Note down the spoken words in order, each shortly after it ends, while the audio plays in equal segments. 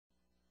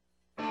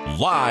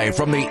Live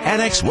from the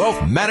Annex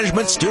Wealth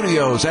Management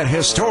Studios at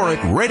historic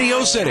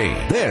Radio City,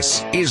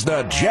 this is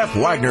the Jeff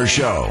Wagner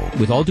Show.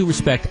 With all due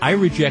respect, I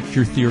reject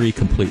your theory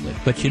completely.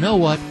 But you know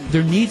what?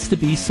 There needs to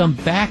be some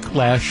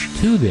backlash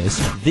to this.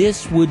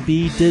 This would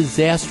be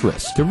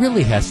disastrous. There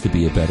really has to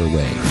be a better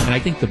way. And I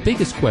think the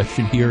biggest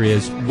question here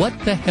is, what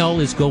the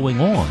hell is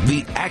going on?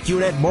 The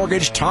AccuNet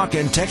Mortgage talk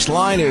and text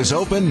line is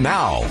open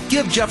now.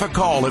 Give Jeff a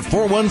call at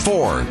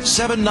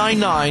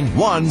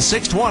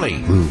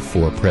 414-799-1620. Rue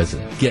for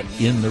president. Get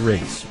in the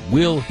race.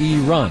 Will he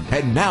run?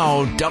 And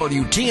now,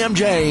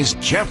 WTMJ's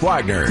Jeff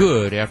Wagner.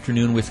 Good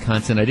afternoon,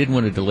 Wisconsin. I didn't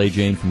want to delay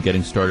Jane from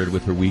getting started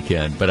with her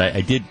weekend, but I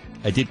did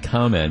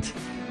comment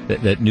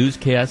that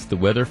newscast, the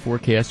weather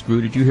forecast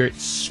grew. Did you hear it?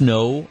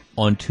 Snow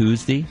on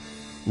Tuesday.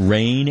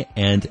 Rain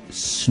and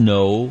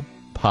snow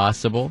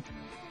possible.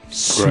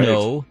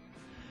 Snow. Great.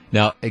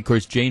 Now, of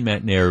course, Jane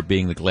Matnair,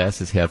 being the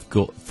glasses half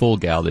full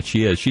gal that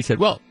she is, she said,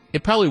 well,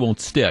 it probably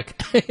won't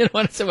stick. You know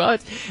what I said? Well,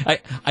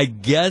 I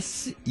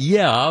guess,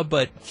 yeah,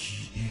 but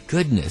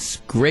goodness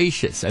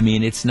gracious. I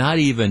mean, it's not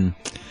even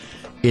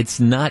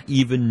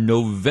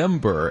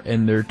November,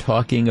 and they're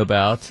talking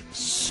about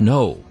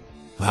snow.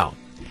 Wow.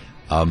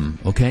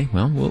 Okay,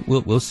 well,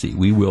 we'll see.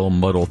 We will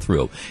muddle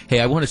through. Hey,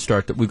 I want to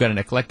start that we've got an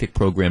eclectic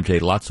program today,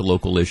 lots of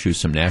local issues,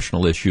 some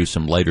national issues,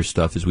 some lighter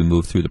stuff as we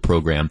move through the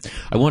program.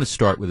 I want to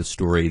start with a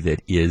story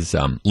that is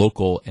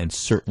local and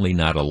certainly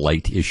not a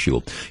light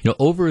issue. You know,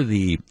 over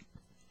the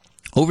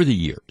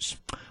years,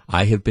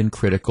 I have been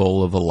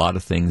critical of a lot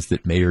of things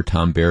that Mayor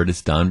Tom Barrett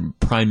has done.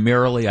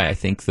 Primarily, I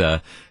think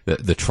the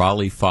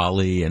trolley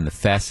folly and the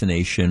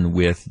fascination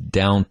with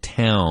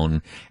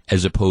downtown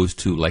as opposed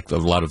to like a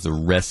lot of the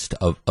rest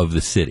of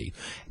the city.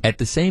 At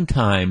the same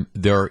time,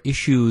 there are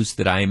issues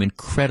that I am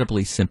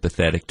incredibly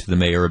sympathetic to the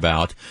mayor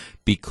about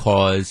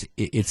because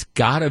it's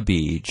got to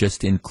be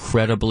just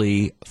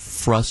incredibly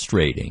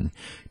frustrating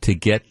to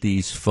get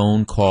these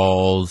phone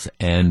calls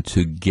and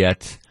to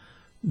get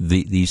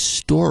these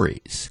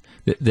stories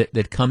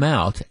that come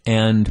out,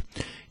 and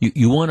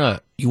you want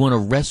to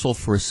wrestle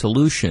for a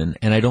solution,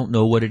 and I don't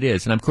know what it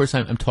is. And of course,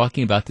 I'm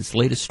talking about this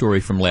latest story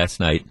from last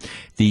night.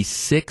 The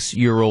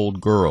 6-year-old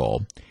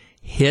girl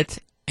hit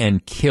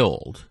and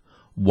killed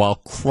while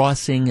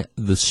crossing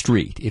the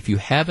street. If you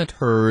haven't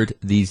heard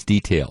these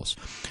details,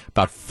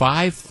 about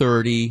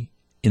 5:30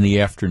 in the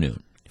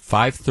afternoon,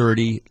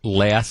 5:30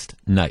 last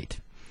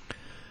night,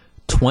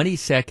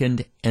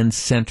 22nd and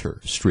Center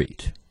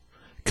Street,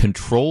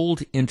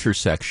 controlled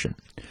intersection.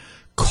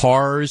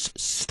 Cars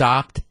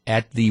stopped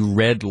at the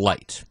red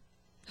light,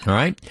 all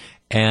right?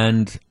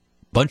 And a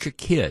bunch of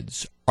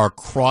kids are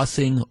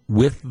crossing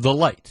with the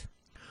light.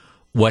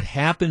 What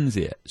happens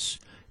is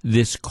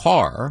this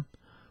car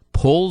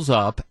pulls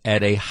up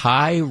at a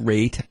high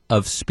rate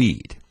of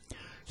speed,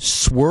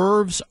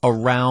 swerves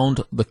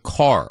around the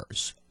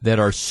cars that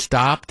are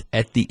stopped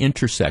at the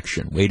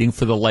intersection, waiting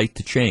for the light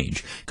to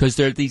change, because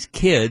there are these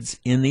kids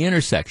in the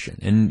intersection,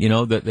 and, you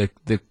know, the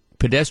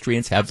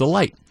pedestrians have the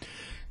light.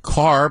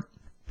 Car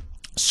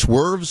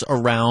swerves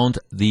around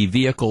the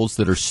vehicles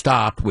that are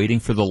stopped waiting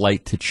for the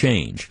light to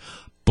change,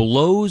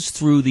 blows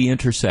through the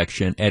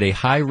intersection at a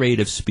high rate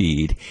of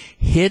speed,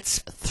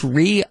 hits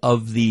 3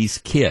 of these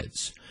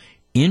kids,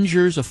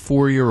 injures a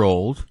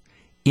 4-year-old,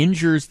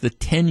 injures the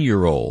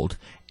 10-year-old,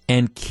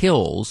 and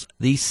kills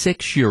the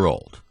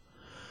 6-year-old.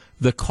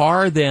 The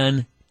car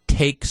then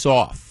takes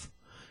off.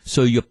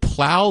 So you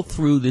plow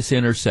through this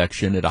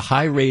intersection at a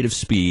high rate of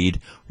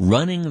speed,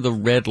 running the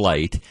red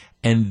light,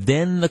 and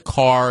then the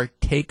car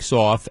takes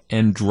off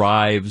and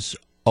drives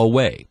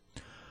away.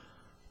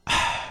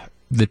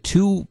 The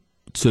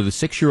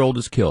 6-year-old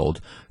is killed.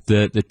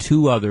 The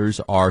 2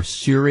 others are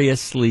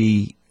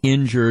seriously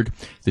injured.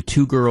 The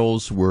 2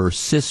 girls were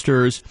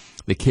sisters.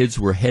 The kids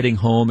were heading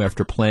home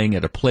after playing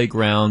at a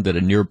playground at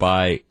a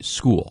nearby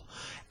school.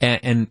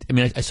 And I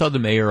mean, I saw the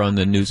mayor on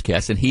the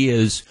newscast, and he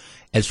is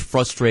as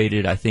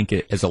frustrated, I think,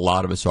 as a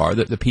lot of us are.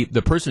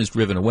 The person is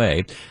driven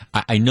away.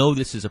 I know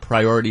this is a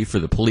priority for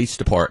the police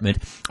department.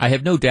 I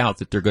have no doubt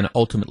that they're going to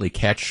ultimately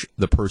catch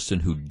the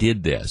person who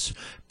did this.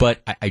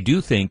 But I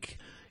do think,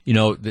 you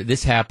know,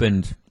 this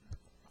happened,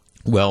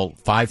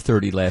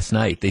 5:30 last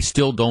night. They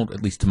still don't,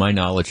 at least to my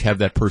knowledge, have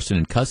that person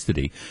in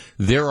custody.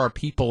 There are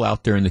people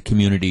out there in the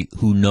community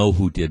who know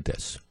who did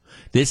this.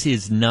 This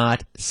is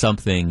not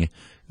something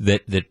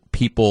that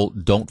people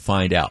don't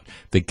find out.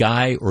 The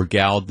guy or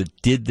gal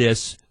that did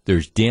this,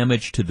 there's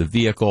damage to the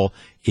vehicle.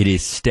 It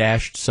is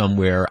stashed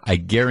somewhere. I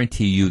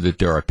guarantee you that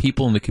there are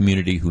people in the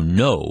community who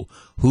know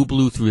who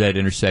blew through that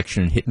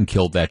intersection and hit and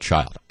killed that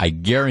child. I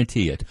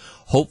guarantee it.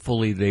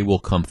 Hopefully they will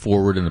come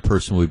forward and the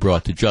person will be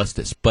brought to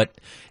justice.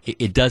 But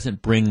it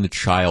doesn't bring the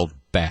child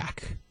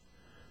back.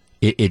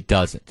 It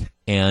doesn't.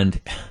 And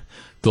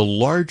the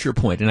larger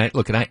point, and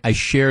I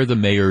share the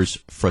mayor's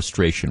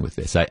frustration with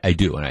this. I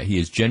do, and he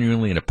is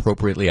genuinely and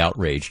appropriately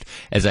outraged,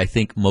 as I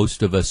think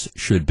most of us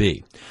should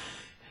be.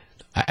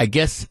 I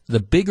guess the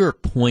bigger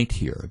point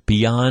here,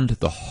 beyond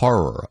the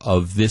horror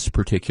of this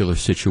particular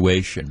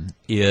situation,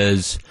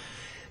 is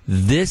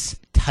this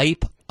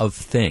type of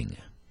thing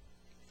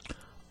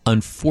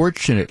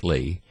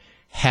unfortunately,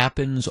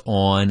 happens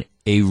on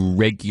a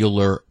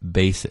regular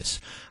basis.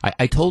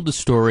 I told the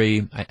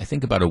story, I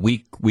think about a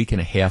week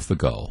and a half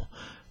ago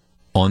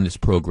on this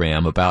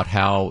program about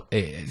how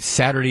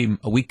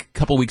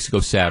couple weeks ago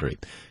Saturday,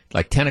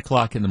 like 10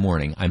 o'clock in the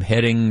morning, I'm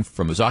heading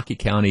from Ozaukee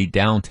County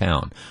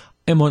downtown.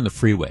 I'm on the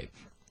freeway.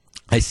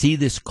 I see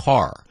this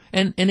car.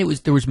 And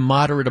there was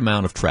moderate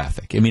amount of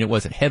traffic. I mean, it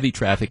wasn't heavy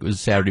traffic. It was a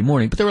Saturday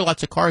morning, but there were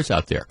lots of cars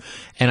out there.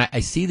 And I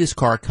see this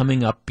car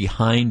coming up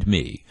behind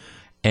me,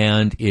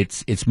 and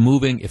it's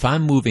moving. If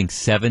I'm moving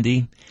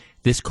 70,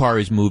 this car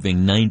is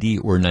moving 90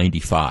 or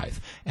 95.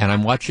 And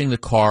I'm watching the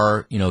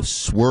car,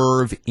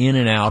 swerve in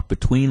and out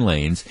between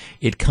lanes.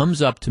 It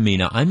comes up to me.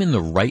 Now, I'm in the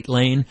right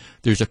lane.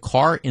 There's a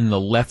car in the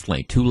left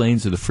lane, 2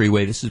 lanes of the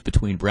freeway. This is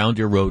between Brown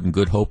Deer Road and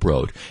Good Hope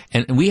Road.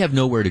 And we have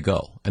nowhere to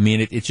go. I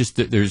mean, it's just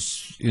that there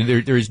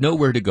is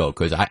nowhere to go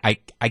because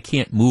I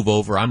can't move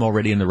over. I'm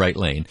already in the right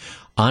lane.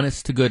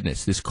 Honest to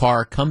goodness, this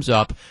car comes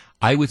up,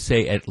 I would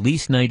say at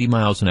least 90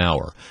 miles an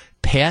hour,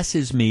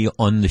 passes me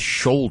on the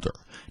shoulder.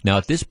 Now,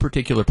 at this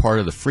particular part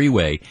of the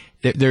freeway,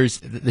 there's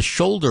the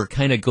shoulder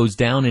kind of goes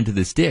down into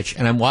this ditch,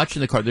 and I'm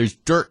watching the car. There's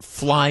dirt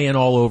flying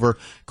all over.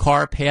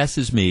 Car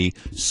passes me,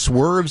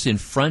 swerves in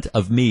front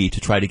of me to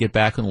try to get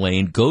back on the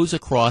lane, goes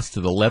across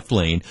to the left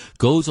lane,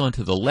 goes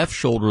onto the left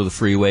shoulder of the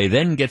freeway,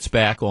 then gets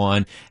back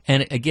on,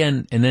 and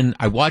then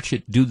I watch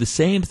it do the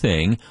same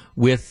thing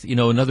with,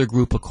 another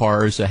group of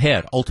cars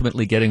ahead,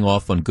 ultimately getting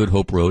off on Good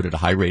Hope Road at a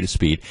high rate of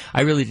speed.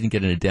 I really didn't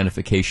get an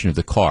identification of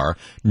the car.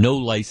 No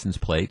license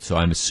plate, so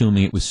I'm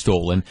assuming it was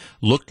stolen.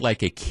 Looked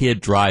like a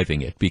kid driving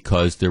it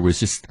because there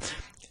was just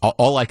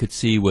all I could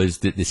see was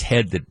this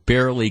head that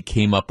barely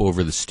came up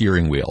over the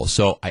steering wheel.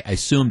 So I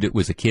assumed it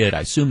was a kid. I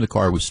assumed the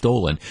car was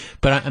stolen.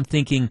 But I'm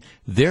thinking,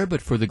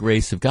 but for the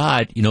grace of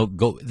God,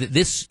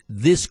 this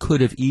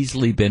could have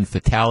easily been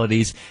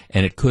fatalities,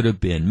 and it could have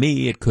been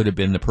me. It could have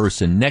been the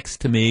person next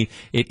to me.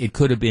 It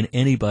could have been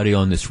anybody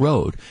on this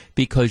road,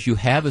 because you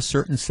have a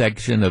certain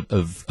section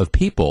of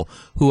people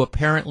who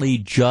apparently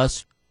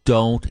just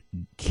don't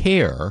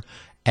care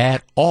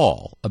at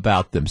all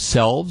about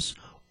themselves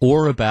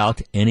or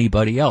about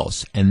anybody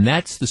else. And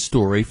that's the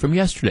story from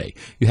yesterday.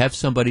 You have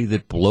somebody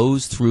that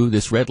blows through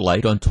this red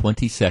light on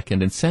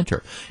 22nd and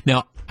Center.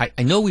 Now,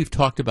 I know we've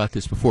talked about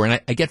this before, and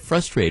I get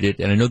frustrated,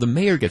 and I know the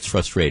mayor gets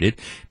frustrated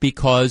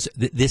because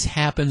this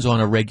happens on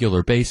a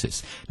regular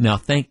basis. Now,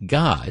 thank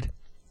God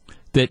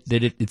that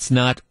it's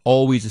not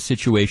always a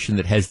situation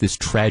that has this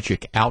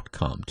tragic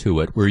outcome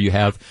to it where you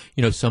have,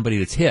 somebody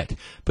that's hit.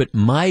 But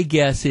my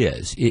guess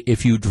is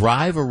if you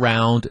drive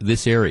around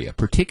this area,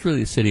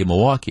 particularly the city of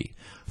Milwaukee,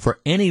 for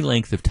any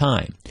length of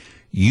time,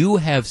 you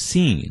have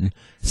seen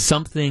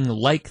something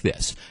like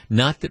this.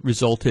 Not that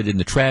resulted in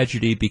the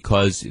tragedy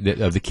because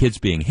of the kids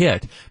being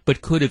hit,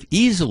 but could have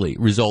easily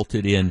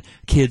resulted in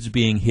kids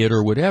being hit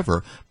or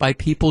whatever by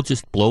people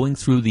just blowing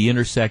through the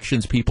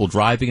intersections, people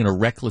driving in a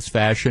reckless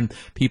fashion,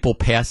 people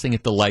passing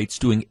at the lights,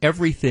 doing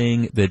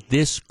everything that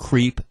this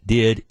creep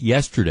did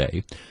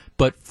yesterday.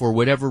 But for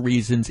whatever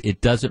reasons, it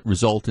doesn't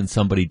result in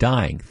somebody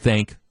dying.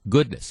 Thank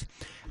goodness.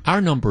 Our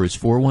number is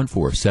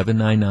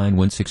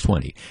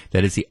 414-799-1620.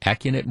 That is the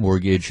Accunet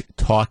Mortgage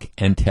talk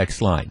and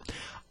text line.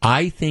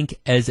 I think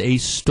as a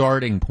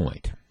starting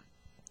point,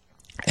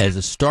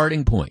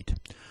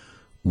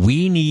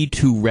 we need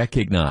to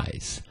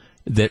recognize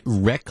that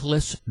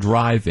reckless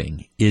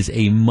driving is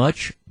a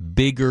much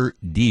bigger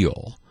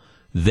deal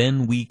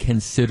than we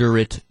consider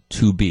it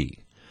to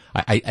be.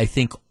 I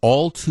think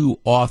all too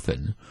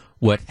often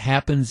what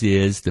happens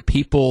is the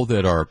people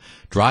that are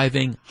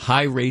driving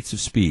high rates of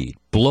speed,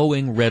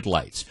 blowing red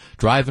lights,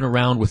 driving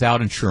around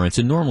without insurance,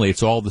 and normally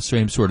it's all the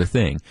same sort of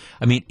thing.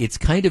 I mean, it's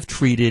kind of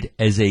treated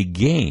as a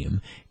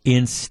game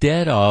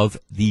instead of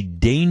the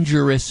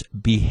dangerous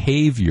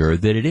behavior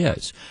that it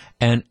is.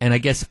 And I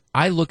guess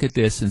I look at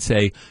this and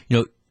say,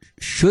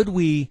 should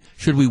we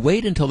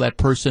wait until that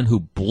person who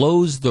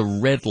blows the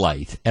red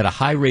light at a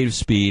high rate of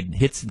speed and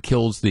hits and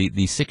kills the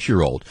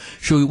 6-year-old,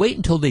 should we wait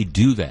until they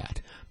do that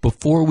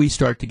before we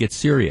start to get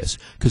serious?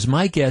 Because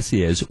my guess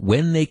is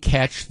when they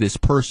catch this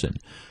person,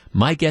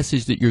 my guess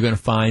is that you're going to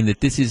find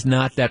that this is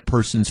not that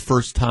person's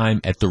first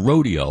time at the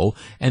rodeo,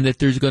 and that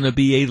there's going to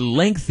be a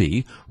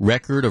lengthy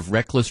record of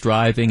reckless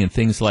driving and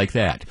things like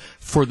that.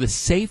 For the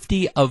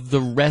safety of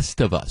the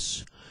rest of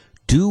us,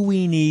 do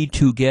we need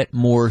to get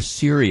more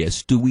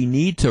serious? Do we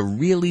need to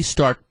really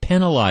start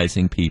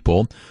penalizing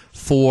people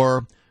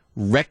for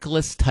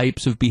reckless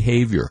types of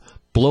behavior?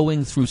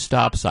 Blowing through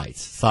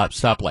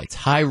stoplights,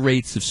 high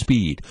rates of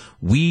speed,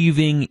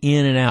 weaving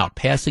in and out,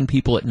 passing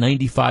people at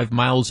 95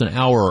 miles an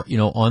hour,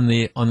 on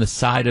the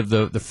side of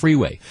the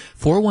freeway.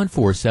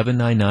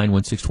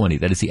 414-799-1620.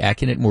 That is the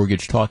Accunet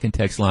Mortgage talk and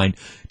text line.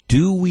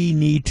 Do we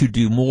need to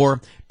do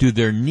more? Do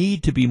there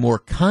need to be more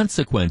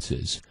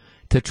consequences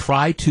to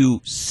try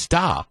to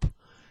stop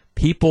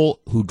people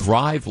who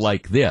drive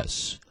like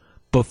this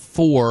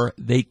before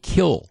they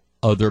kill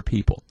other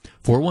people?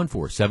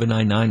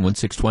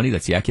 414-799-1620.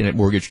 That's the Accunet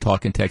Mortgage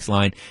talk and text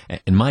line.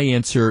 And my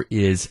answer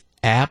is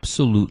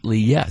absolutely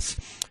yes.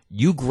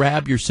 you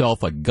grab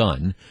yourself a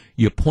gun,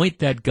 you point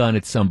that gun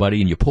at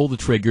somebody, and you pull the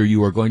trigger,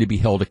 you are going to be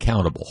held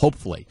accountable,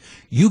 hopefully.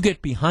 You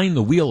get behind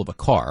the wheel of a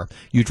car,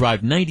 you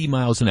drive 90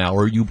 miles an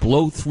hour, you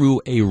blow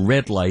through a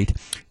red light,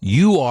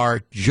 you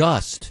are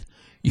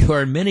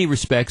in many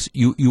respects,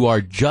 you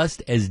are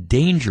just as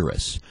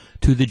dangerous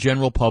to the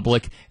general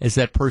public as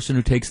that person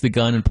who takes the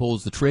gun and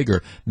pulls the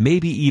trigger.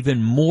 Maybe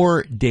even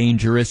more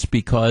dangerous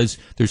because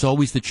there's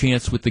always the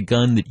chance with the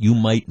gun that you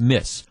might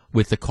miss.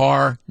 With the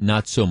car,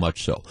 not so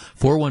much so.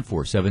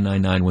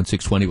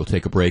 414-799-1620. We'll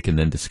take a break and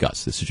then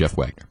discuss. This is Jeff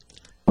Wagner.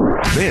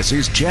 This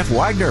is Jeff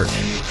Wagner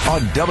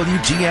on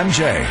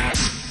WTMJ.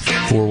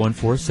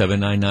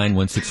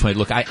 414-799-1620.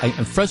 Look,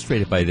 I'm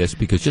frustrated by this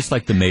because just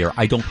like the mayor,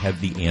 I don't have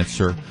the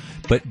answer.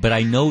 But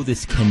I know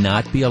this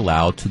cannot be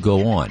allowed to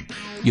go on.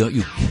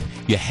 You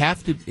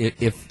have to,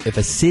 if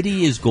a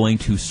city is going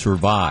to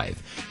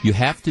survive, you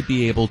have to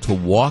be able to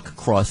walk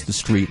across the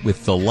street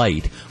with the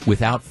light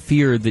without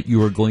fear that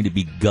you are going to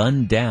be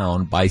gunned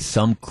down by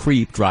some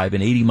creep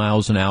driving 80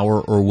 miles an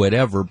hour or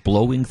whatever,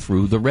 blowing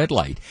through the red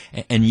light.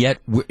 And yet,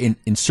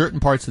 in certain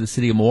parts of the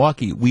city of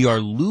Milwaukee,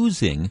 we're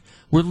losing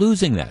that.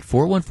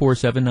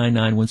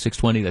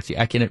 414-799-1620. That's the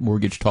Acunet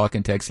Mortgage Talk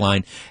and Text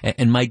line.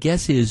 And my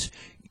guess is,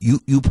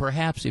 you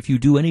perhaps, if you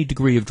do any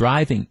degree of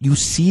driving, you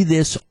see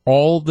this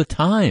all the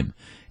time.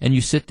 And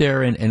you sit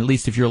there, and at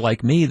least if you're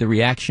like me, the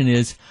reaction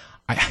is,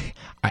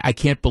 I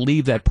can't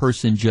believe that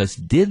person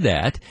just did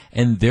that,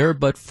 and there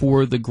but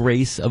for the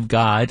grace of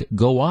God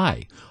go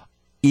I.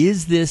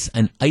 Is this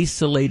an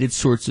isolated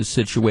sorts of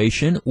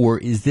situation, or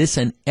is this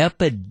an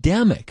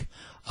epidemic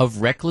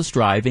of reckless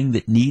driving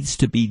that needs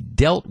to be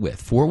dealt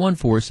with?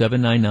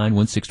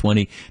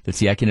 414-799-1620. That's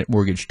the Acunet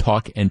Mortgage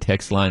Talk and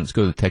Text line. Let's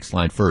go to the text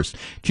line first.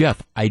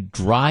 Jeff, I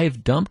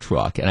drive dump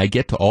truck and I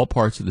get to all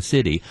parts of the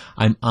city.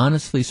 I'm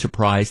honestly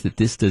surprised that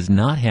this does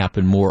not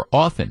happen more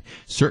often.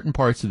 Certain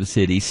parts of the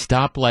city,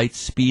 stoplights,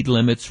 speed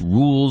limits,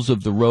 rules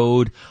of the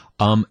road,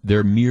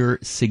 they're mere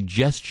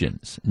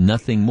suggestions,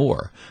 nothing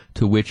more.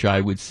 To which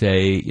I would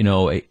say,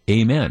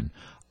 amen.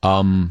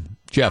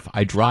 Jeff,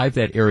 I drive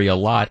that area a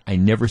lot. I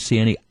never see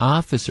any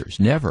officers.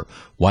 Never.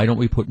 Why don't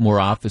we put more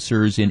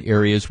officers in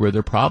areas where there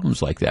are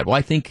problems like that? Well,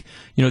 I think,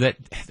 that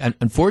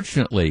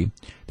unfortunately,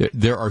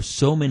 there are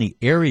so many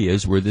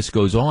areas where this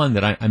goes on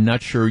that I'm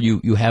not sure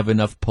you have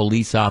enough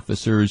police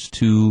officers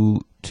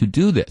to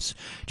do this.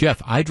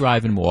 Jeff, I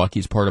drive in Milwaukee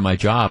as part of my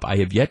job. I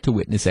have yet to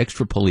witness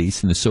extra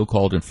police in the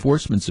so-called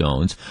enforcement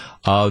zones.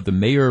 The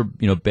mayor,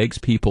 begs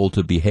people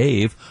to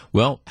behave.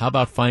 Well, how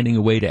about finding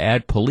a way to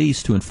add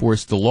police to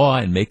enforce the law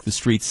and make the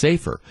streets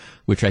safer,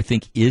 which I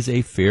think is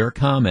a fair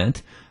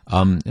comment.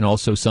 And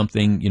also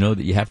something, that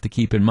you have to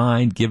keep in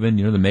mind, given,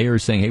 the mayor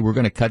is saying, hey, we're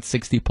going to cut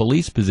 60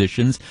 police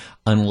positions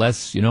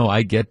unless,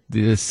 I get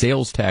the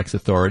sales tax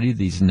authority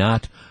that he's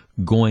not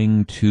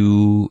going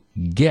to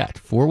get.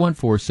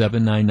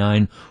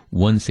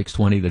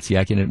 414-799-1620. That's the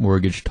Acunet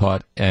Mortgage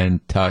Taught and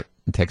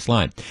Text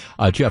line.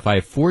 Jeff, I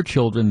have 4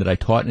 children that I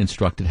taught and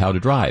instructed how to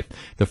drive.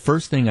 The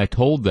first thing I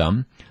told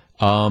them,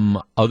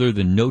 other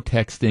than no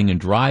texting and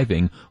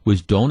driving,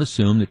 was don't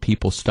assume that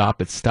people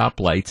stop at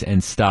stoplights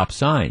and stop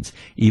signs.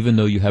 Even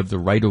though you have the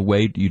right of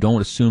way, you don't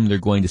assume they're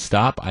going to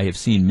stop. I have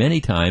seen many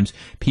times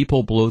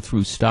people blow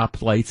through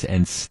stoplights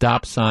and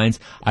stop signs.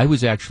 I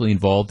was actually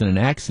involved in an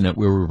accident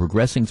where we were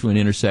progressing through an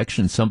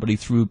intersection. Somebody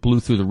blew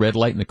through the red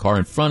light in the car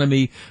in front of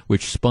me,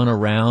 which spun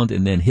around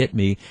and then hit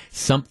me.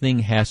 Something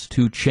has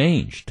to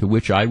change, to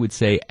which I would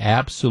say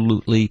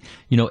absolutely,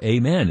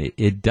 amen.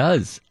 It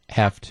does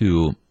have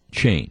to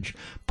change.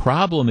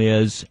 Problem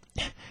is,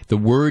 the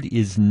word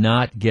is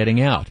not getting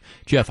out.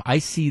 Jeff, I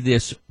see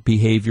this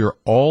behavior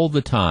all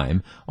the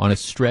time on a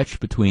stretch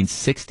between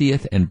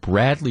 60th and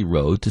Bradley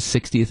Road to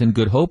 60th and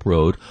Good Hope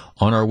Road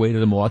on our way to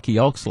the Milwaukee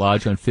Elks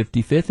Lodge on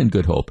 55th and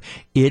Good Hope.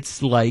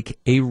 It's like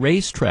a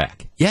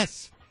racetrack.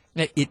 Yes,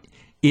 it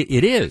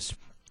is.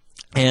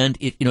 And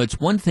it's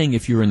one thing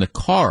if you're in the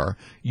car,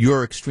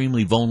 you're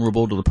extremely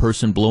vulnerable to the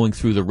person blowing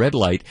through the red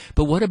light.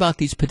 But what about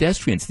these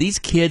pedestrians? These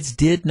kids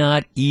they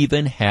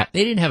didn't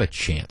have a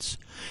chance.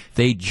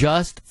 They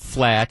just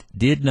flat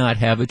did not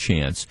have a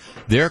chance.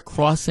 They're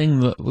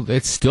crossing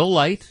it's still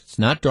light. It's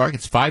not dark.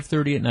 It's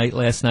 5:30 at night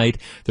last night.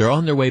 They're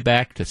on their way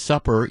back to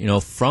supper,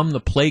 from the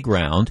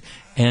playground.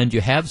 And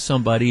you have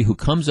somebody who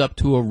comes up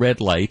to a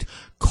red light.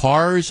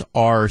 Cars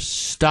are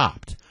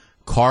stopped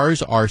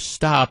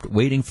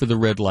waiting for the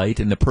red light,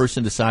 and the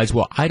person decides,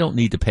 well, I don't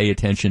need to pay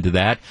attention to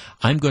that.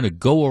 I'm going to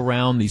go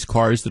around these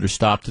cars that are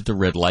stopped at the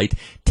red light,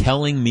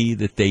 telling me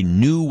that they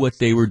knew what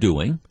they were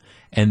doing,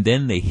 and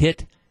then they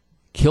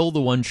kill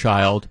the one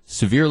child,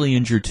 severely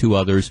injure 2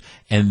 others,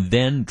 and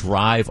then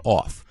drive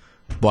off.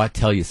 Well, I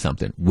tell you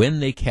something. When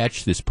they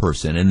catch this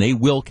person, and they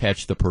will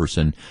catch the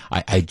person,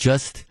 I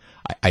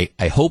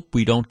hope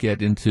we don't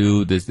get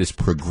into this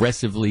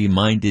progressively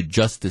minded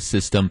justice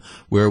system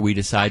where we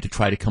decide to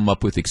try to come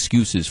up with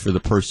excuses for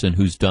the person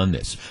who's done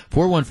this.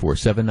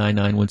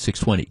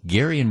 414-799-1620.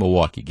 Gary in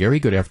Milwaukee. Gary,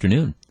 good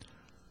afternoon.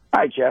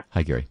 Hi, Jeff.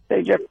 Hi, Gary.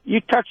 Hey, Jeff,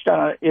 you touched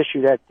on an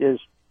issue that is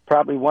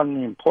probably one of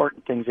the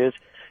important things is,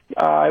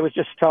 I was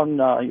just telling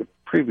your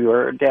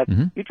previewer that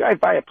you drive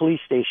by a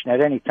police station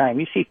at any time,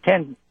 you see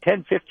 10,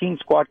 15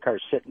 squad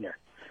cars sitting there.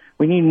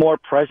 We need more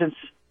presence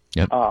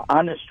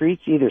on the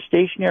streets, either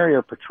stationary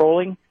or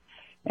patrolling.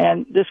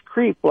 And this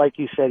creep, like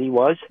you said he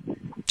was,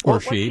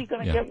 what's he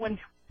going to get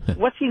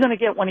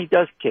when he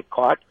does get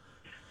caught?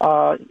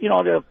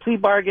 The plea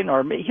bargain,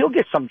 or he'll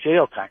get some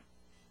jail time.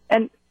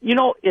 And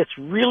it's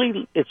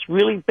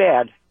really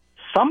bad.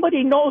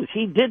 Somebody knows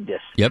he did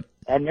this. Yep.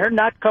 And they're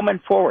not coming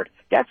forward.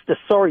 That's the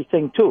sorry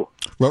thing, too.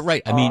 Well,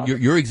 right. I mean,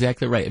 you're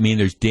exactly right. I mean,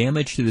 there's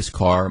damage to this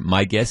car.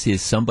 My guess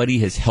is somebody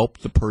has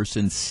helped the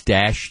person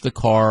stash the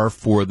car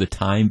for the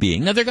time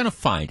being. Now, they're going to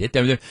find it.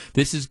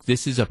 This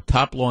is a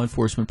top law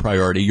enforcement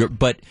priority.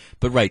 But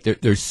right,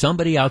 there's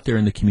somebody out there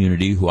in the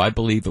community who I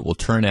believe it will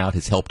turn out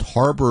has helped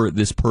harbor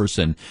this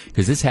person,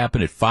 because this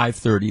happened at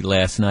 5:30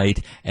 last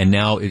night, and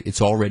now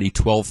it's already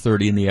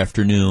 12:30 in the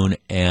afternoon,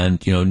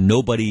 and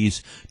nobody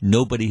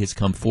has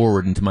come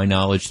forward. And to my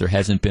knowledge, there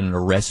hasn't been an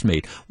arrest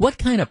made. What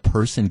kind of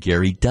person,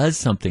 Gary, does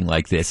something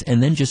like this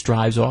and then just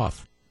drives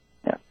off?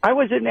 Yeah. I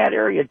was in that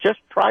area just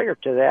prior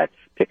to that,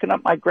 picking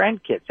up my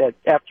grandkids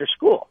after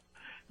school.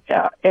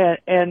 Yeah,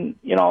 and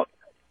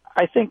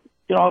I think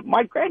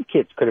my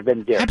grandkids could have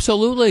been there.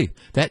 Absolutely.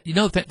 That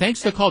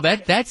thanks for the call.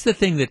 That's the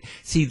thing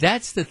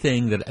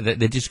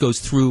that just goes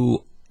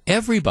through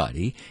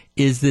everybody,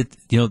 is that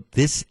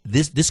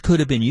this could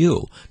have been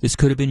you. This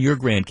could have been your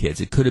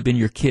grandkids. It could have been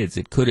your kids.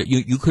 It could have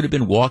you could have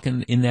been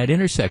walking in that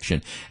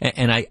intersection.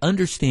 And I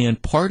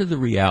understand part of the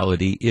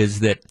reality is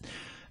that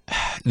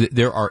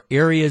there are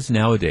areas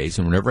nowadays,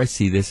 and whenever I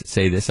say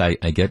this, I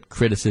get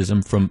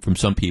criticism from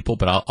some people,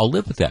 but I'll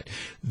live with that.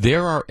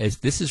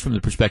 This is from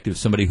the perspective of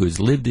somebody who has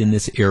lived in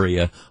this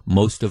area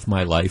most of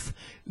my life.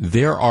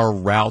 There are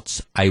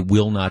routes I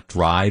will not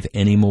drive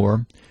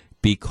anymore,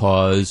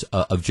 because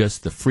of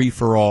just the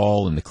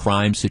free-for-all and the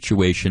crime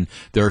situation.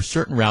 There are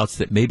certain routes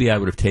that maybe I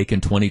would have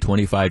taken 20,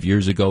 25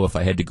 years ago if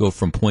I had to go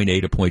from point A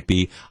to point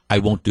B. I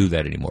won't do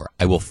that anymore.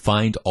 I will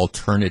find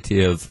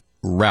alternative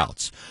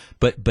routes.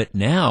 But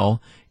now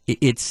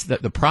it's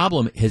that the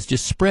problem has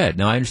just spread.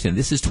 Now, I understand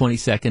this is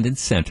 22nd and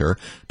Center,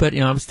 but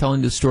I was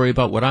telling the story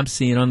about what I'm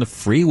seeing on the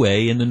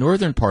freeway in the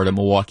northern part of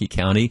Milwaukee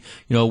County,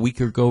 a week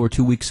ago or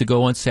 2 weeks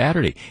ago on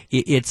Saturday.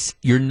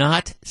 You're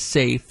not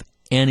safe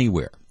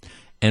anywhere.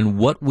 And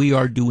what we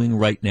are doing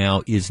right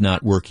now is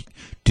not working.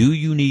 Do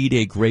you need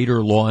a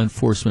greater law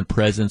enforcement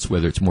presence,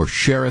 whether it's more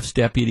sheriff's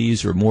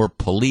deputies or more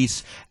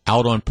police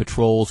out on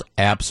patrols?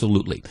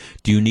 Absolutely.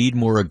 Do you need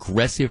more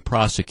aggressive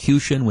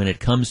prosecution when it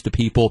comes to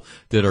people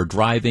that are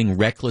driving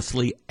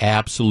recklessly?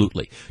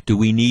 Absolutely. Do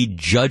we need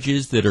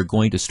judges that are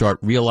going to start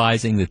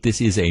realizing that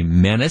this is a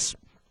menace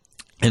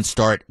and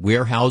start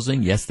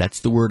warehousing? Yes,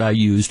 that's the word I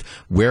used.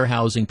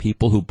 Warehousing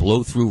people who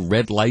blow through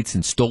red lights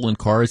in stolen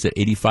cars at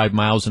 85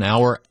 miles an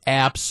hour?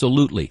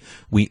 Absolutely.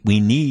 We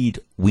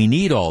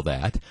need all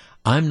that.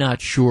 I'm not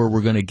sure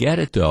we're going to get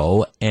it,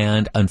 though,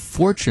 and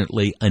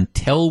unfortunately,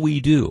 until we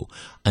do,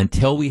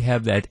 until we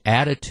have that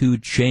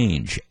attitude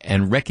change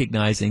and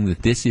recognizing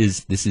that this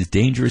is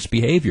dangerous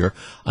behavior,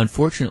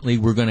 unfortunately,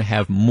 we're going to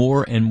have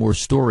more and more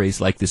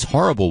stories like this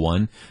horrible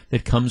one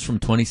that comes from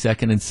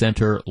 22nd and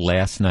Center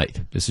last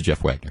night. This is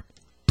Jeff Wagner.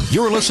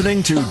 You're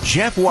listening to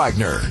Jeff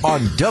Wagner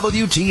on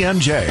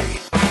WTMJ.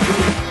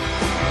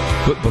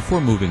 But before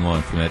moving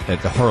on from that,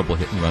 the horrible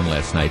hit and run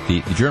last night,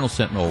 the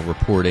Journal-Sentinel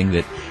reporting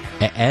that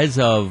as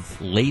of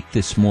late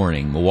this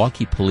morning,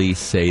 Milwaukee police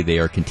say they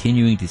are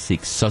continuing to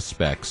seek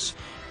suspects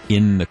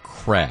in the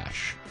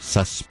crash.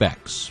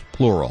 Suspects,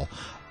 plural.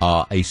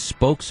 A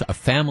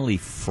family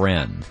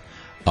friend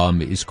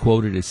is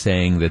quoted as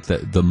saying that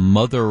the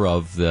mother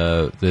of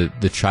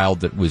the child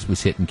that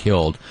was hit and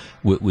killed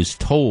was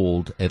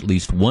told at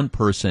least one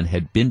person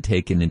had been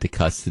taken into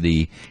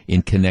custody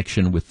in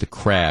connection with the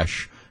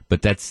crash.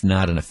 But that's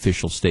not an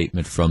official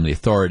statement from the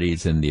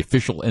authorities, and the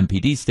official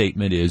MPD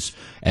statement is,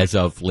 as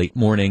of late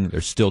morning, they're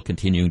still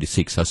continuing to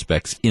seek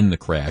suspects in the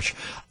crash.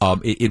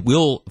 It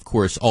will, of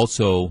course,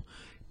 also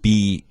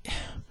be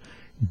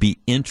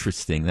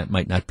interesting, that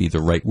might not be the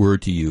right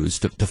word to use,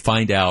 to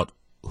find out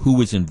who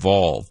was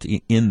involved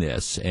in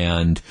this,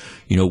 and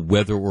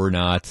whether or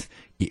not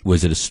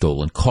was it a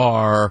stolen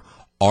car.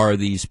 Are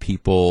these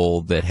people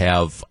that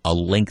have a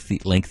lengthy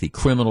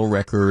criminal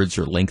records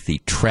or lengthy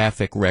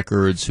traffic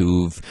records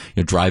who've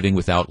driving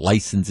without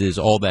licenses,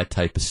 all that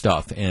type of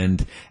stuff,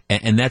 and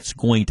that's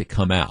going to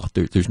come out.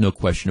 There's no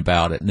question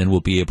about it, and then we'll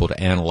be able to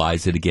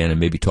analyze it again and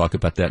maybe talk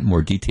about that in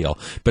more detail.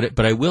 But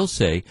I will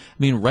say,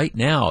 right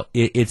now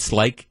it's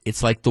like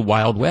the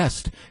Wild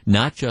West,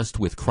 not just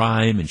with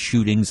crime and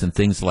shootings and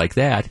things like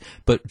that,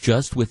 but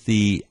just with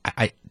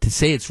to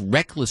say it's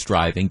reckless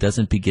driving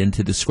doesn't begin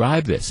to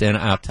describe this. And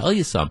I'll tell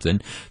you something,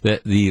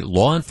 that the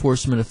law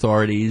enforcement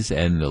authorities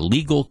and the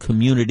legal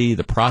community,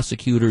 the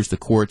prosecutors, the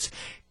courts,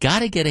 got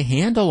to get a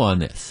handle on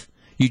this.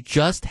 You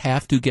just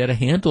have to get a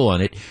handle on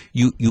it.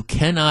 You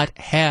cannot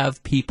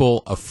have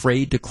people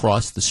afraid to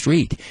cross the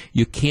street.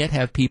 You can't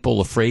have people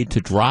afraid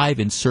to drive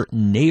in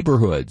certain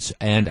neighborhoods.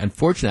 And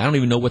unfortunately, I don't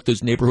even know what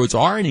those neighborhoods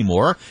are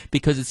anymore,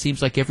 because it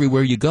seems like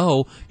everywhere you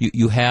go,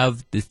 you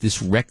have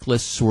this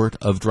reckless sort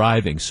of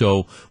driving.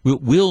 So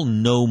we'll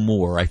know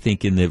more, I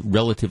think, in the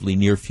relatively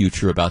near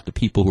future about the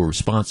people who are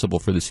responsible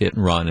for this hit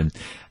and run. And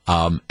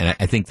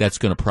I think that's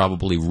going to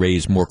probably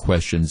raise more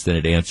questions than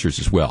it answers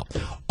as well.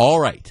 All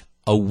right.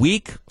 A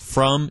week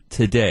from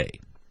today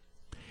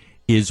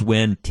is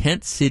when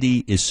Tent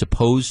City is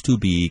supposed to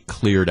be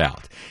cleared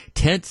out.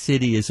 Tent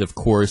City is, of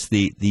course,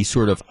 the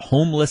sort of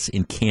homeless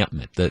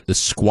encampment, the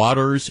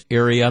squatters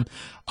area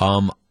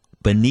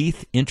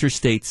beneath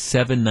Interstate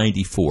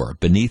 794,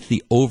 beneath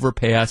the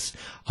overpass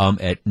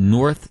at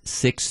North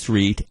 6th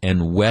Street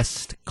and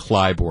West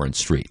Clybourne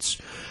Streets.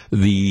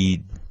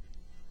 The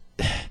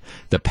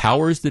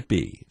powers that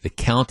be, the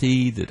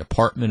county, the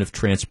Department of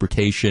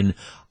Transportation,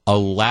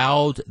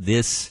 allowed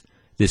this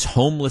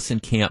homeless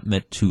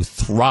encampment to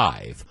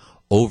thrive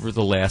over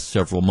the last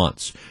several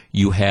months.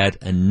 You had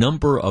a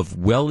number of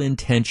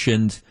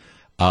well-intentioned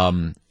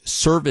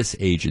service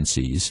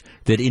agencies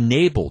that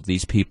enabled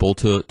these people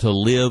to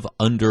live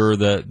under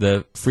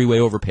the freeway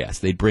overpass.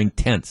 They'd bring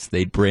tents,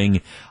 they'd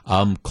bring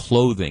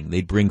clothing,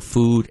 they'd bring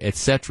food,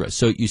 etc.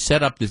 So you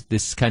set up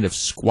this kind of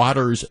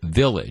squatters'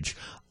 village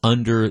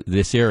under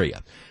this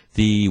area.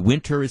 The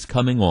winter is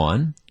coming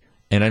on,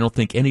 and I don't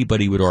think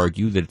anybody would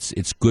argue that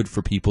it's good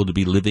for people to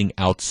be living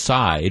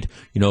outside,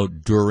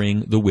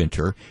 during the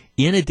winter.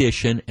 In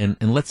addition,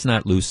 and let's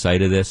not lose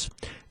sight of this,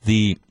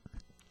 in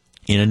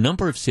a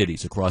number of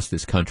cities across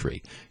this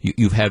country,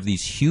 you have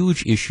these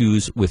huge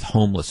issues with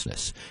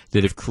homelessness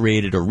that have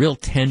created a real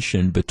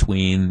tension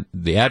between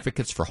the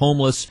advocates for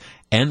homeless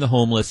and the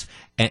homeless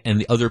and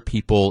the other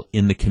people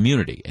in the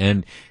community.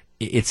 And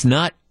it's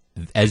not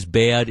as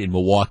bad in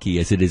Milwaukee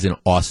as it is in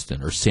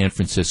Austin or San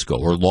Francisco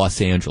or Los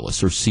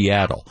Angeles or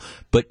Seattle,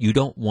 but you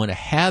don't want to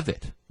have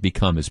it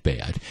become as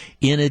bad.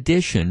 In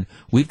addition,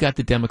 we've got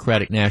the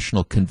Democratic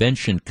National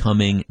Convention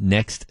coming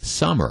next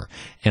summer,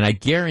 and I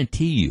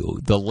guarantee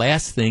you the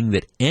last thing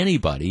that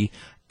anybody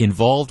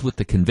involved with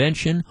the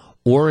convention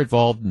or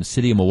involved in the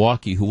city of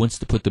Milwaukee who wants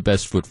to put the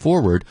best foot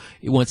forward,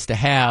 it wants to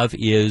have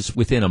is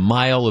within a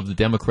mile of the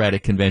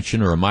Democratic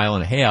Convention or a mile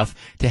and a half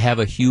to have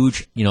a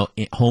huge,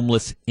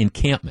 homeless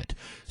encampment.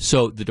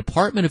 So the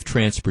Department of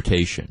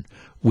Transportation,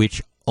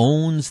 which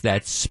owns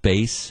that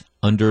space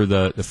under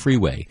the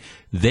freeway,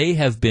 they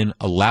have been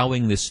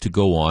allowing this to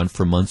go on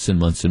for months and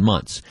months and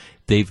months.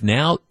 They've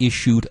now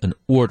issued an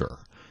order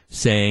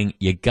saying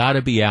you got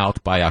to be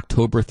out by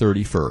October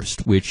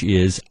 31st, which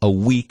is a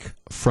week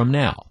from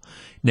now.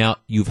 Now,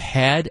 you've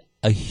had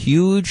a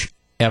huge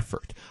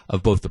effort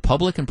of both the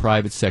public and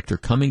private sector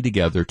coming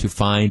together to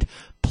find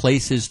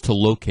places to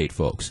locate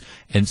folks.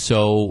 And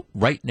so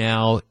right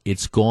now,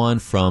 it's gone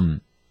from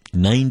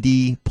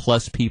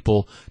 90-plus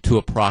people to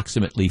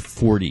approximately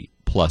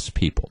 40-plus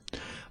people.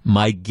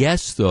 My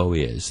guess, though,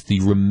 is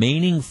the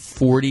remaining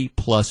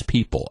 40-plus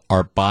people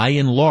are, by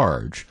and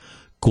large,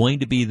 going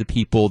to be the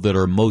people that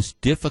are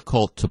most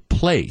difficult to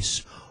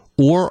place,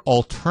 or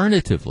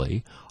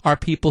alternatively, are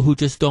people who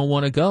just don't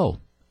want to go.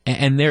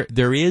 And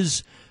there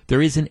is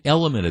an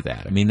element of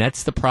that. I mean,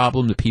 that's the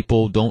problem that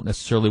people don't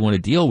necessarily want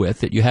to deal with,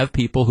 that you have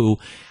people who,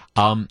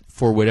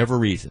 for whatever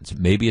reasons,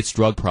 maybe it's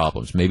drug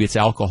problems, maybe it's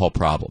alcohol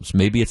problems,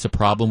 maybe it's a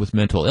problem with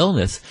mental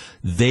illness,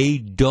 they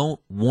don't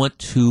want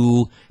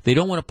to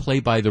play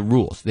by the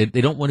rules. They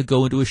don't want to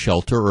go into a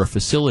shelter or a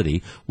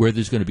facility where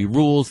there's going to be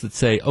rules that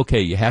say,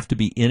 okay, you have to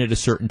be in at a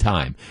certain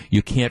time.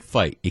 You can't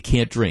fight. You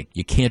can't drink.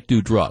 You can't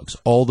do drugs.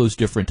 All those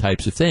different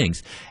types of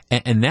things.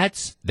 And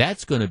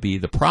that's going to be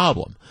the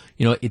problem.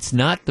 It's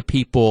not the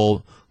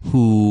people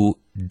who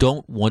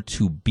don't want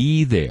to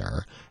be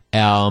there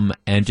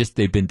and just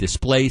they've been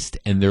displaced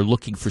and they're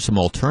looking for some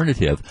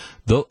alternative.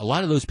 Though a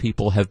lot of those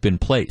people have been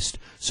placed.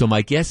 So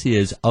my guess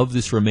is of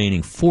this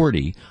remaining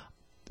 40,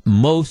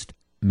 most,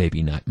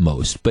 maybe not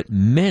most, but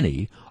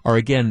many are,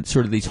 again,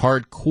 sort of these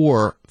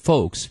hardcore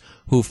folks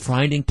who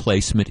finding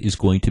placement is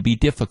going to be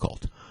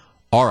difficult.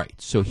 All right,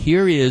 so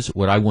here is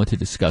what I want to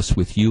discuss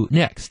with you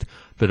next.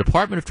 The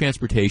Department of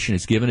Transportation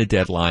has given a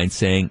deadline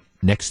saying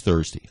next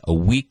Thursday, a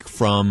week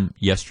from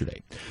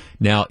yesterday.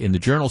 Now, in the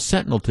Journal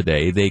Sentinel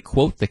today, they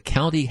quote the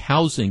county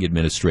housing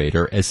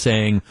administrator as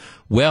saying,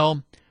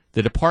 well,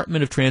 the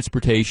Department of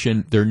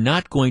Transportation, they're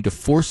not going to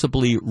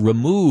forcibly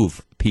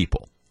remove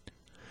people.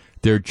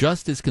 They're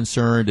just as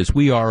concerned as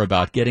we are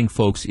about getting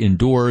folks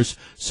indoors,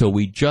 so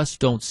we just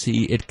don't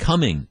see it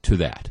coming to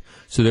that.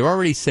 So they've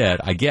already said,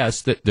 I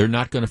guess, that they're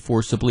not going to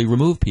forcibly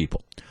remove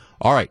people.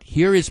 All right,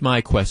 here is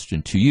my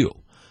question to you.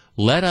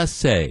 Let us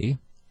say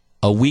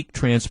a week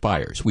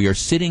transpires. We are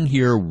sitting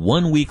here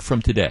 1 week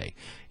from today.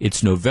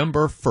 It's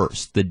November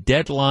 1st. The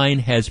deadline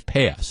has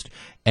passed,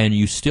 and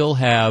you still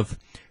have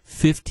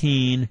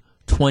 15,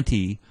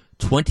 20,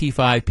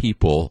 25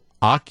 people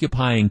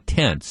occupying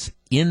tents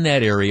in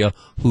that area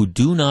who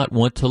do not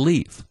want to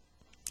leave.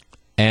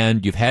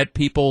 And you've had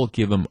people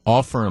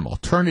offer them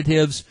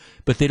alternatives.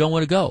 but they don't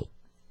want to go.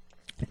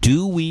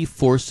 Do we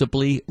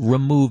forcibly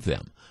remove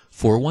them?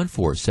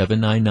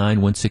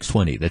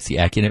 414-799-1620. That's the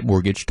Accunet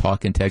Mortgage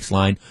talk and text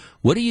line.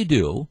 What do you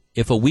do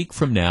if a week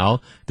from now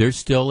there's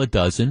still a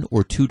dozen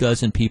or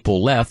 24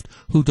 people left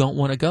who don't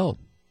want to go?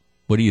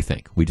 What do you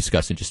think? We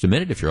discuss in just a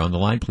minute. If you're on the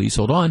line, please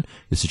hold on.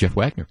 This is Jeff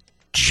Wagner.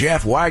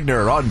 Jeff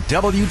Wagner on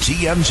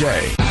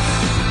WTMJ.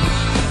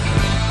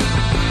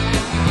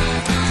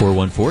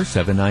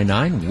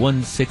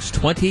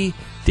 414-799-1620.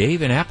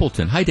 Dave in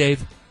Appleton. Hi,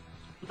 Dave.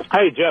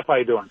 Hey, Jeff, how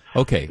you doing?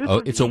 Okay,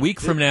 it's a week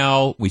from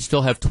now. We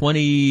still have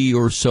 20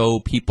 or so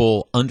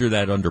people under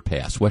that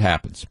underpass. What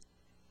happens?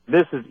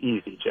 This is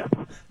easy, Jeff.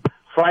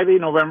 Friday,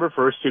 November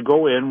 1st, you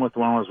go in with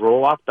one of those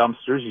roll-off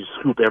dumpsters. You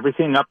scoop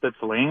everything up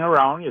that's laying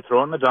around. You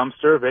throw in the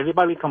dumpster. If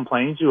anybody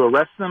complains, you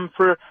arrest them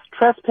for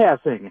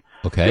trespassing.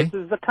 Okay. This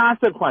is the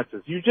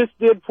consequences. You just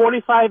did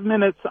 45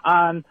 minutes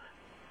on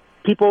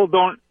people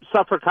don't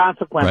suffer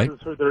consequences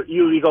for their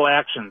illegal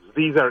actions.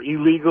 These are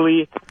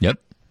illegally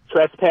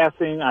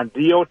trespassing on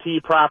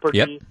DOT property.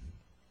 Yep.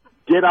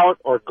 Get out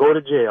or go to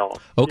jail.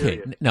 Okay,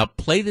 Period. now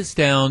play this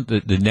down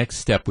the next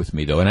step with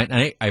me, though. And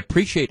I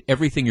appreciate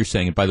everything you're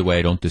saying. And by the way,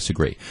 I don't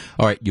disagree.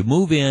 All right, you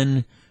move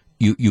in,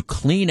 you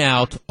clean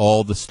out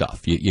all the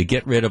stuff. You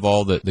get rid of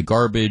all the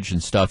garbage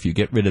and stuff. You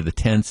get rid of the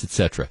tents,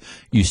 etc.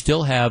 You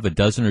still have a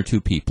dozen or two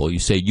people. You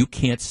say you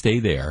can't stay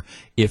there.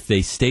 If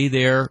they stay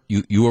there,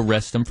 you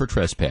arrest them for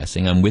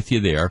trespassing. I'm with you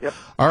there. Yep.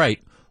 All right,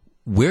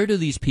 where do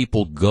these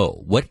people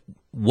go?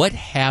 What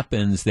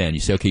happens then? You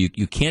say, okay,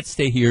 you can't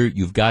stay here.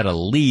 You've got to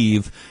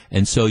leave.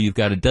 And so you've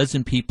got a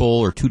dozen people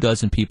or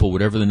 24 people,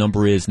 whatever the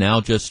number is,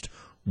 now just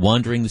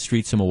wandering the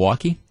streets of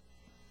Milwaukee?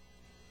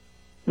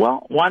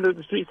 Well, wander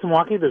the streets of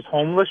Milwaukee. There's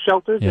homeless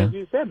shelters, as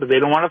you said, but they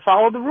don't want to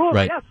follow the rules.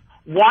 Right. Yes,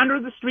 wander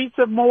the streets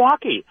of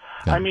Milwaukee.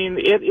 Yeah. I mean,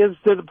 it is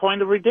to the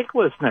point of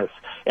ridiculousness.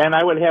 And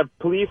I would have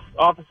police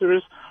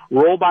officers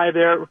roll by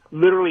there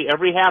literally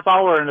every half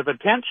hour, and if a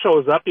tent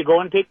shows up, you go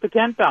and take the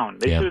tent down.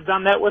 They should have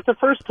done that with the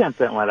first tent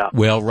that went up.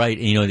 Well, right.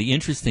 And, the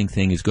interesting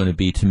thing is going to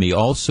be to me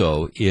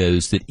also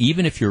is that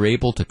even if you're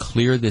able to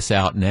clear this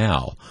out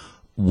now,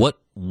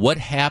 what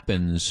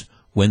happens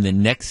when the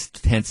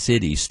next tent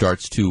city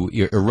starts to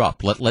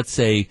erupt? Let's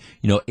say,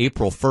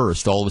 April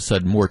 1st, all of a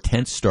sudden more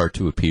tents start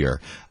to appear.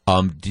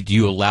 Do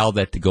you allow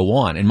that to go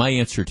on? And my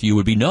answer to you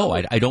would be no,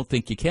 I don't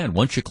think you can.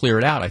 Once you clear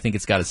it out, I think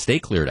it's got to stay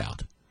cleared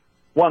out.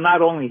 Well,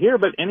 not only here,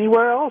 but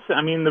anywhere else.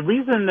 I mean, the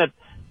reason that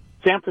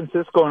San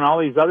Francisco and all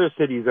these other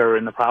cities are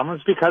in the problem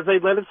is because they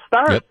let it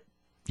start. Yep.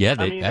 Yeah,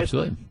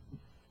 absolutely.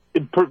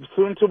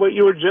 Pursuant to what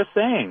you were just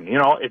saying,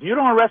 if you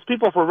don't arrest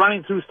people for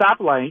running through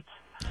stoplights,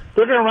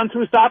 they're going to run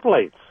through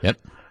stoplights. Yep.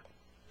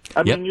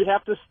 I mean, you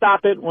have to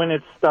stop it when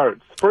it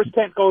starts. First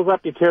tent goes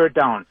up, you tear it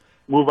down.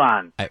 Move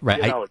on.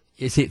 Right.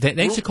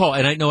 Thanks for call.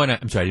 And I know,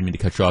 I'm sorry, I didn't mean to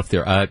cut you off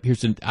there.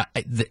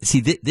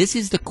 This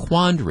is the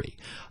quandary.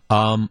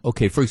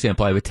 Okay, for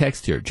example, I have a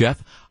text here.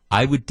 Jeff,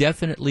 I would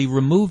definitely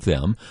remove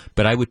them,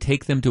 but I would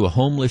take them to a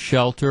homeless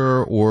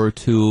shelter or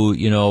to,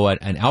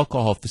 an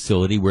alcohol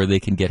facility where they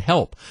can get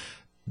help.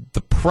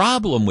 The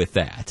problem with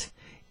that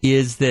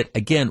is that,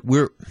 again,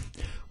 we're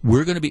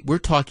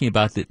talking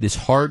about this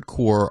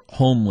hardcore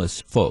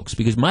homeless folks,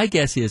 because my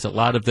guess is a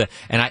lot of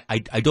and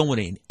I don't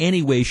want to in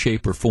any way,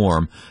 shape, or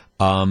form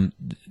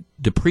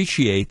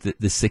depreciate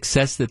the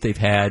success that they've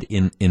had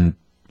in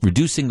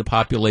reducing the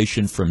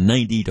population from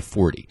 90 to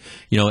 40,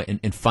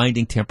 and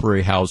finding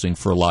temporary housing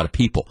for a lot of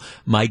people.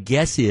 My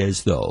guess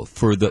is, though,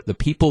 for the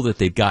people that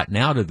they've gotten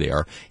out of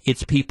there,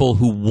 it's people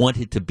who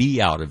wanted to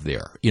be out of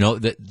there.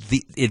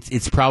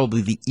 It's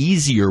probably the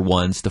easier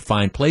ones to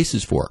find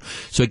places for.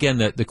 So again,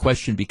 the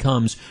question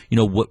becomes,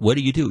 what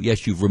do you do?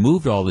 Yes, you've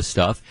removed all this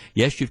stuff.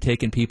 Yes, you've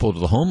taken people to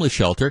the homeless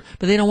shelter,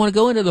 but they don't want to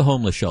go into the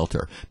homeless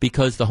shelter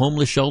because the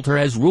homeless shelter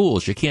has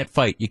rules. You can't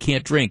fight. You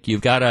can't drink. You've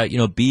got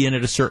to, be in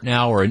at a certain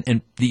hour,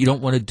 and you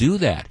don't want to do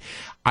that.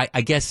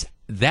 I guess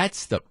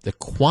that's the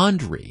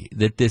quandary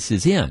that this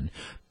is in.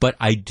 But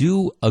I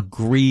do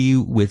agree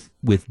with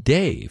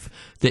Dave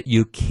that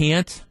you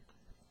can't.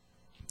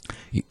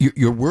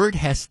 Your word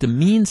has to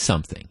mean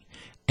something.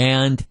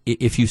 And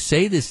if you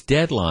say this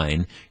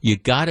deadline, you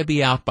got to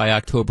be out by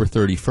October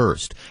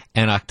 31st.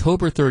 And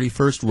October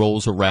 31st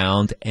rolls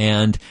around,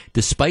 and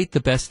despite the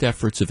best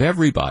efforts of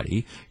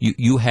everybody,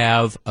 you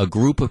have a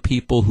group of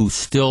people who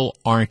still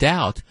aren't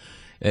out.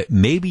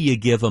 Maybe you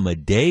give them a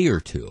day or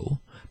two,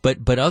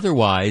 but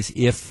otherwise,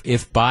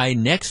 if by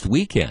next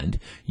weekend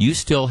you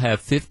still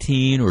have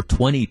 15 or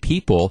 20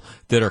 people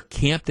that are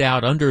camped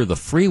out under the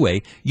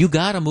freeway, you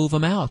got to move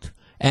them out.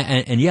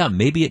 And yeah,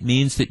 maybe it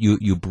means that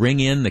you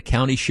bring in the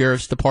county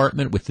sheriff's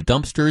department with the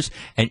dumpsters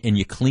and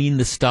you clean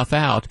the stuff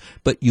out,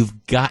 but you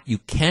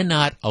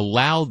cannot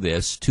allow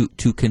this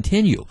to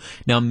continue.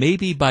 Now,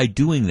 maybe by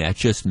doing that,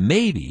 just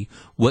maybe,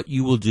 what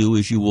you will do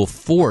is you will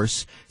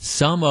force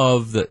some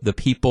of the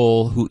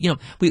people who,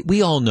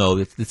 we all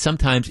know that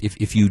sometimes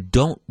if you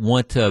don't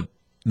want to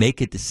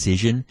make a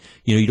decision.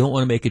 You don't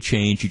want to make a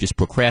change. You just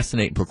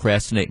procrastinate and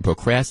procrastinate and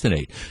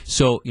procrastinate.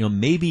 So,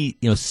 maybe,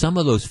 some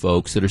of those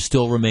folks that are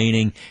still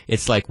remaining,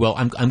 it's like, well,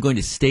 I'm going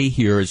to stay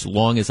here as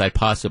long as I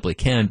possibly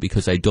can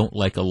because I don't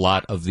like a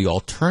lot of the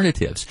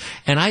alternatives.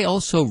 And I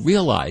also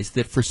realize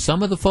that for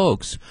some of the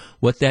folks,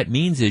 what that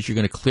means is you're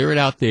going to clear it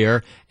out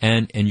there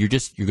and you're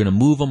going to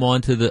move them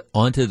onto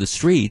the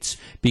streets,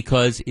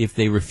 because if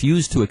they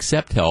refuse to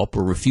accept help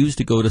or refuse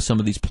to go to some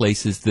of these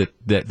places that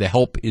the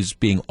help is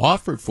being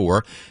offered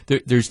for,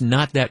 there's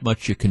not that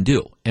much you can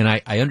do. And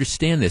I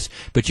understand this,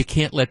 but you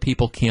can't let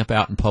people camp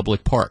out in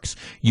public parks.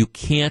 You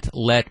can't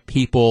let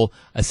people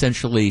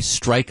essentially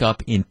strike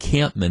up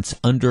encampments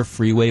under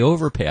freeway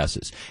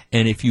overpasses.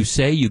 And if you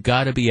say you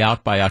got to be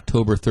out by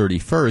October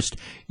 31st,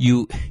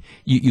 you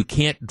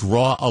can't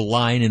draw a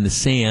line in the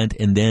sand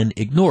and then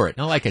ignore it.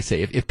 Now, like I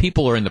say, if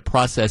people are in the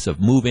process of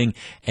moving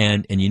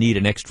and you need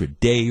an extra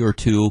day or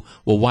two,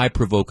 well, why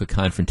provoke a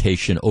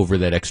confrontation over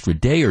that extra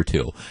day or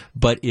two?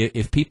 But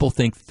if people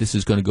think that this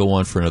is going to go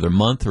on for another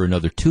month or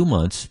another 2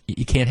 months,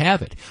 you can't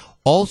have it.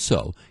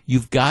 Also,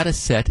 you've got to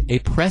set a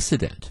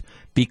precedent.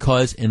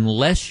 Because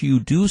unless you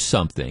do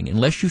something,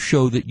 unless you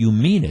show that you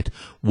mean it,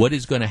 what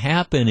is going to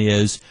happen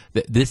is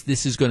that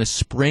this is going to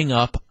spring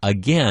up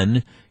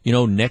again,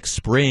 next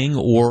spring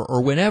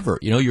or whenever.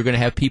 You're going to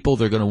have people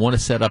that are going to want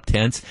to set up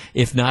tents,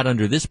 if not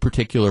under this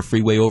particular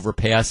freeway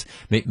overpass,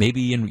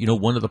 maybe in,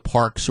 one of the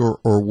parks or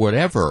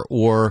whatever,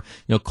 or,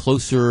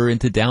 closer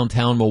into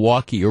downtown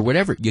Milwaukee or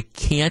whatever. You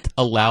can't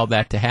allow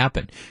that to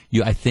happen.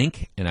 I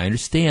think, and I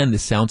understand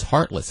this sounds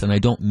heartless, and I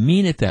don't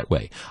mean it that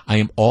way. I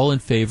am all in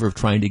favor of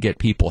trying to get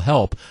people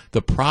help.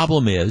 The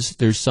problem is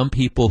there's some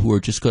people who are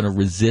just going to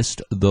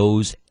resist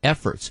those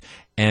efforts.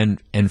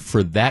 And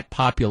for that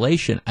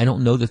population, I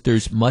don't know that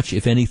there's much,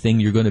 if anything,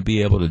 you're going to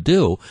be able to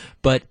do.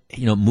 But,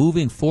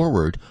 moving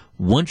forward,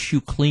 once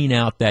you clean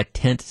out that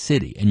tent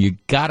city, and you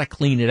got to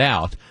clean it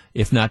out,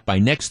 if not by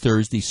next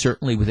Thursday,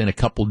 certainly within a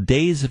couple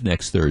days of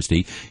next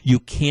Thursday, you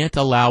can't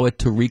allow it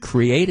to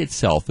recreate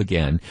itself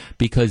again,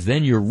 because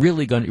then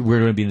we're going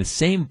to be in the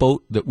same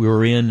boat that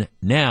we're in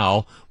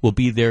now. We'll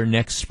be there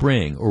next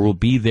spring, or we'll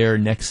be there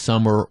next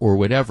summer, or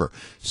whatever.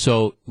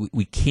 So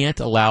we can't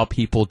allow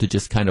people to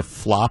just kind of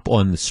flop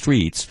on the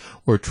streets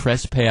or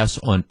trespass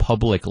on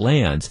public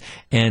lands.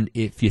 And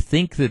if you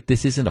think that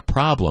this isn't a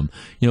problem,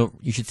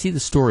 you should see the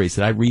stories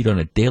that I read on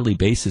a daily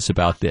basis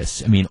about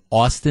this. I mean,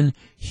 Austin,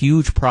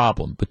 huge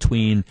problem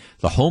between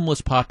the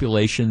homeless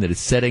population that is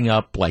setting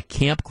up like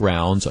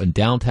campgrounds on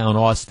downtown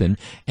Austin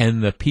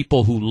and the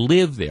people who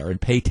live there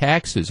and pay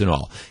taxes and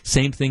all.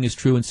 Same thing is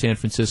true in San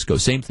Francisco.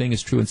 Same thing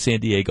is true in San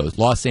Diego,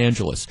 Los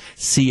Angeles,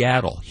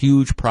 Seattle.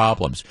 Huge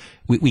problems.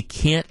 We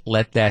can't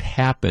let that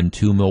happen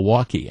to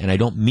Milwaukee. And I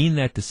don't mean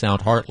that to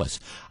sound heartless.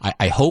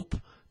 I hope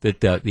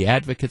that the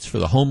advocates for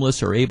the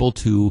homeless are able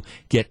to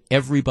get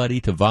everybody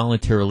to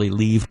voluntarily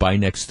leave by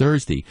next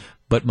Thursday.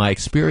 But my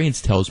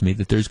experience tells me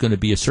that there's going to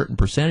be a certain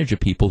percentage of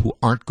people who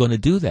aren't going to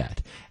do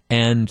that.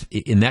 And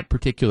in that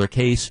particular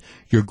case,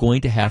 you're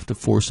going to have to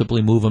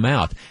forcibly move them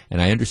out. And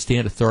I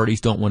understand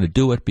authorities don't want to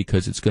do it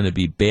because it's going to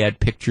be bad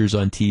pictures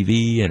on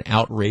TV and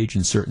outrage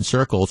in certain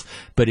circles.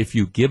 But if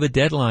you give a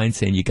deadline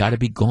saying you got to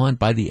be gone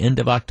by the end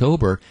of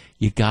October,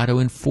 you got to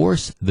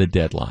enforce the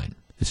deadline.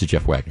 This is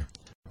Jeff Wagner.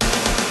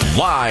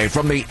 Live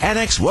from the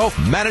Annex Wealth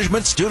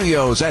Management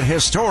Studios at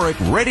historic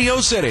Radio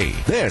City,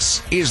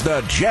 this is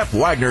the Jeff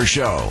Wagner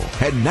Show.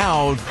 And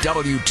now,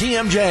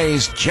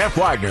 WTMJ's Jeff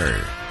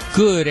Wagner.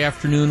 Good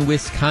afternoon,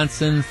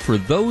 Wisconsin. For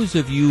those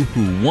of you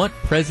who want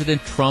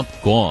President Trump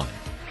gone,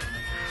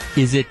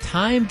 is it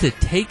time to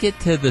take it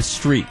to the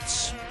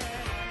streets?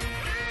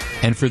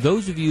 And for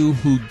those of you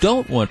who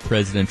don't want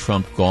President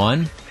Trump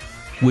gone,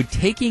 would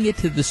taking it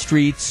to the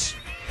streets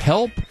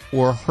help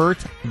or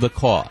hurt the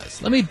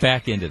cause? Let me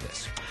back into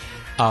this.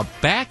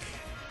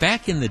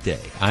 Back in the day,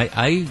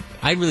 I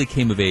really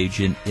came of age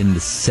in the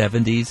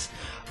 70s.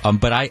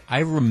 But I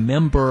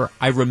remember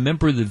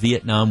the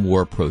Vietnam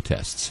War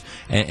protests,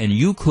 and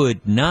you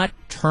could not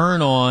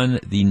turn on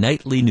the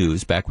nightly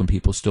news back when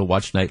people still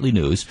watched nightly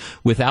news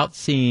without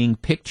seeing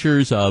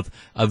pictures of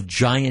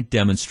giant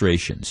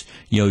demonstrations.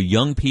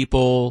 Young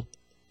people,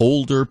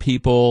 older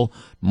people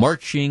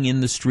marching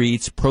in the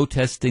streets,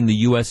 protesting the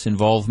U.S.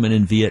 involvement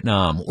in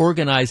Vietnam,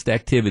 organized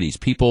activities,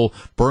 people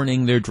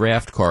burning their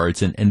draft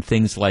cards and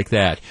things like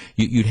that.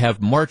 You'd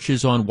have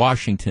marches on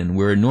Washington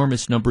where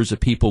enormous numbers of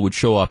people would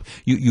show up.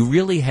 You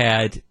really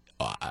had,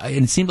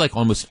 and it seemed like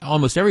almost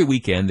every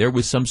weekend there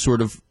was some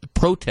sort of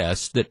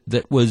protest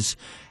that was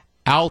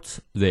out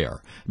there.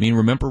 I mean,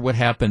 remember what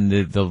happened,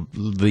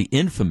 the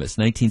infamous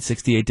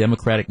 1968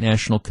 Democratic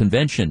National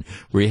Convention,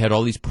 where you had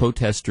all these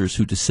protesters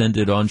who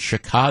descended on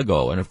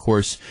Chicago, and of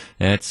course,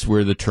 that's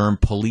where the term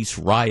police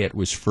riot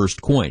was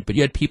first coined. But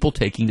you had people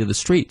taking to the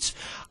streets.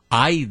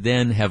 I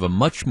then have a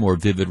much more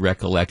vivid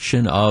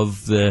recollection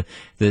of the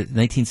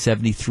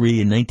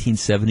 1973 and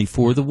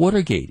 1974, the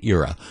Watergate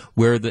era,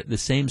 where the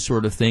same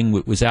sort of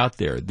thing was out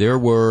there. There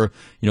were,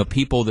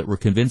 people that were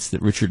convinced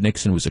that Richard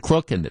Nixon was a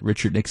crook and that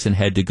Richard Nixon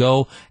had to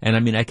go. And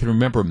I mean, I can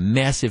remember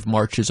massive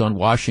marches on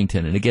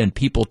Washington, and again,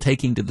 people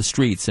taking to the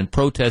streets and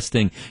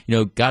protesting,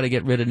 got to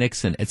get rid of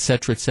Nixon, et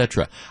cetera, et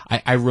cetera.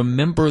 I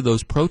remember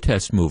those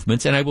protest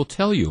movements, and I will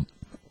tell you,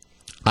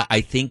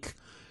 I think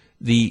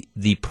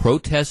the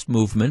protest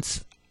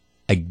movements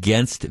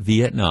against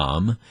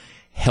Vietnam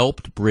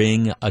helped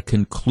bring a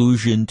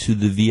conclusion to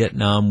the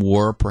Vietnam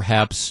War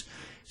perhaps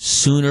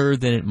sooner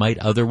than it might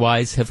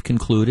otherwise have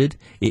concluded.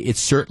 It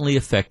certainly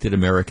affected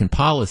American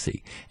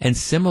policy. And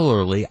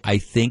similarly, I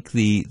think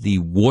the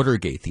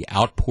Watergate, the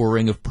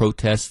outpouring of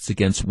protests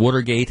against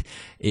Watergate,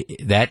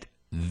 that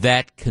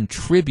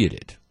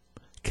contributed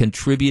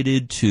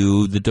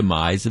to the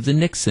demise of the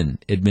Nixon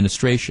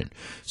administration.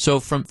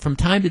 So from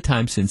time to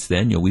time since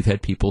then, we've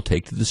had people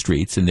take to the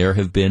streets, and there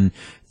have been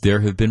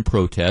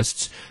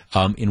protests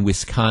in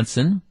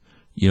Wisconsin.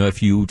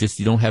 If you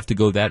don't have to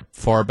go that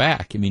far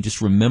back. I mean,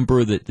 just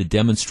remember that the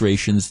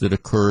demonstrations that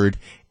occurred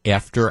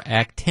after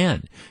Act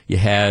 10. You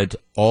had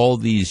all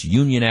these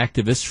union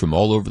activists from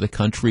all over the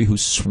country who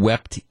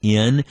swept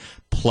in,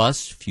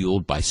 plus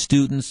fueled by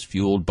students,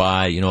 fueled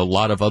by, a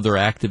lot of other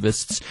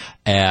activists.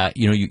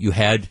 You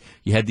had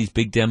these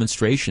big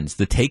demonstrations,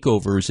 the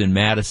takeovers in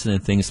Madison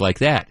and things like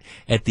that.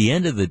 At the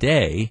end of the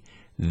day,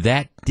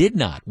 that did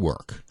not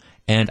work.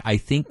 And I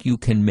think you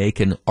can make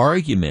an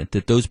argument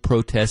that those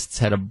protests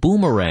had a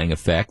boomerang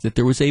effect, that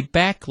there was a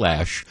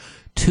backlash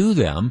to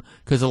them,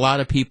 because a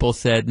lot of people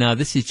said, "No,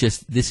 this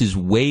is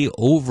way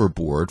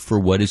overboard for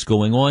what is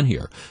going on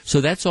here." So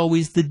that's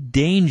always the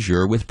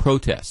danger with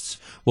protests.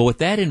 Well, with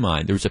that in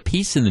mind, there was a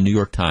piece in the New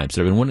York Times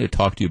that I've been wanting to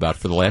talk to you about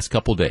for the last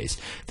couple of days.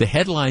 The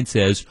headline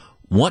says,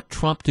 "Want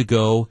Trump to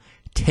go,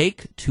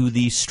 take to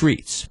the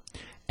streets."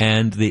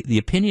 And the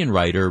opinion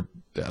writer,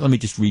 let me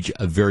just read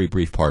a very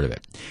brief part of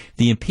it.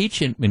 The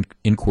impeachment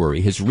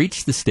inquiry has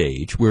reached the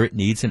stage where it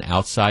needs an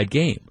outside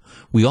game.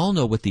 We all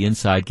know what the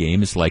inside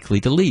game is likely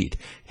to lead.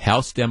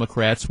 House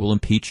Democrats will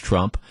impeach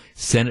Trump.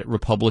 Senate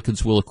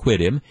Republicans will acquit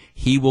him.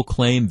 He will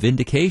claim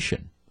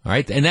vindication. All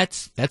right, and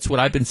that's what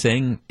I've been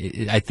saying.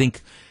 I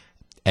think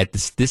at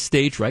this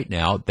stage right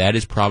now, that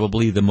is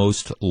probably the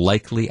most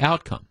likely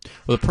outcome.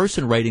 Well, the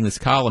person writing this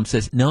column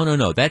says,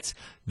 no, that's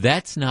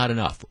not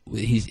enough.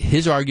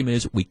 His argument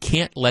is we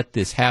can't let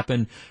this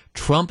happen.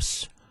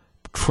 Trump's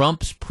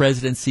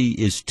presidency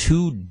is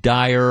too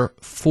dire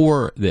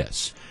for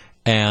this.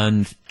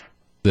 And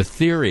the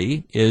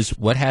theory is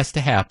what has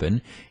to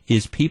happen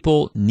is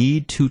people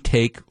need to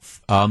take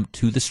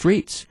to the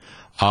streets.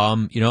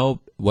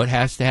 What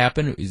has to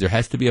happen is there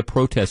has to be a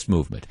protest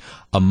movement.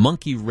 A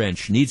monkey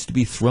wrench needs to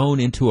be thrown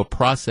into a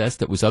process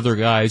that was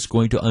otherwise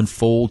going to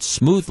unfold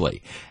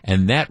smoothly.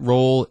 And that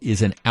role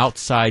is an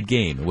outside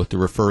game. What they're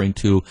referring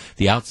to,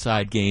 the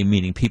outside game,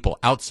 meaning people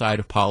outside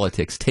of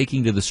politics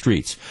taking to the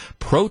streets.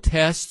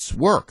 Protests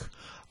work.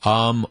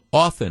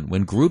 Often,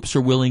 when groups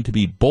are willing to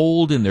be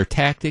bold in their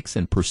tactics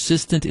and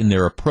persistent in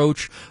their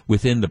approach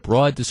within the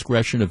broad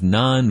discretion of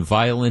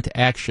nonviolent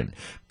action,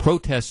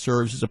 protest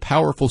serves as a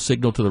powerful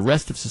signal to the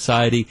rest of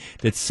society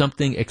that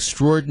something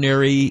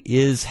extraordinary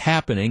is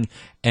happening.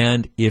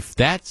 And if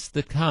that's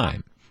the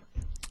time,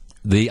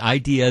 the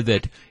idea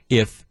that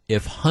if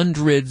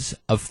hundreds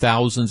of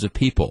thousands of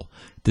people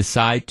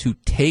decide to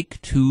take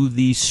to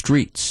the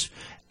streets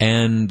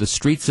and the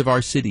streets of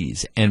our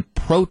cities and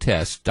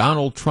protest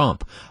Donald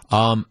Trump,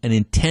 an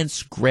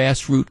intense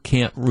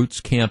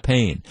grassroots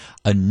campaign,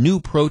 a new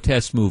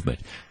protest movement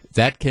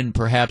that can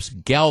perhaps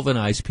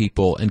galvanize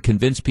people and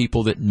convince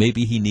people that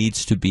maybe he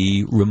needs to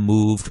be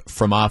removed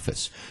from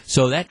office.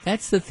 So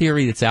that's the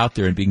theory that's out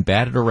there and being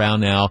batted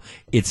around now.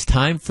 It's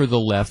time for the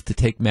left to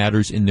take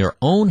matters in their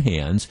own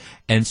hands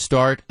and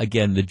start,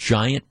 again, the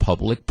giant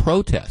public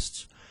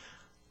protests.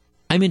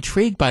 I'm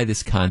intrigued by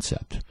this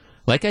concept.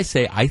 Like I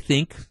say, I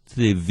think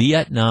the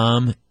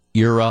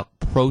Vietnam-era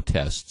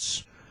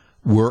protests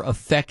were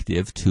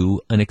effective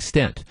to an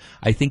extent.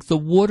 I think the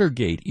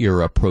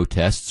Watergate-era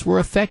protests were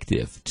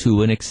effective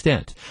to an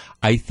extent.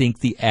 I think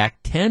the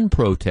Act 10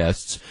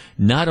 protests,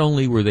 not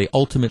only were they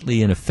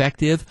ultimately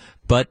ineffective,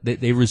 but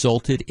they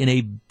resulted in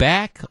a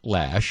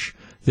backlash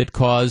that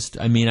caused,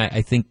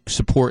 I think,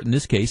 support in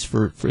this case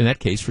for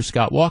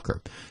Scott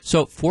Walker.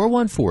 So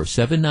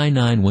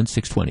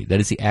 414-799-1620. That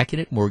is the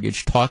Accunet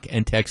Mortgage talk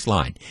and text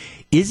line.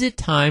 Is it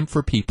time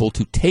for people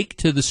to take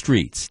to the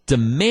streets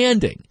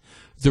demanding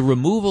the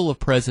removal of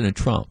President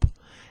Trump?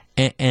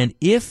 And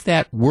if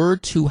that were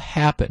to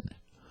happen,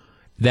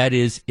 that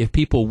is, if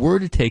people were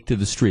to take to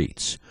the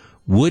streets,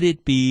 would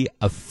it be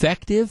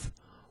effective,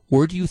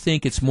 or do you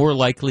think it's more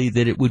likely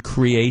that it would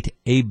create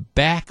a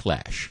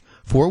backlash?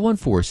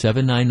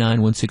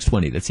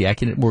 414-799-1620. That's the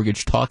Accunet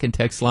Mortgage talk and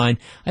text line.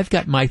 I've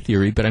got my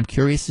theory, but I'm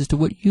curious as to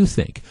what you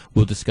think.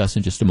 We'll discuss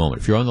in just a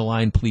moment. If you're on the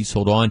line, please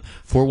hold on.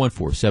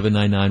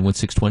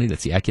 414-799-1620.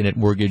 That's the Accunet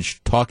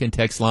Mortgage talk and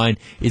text line.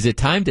 Is it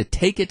time to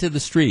take it to the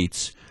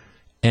streets?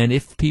 And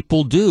if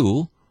people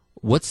do,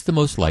 what's the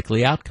most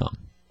likely outcome?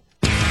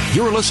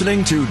 You're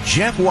listening to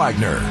Jeff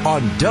Wagner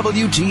on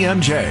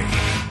WTMJ.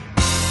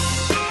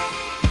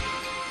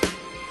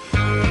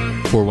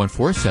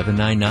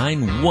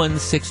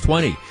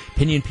 414-799-1620.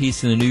 Opinion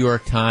piece in the New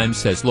York Times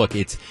says, look,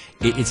 it's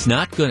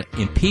not going to,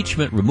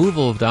 impeachment,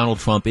 removal of Donald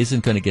Trump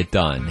isn't going to get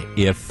done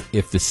if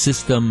the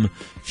system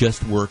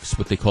just works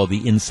what they call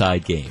the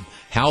inside game.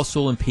 House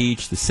will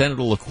impeach, the Senate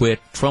will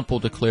acquit, Trump will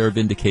declare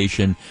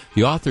vindication.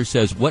 The author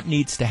says what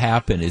needs to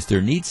happen is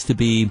there needs to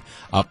be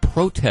a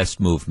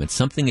protest movement,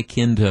 something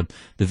akin to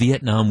the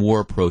Vietnam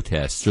War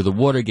protests or the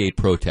Watergate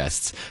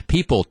protests,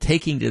 people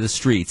taking to the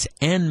streets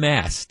en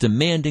masse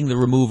demanding the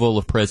removal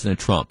of President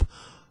Trump.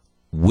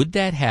 Would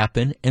that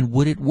happen, and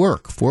would it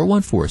work?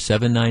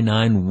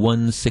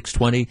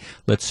 414-799-1620.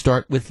 Let's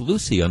start with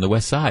Lucy on the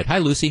West Side. Hi,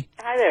 Lucy.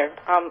 Hi there.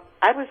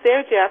 I was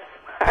there, Jeff.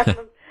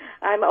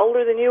 I'm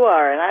older than you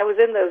are, and I was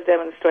in those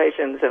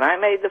demonstrations, and I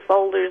made the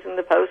folders and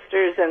the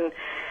posters, and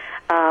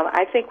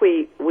I think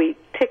we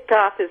ticked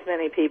off as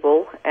many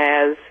people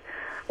as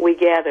we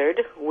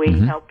gathered.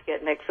 We helped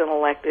get Nixon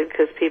elected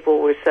because people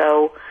were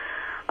so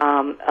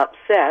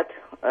upset.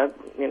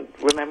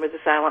 Remember the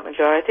silent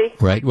majority?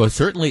 Right. Well,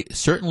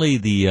 certainly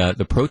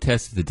the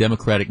protests at the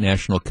Democratic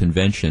National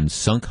Convention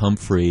sunk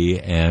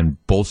Humphrey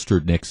and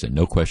bolstered Nixon.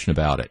 No question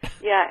about it.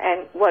 Yeah,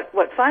 and what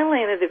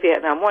finally ended the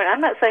Vietnam War, and I'm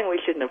not saying we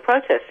shouldn't have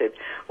protested.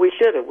 We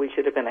should have. We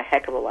should have been a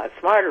heck of a lot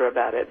smarter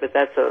about it, but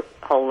that's a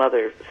whole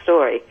other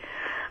story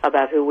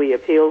about who we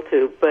appeal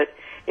to. But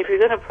if you're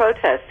going to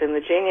protest, and the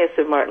genius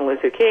of Martin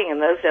Luther King in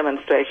those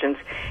demonstrations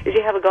is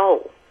you have a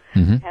goal.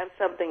 Have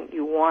something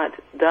you want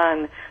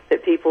done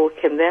that people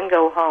can then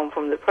go home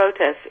from the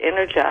protests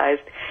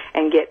energized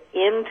and get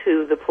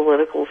into the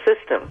political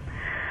system.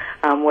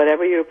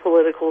 Whatever your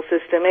political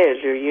system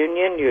is, your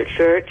union, your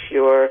church,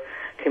 your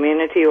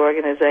community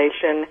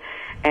organization,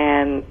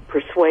 and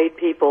persuade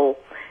people.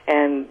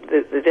 And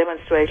the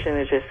demonstration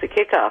is just the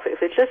kickoff.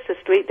 If it's just a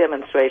street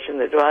demonstration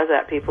that draws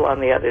out people on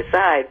the other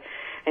side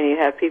and you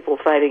have people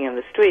fighting in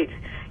the streets,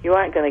 you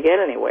aren't going to get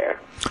anywhere.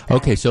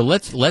 Okay, so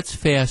let's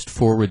fast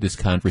forward this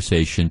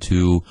conversation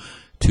to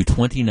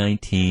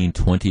 2019,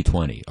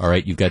 2020. All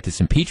right, you've got this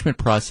impeachment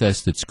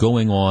process that's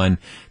going on.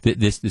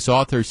 This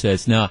author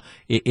says, now,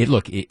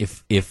 look,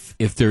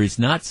 if there is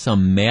not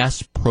some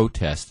mass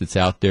protest that's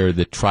out there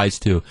that tries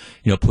to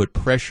put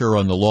pressure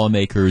on the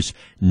lawmakers,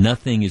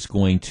 nothing is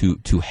going to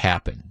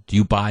happen. Do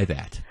you buy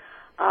that?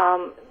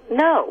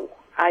 No,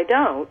 I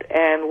don't.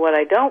 And what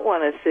I don't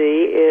want to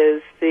see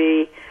is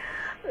the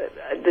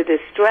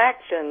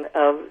distraction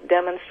of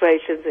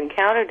demonstrations and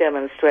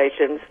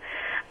counter-demonstrations.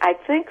 I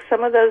think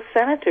some of those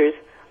senators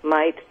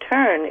might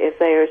turn if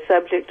they are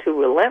subject to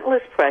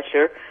relentless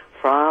pressure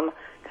from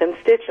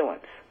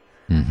constituents.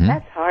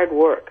 That's hard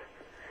work.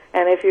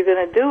 And if you're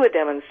going to do a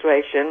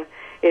demonstration,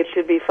 it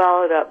should be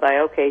followed up by,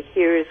 okay,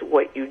 here's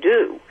what you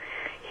do.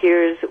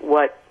 Here's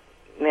what,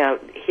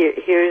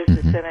 here's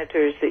the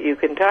senators that you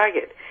can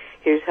target.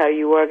 Here's how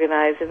you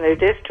organize in their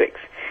districts.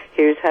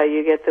 Here's how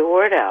you get the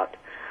word out.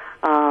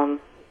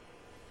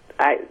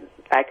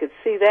 I could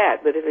see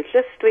that, but if it's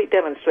just street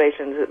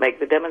demonstrations that make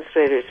the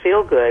demonstrators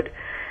feel good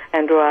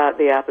and draw out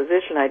the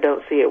opposition, I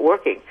don't see it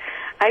working.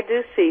 I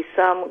do see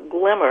some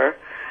glimmer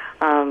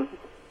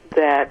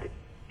that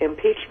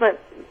impeachment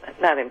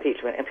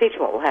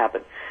will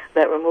happen,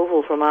 that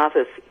removal from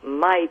office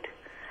might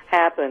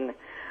happen.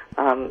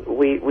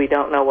 We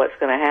don't know what's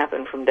going to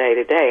happen from day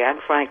to day.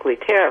 I'm frankly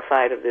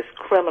terrified of this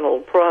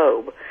criminal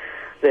probe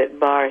that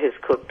Barr has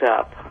cooked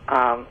up.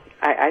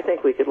 I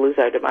think we could lose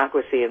our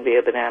democracy and be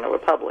a banana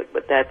republic,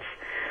 but that's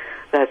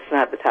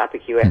not the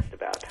topic you asked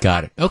about.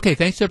 Got it. Okay,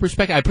 thanks for the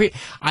perspective.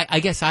 I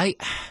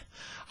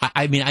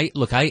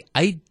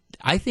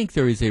think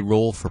there is a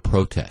role for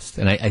protest,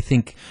 and I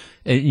think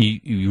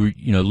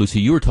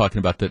Lucy, you were talking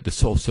about the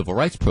civil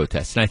rights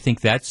protests, and I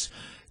think that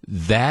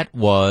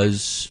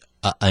was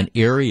an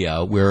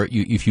area where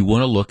if you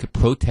want to look at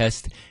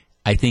protest,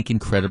 I think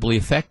incredibly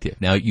effective.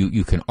 Now,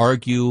 you can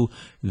argue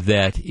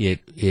that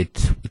it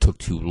took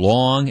too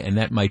long, and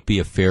that might be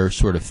a fair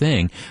sort of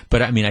thing.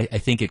 But, I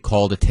think it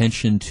called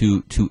attention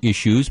to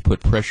issues,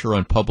 put pressure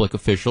on public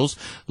officials,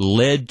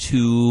 led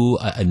to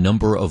a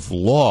number of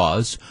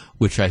laws,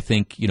 which I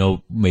think,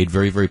 made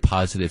very, very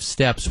positive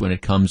steps when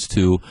it comes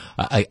to,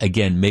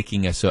 again,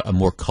 making us a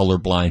more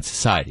colorblind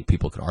society.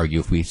 People could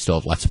argue if we still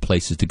have lots of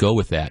places to go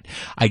with that.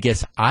 I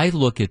guess I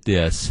look at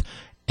this,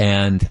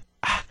 and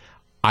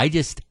I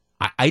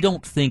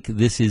don't think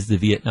this is the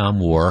Vietnam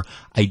War.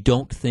 I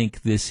don't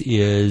think this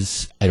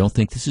is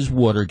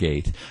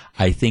Watergate.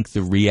 I think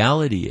the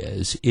reality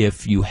is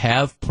if you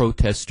have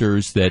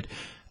protesters that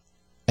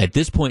at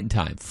this point in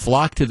time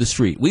flock to the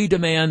street, we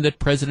demand that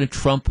President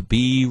Trump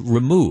be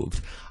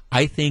removed.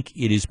 I think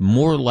it is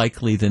more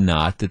likely than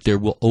not that there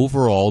will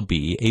overall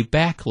be a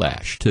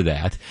backlash to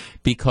that,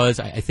 because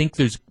I think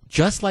there's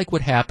just like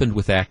what happened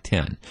with Act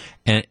 10.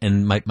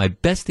 And my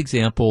best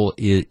example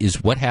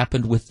is what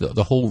happened with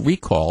the whole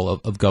recall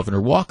of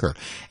Governor Walker.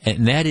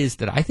 And that is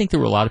that I think there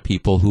were a lot of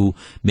people who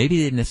maybe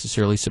didn't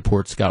necessarily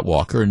support Scott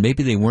Walker, and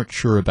maybe they weren't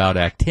sure about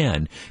Act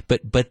 10,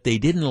 but they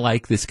didn't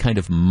like this kind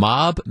of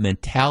mob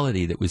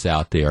mentality that was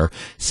out there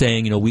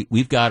saying,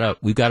 we've got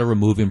to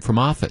remove him from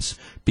office,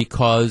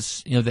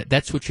 because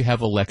that's what you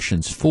have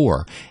elections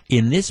for.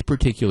 In this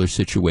particular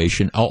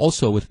situation,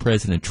 also with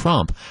President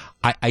Trump,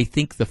 I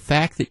think the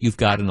fact that you've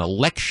got an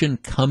election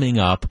coming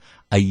up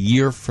a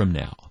year from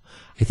now,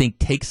 I think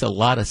takes a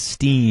lot of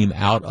steam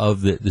out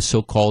of the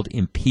so-called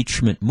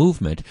impeachment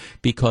movement,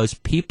 because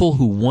people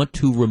who want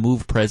to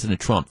remove President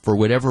Trump for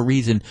whatever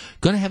reason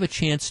going to have a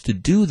chance to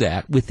do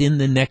that within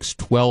the next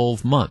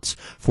 12 months.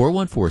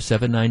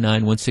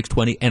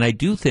 414-799-1620. And I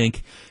do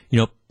think,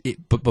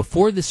 but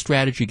before this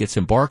strategy gets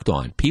embarked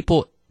on,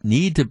 people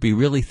need to be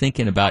really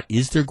thinking about,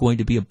 is there going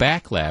to be a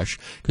backlash?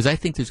 Because I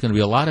think there's going to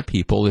be a lot of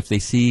people, if they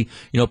see,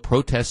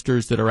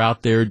 protesters that are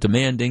out there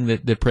demanding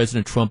that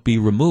President Trump be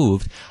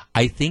removed,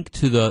 I think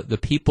to the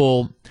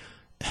people,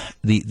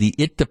 the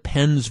it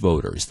depends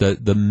voters,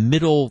 the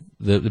middle,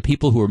 the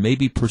people who are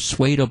maybe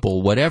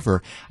persuadable,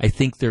 whatever, I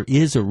think there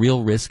is a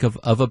real risk of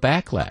a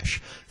backlash.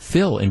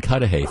 Phil in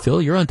Cudahy.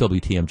 Phil, you're on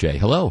WTMJ.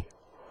 Hello.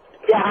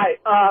 Yeah,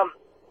 hi.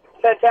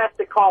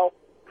 Fantastic call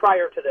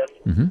prior to this.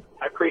 Mm-hmm.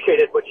 I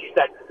appreciated what you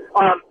said.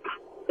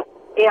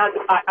 And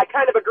I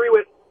kind of agree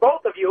with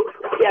both of you,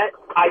 yet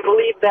I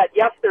believe that,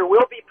 yes, there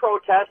will be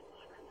protests.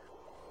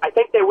 I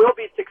think they will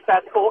be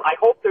successful. I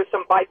hope there's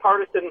some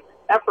bipartisan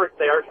effort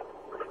there.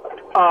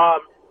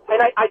 And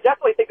I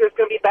definitely think there's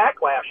going to be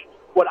backlash.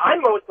 What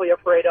I'm mostly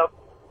afraid of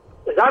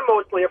is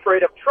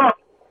Trump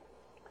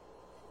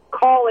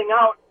calling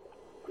out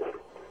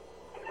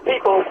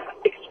people,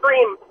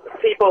 extreme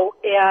people,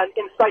 and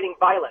inciting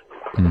violence.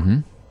 Mm-hmm.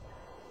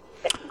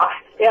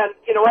 And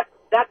you know what?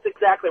 That's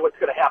exactly what's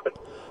going to happen.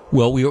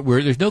 Well,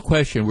 there's no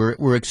question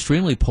we're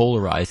extremely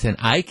polarized, and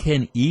I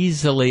can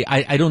easily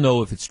I don't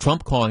know if it's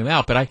Trump calling him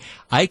out, but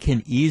I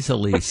can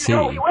easily see. He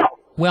will.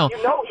 Well,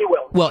 he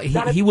will. Well,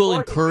 he will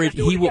encourage.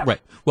 He will right.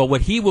 Well,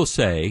 what he will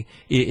say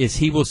is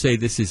he will say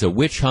this is a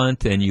witch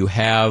hunt, and you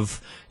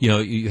have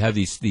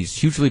these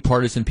hugely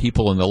partisan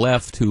people on the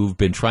left who've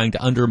been trying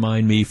to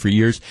undermine me for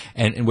years,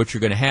 and what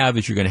you're going to have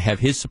is you're going to have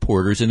his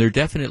supporters, and there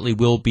definitely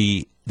will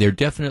be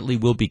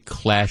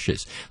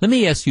clashes. Let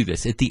me ask you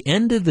this: at the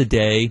end of the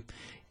day,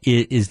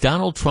 is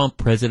Donald Trump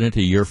president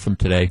a year from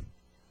today?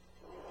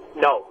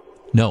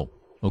 No.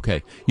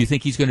 Okay. You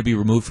think he's going to be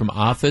removed from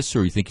office,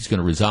 or you think he's going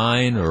to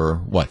resign, or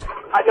what?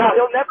 No,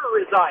 he'll never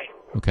resign.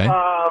 Okay.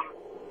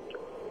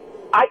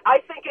 I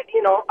think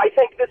I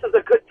think this is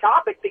a good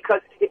topic because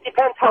it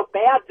depends how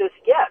bad this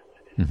gets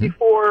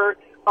before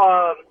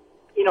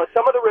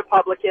some of the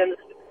Republicans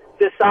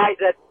decide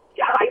that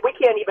we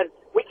can't even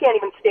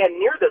stand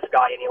near this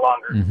guy any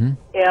longer. Mm-hmm.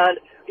 And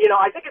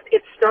I think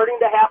it's starting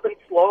to happen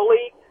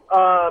slowly.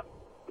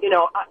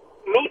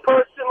 Me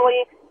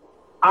personally,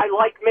 I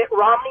like Mitt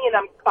Romney,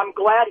 and I'm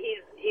glad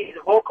he's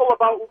vocal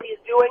about what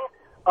he's doing.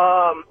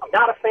 I'm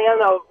not a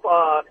fan of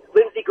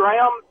Lindsey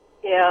Graham,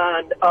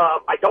 and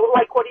I don't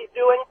like what he's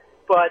doing.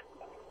 But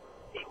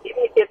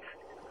it's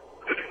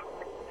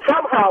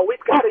somehow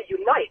we've got to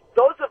unite.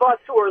 Those of us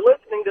who are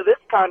listening to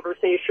this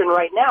conversation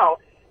right now,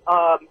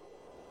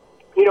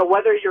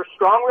 whether you're a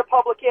strong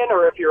Republican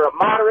or if you're a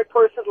moderate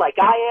person like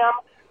I am,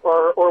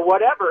 or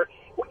whatever,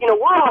 we're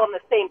all on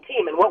the same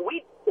team. And what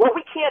we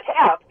can't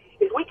have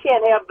is we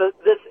can't have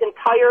this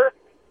entire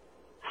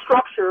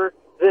structure,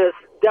 this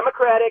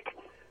democratic,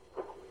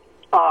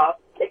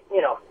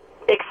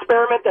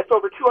 experiment that's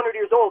over 200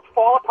 years old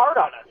fall apart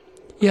on us.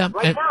 Yeah.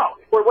 Right now,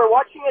 we're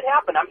watching it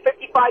happen. I'm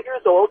 55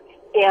 years old,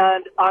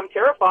 and I'm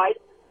terrified.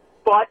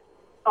 But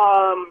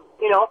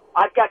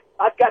I've got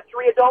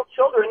 3 adult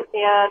children,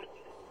 and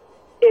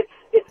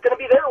it's going to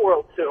be their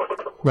world soon.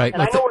 Right.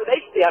 And I know where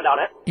they stand on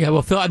it. Yeah,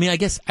 well, Phil,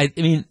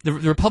 the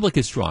Republic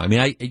is strong.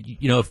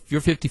 If you're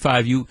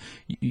 55,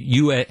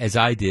 you as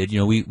I did,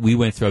 we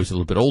went through, I was a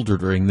little bit older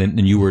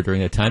than you were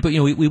during that time, but,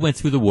 we went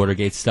through the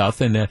Watergate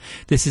stuff, and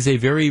this is a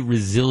very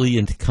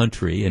resilient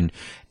country,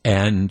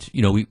 and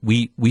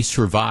we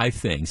survive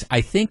things.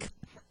 I think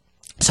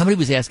somebody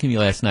was asking me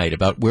last night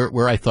about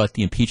where I thought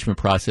the impeachment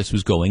process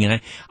was going, and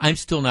I'm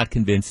still not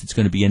convinced it's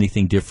going to be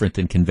anything different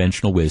than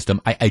conventional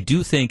wisdom. I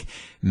do think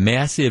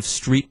massive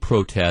street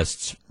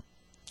protests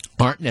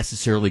aren't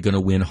necessarily going to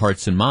win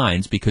hearts and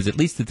minds, because at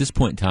least at this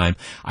point in time,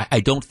 I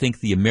don't think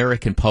the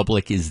American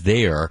public is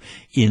there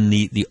in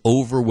the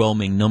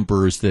overwhelming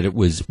numbers that it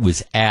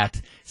was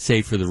at,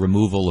 say, for the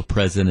removal of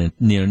President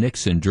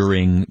Nixon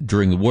during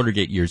the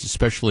Watergate years,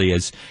 especially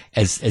as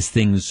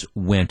things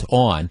went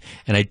on.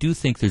 And I do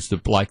think there's the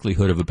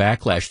likelihood of a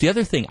backlash. The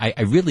other thing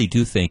I really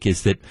do think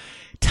is that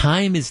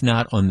time is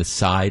not on the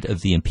side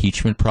of the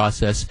impeachment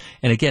process.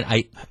 And again,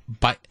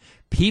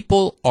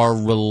 people are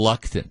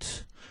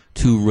reluctant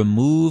to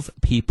remove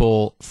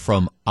people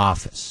from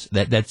office.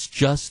 That's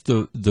just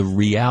the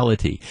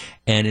reality.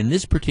 And in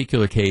this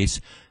particular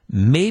case,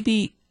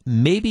 maybe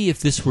maybe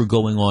if this were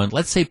going on,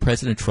 let's say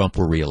President Trump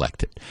were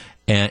reelected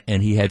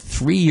and he had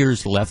 3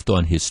 years left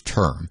on his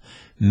term,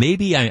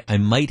 maybe I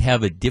might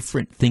have a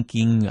different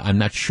thinking. I'm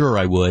not sure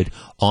I would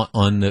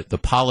on the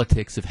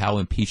politics of how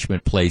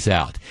impeachment plays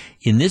out.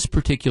 In this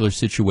particular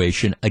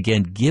situation,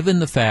 again, given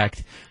the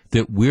fact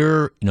that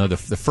we're,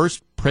 the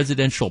first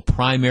presidential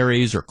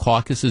primaries or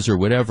caucuses or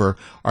whatever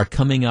are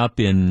coming up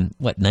in,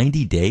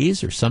 90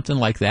 days or something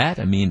like that?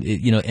 I mean,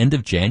 end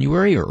of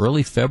January or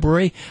early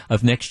February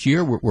of next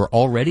year. We're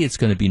already, it's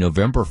going to be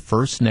November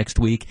 1st next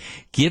week.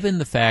 Given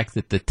the fact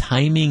that the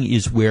timing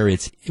is where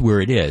it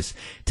is,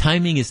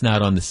 timing is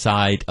not on the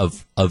side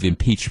of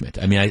impeachment.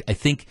 I mean, I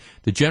think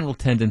the general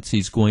tendency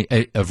is going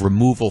of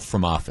removal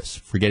from office.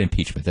 Forget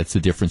impeachment. That's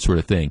a different sort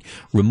of thing.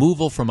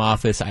 Removal from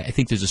office, I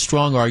think there's a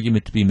strong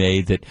argument to be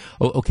made that,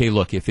 okay,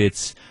 look, if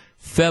it's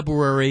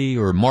February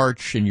or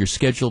March and you're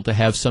scheduled to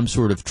have some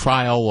sort of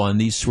trial on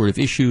these sort of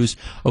issues,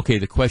 okay,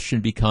 the question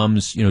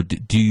becomes,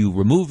 do you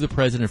remove the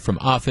president from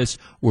office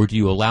or do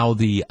you allow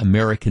the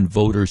American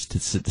voters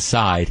to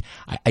decide?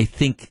 I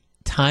think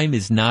time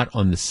is not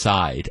on the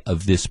side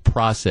of this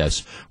process,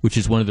 which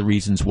is one of the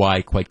reasons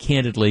why, quite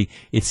candidly,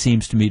 it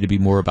seems to me to be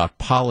more about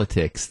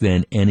politics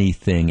than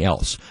anything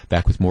else.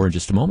 Back with more in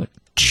just a moment.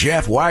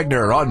 Jeff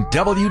Wagner on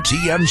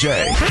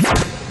WTMJ.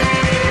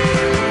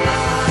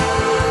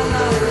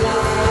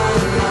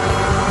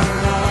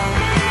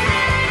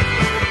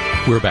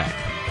 We're back.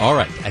 All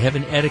right. I have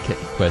an etiquette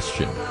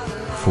question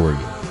for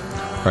you.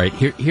 All right.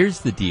 Here's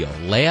the deal.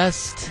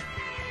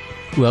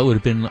 It would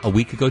have been a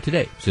week ago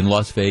today. I was in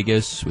Las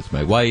Vegas with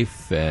my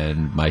wife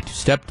and my 2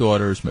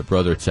 stepdaughters, my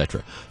brother,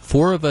 etc.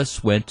 4 of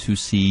us went to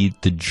see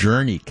the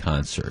Journey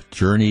concert.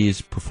 Journey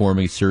is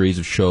performing a series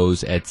of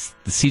shows at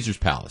the Caesars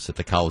Palace at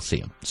the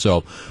Coliseum.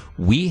 So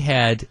we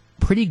had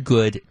pretty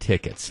good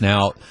tickets.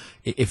 Now,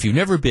 if you've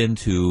never been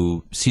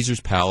to Caesars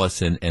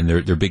Palace and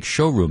their big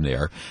showroom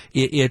there,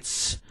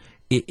 it's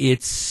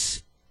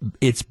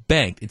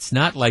banked. It's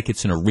not like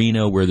it's an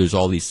arena where there's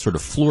all these sort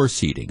of floor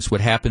seatings.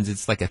 What happens,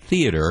 it's like a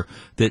theater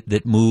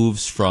that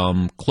moves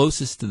from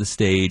closest to the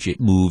stage,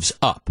 it moves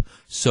up.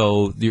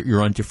 So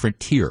you're on different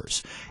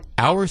tiers.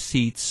 Our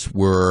seats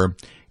were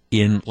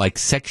in like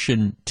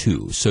section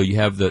 2. So you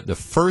have the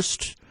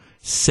first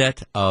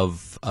set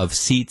of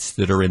seats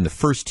that are in the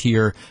first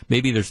tier.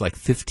 Maybe there's like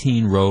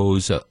 15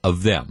 rows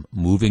of them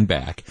moving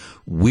back.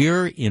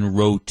 We're in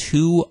row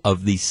 2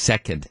 of the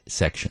second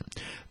section.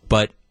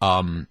 But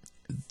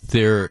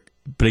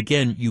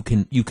again, you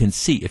can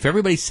see, if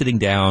everybody's sitting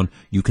down,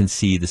 you can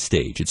see the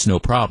stage. It's no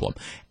problem.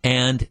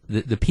 And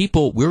the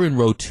people, we're in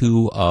row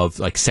 2 of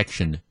like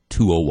section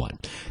 201.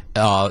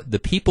 The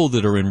people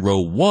that are in row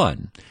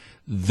 1,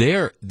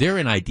 they're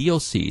in ideal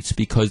seats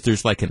because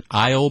there's like an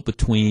aisle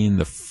between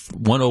the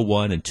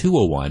 101 and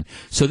 201.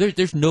 So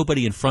there's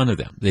nobody in front of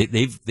them.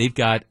 They've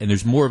got, and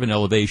there's more of an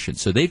elevation.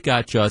 So they've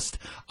got just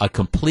a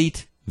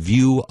complete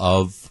view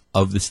of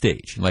the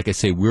stage. And like I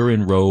say, we're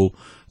in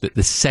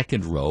the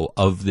second row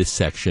of this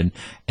section,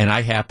 and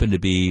I happen to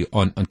be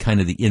on kind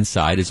of the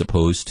inside as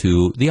opposed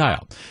to the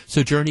aisle.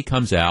 So Journey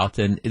comes out,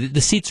 and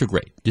the seats are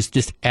great,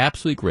 just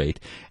absolutely great,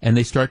 and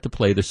they start to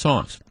play their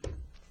songs.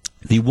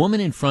 The woman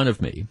in front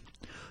of me,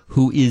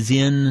 who is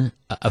in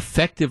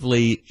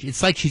effectively,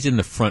 it's like she's in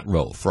the front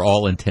row for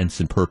all intents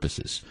and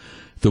purposes.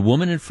 The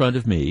woman in front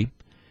of me,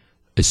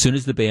 as soon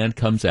as the band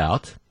comes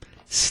out,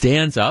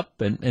 stands up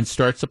and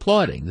starts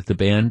applauding that the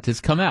band has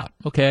come out.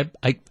 Okay,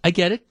 I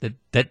get it.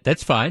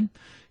 That's fine.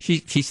 She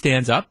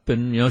stands up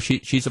and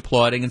she's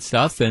applauding and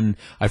stuff. And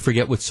I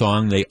forget what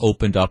song they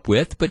opened up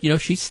with, but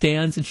she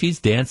stands and she's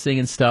dancing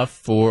and stuff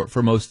for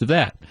most of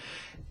that.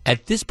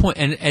 At this point,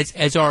 and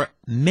as are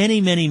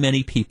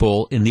many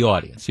people in the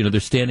audience, they're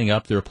standing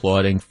up, they're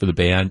applauding for the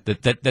band.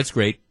 That's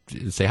great.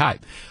 Say hi.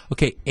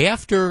 Okay,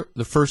 after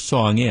the first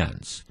song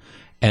ends,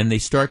 and they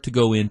start to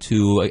go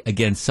into,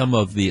 again, some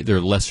of their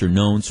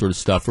lesser-known sort of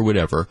stuff or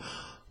whatever,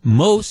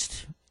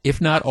 most,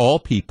 if not all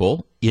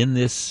people in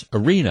this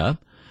arena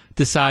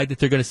decide that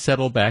they're going to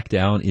settle back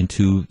down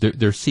into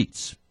their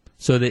seats.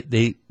 So that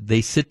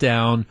they sit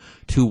down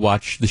to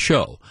watch the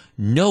show,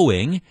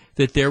 knowing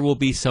that there will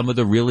be some of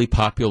the really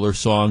popular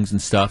songs and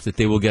stuff that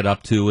they will get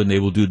up to, and they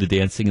will do the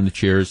dancing in the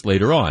chairs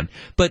later on.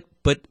 But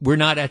we're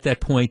not at that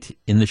point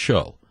in the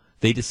show.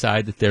 They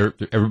decide that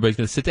everybody's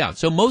going to sit down.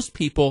 So most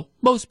people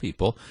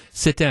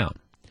sit down.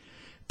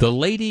 The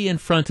lady in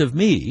front of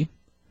me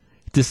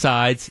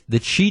decides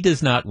that she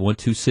does not want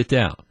to sit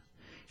down.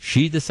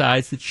 She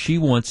decides that she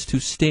wants to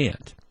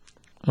stand.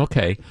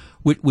 Okay,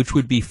 which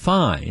would be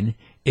fine,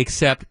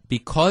 except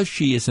because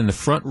she is in the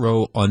front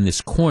row on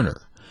this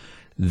corner,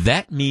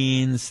 that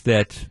means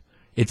that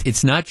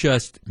it's not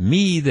just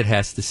me that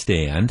has to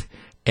stand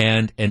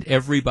and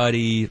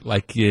everybody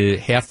like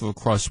half of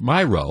across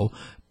my row.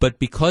 But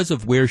because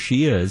of where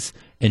she is,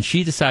 and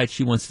she decides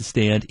she wants to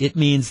stand, it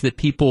means that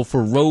people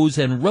for rows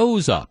and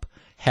rows up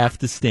have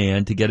to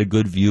stand to get a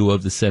good view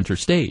of the center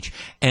stage.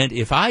 And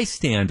if I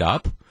stand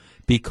up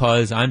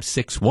because I'm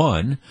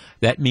 6'1",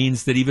 that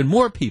means that even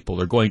more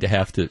people are going to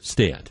have to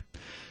stand.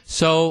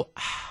 So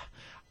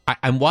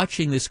I'm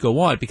watching this go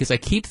on because I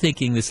keep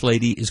thinking this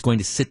lady is going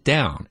to sit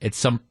down at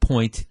some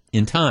point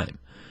in time,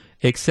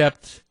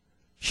 except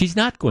she's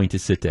not going to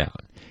sit down.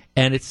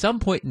 And at some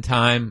point in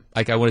time,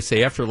 like I want to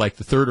say after like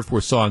the third or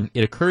fourth song,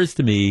 it occurs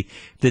to me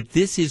that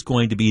this is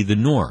going to be the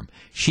norm.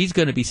 She's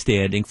going to be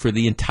standing for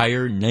the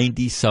entire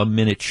 90-some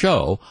minute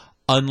show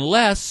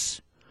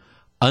unless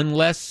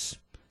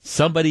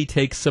somebody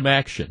takes some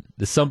action.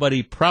 The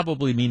somebody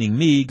probably meaning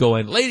me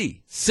going,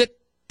 lady, sit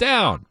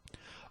down.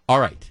 All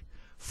right.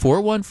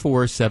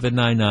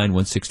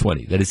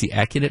 414-799-1620. That is the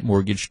Acunet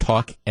Mortgage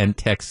talk and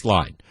text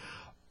line.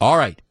 All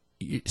right.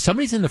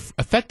 Somebody's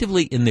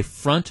effectively in the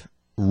front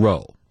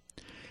row.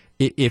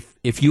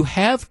 If you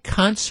have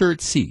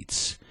concert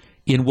seats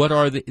in what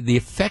are the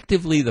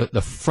effectively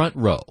the front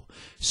row,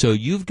 so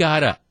you've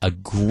got a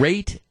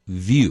great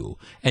view,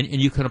 and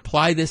you can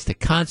apply this to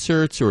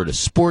concerts or to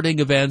sporting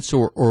events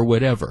or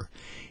whatever.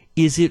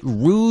 Is it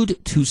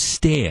rude to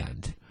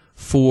stand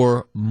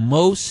for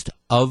most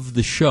of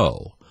the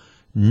show,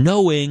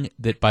 knowing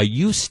that by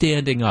you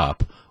standing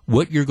up,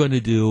 what you're going to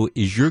do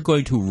is you're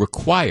going to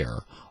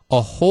require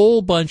a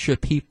whole bunch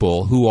of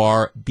people who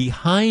are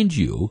behind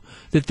you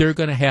that they're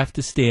going to have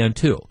to stand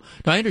too?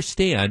 Now, I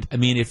understand. I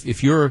mean,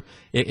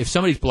 if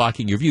somebody's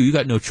blocking your view, you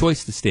got no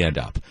choice to stand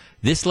up.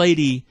 This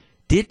lady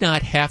did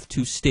not have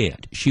to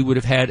stand. She would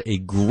have had a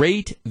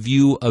great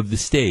view of the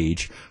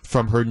stage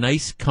from her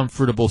nice,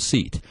 comfortable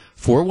seat.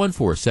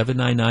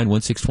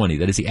 414-799-1620.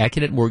 That is the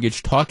Acunet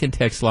Mortgage talk and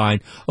text line.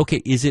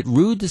 Okay, is it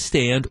rude to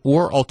stand,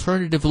 or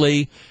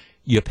alternatively,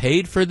 you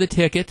paid for the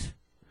ticket,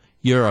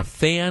 you're a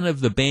fan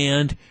of the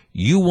band,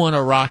 you want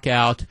to rock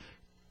out.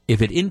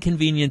 If it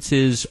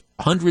inconveniences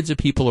hundreds of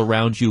people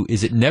around you,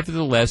 is it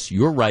nevertheless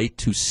your right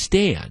to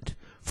stand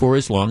for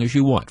as long as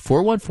you want?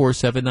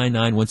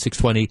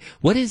 414-799-1620.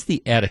 What is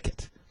the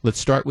etiquette? Let's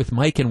start with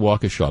Mike in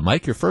Waukesha.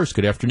 Mike, you're first.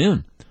 Good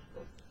afternoon.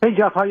 Hey,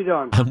 Jeff. How you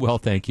doing? I'm well,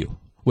 thank you.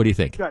 What do you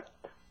think? Good.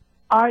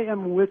 I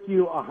am with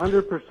you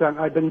 100%.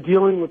 I've been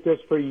dealing with this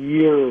for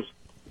years,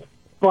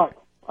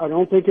 but I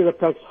don't think it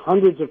affects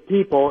hundreds of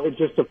people. It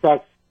just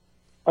affects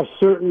a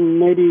certain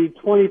maybe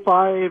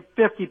 25,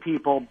 50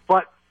 people,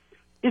 but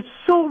it's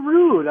so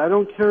rude. I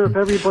don't care if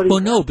everybody...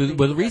 Well, no, but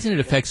the reason it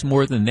affects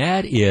more than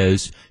that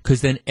is because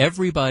then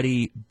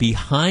everybody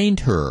behind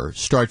her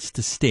starts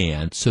to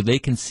stand so they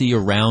can see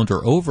around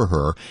or over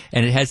her,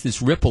 and it has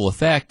this ripple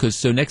effect because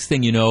so next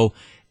thing you know,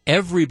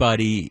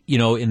 everybody,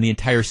 in the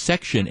entire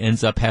section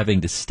ends up having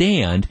to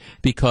stand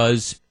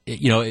because,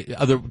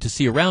 to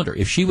see around her.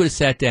 If she would have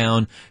sat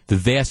down, the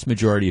vast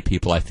majority of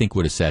people, I think,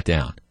 would have sat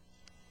down.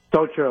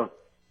 So true.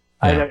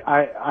 Yeah.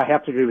 I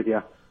have to agree with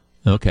you.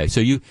 Okay, so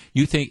you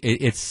think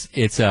you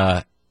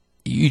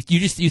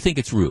think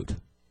it's rude?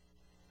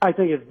 I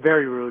think it's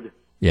very rude.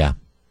 Yeah.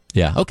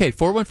 Okay,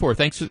 414.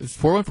 Thanks.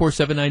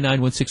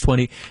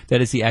 414-799-1620.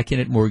 That is the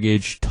Acunet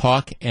Mortgage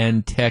talk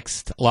and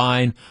text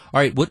line. All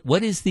right.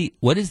 What is the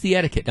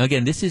etiquette? Now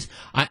again, this is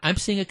I'm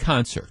seeing a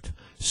concert.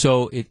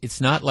 So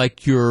it's not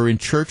like you're in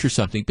church or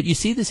something, but you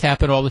see this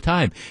happen all the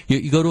time.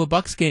 You go to a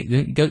Bucks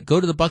game, go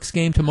to the Bucks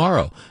game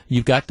tomorrow.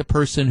 You've got the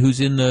person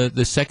who's in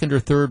the second or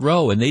third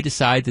row, and they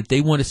decide that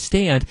they want to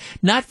stand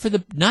not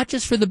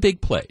just for the big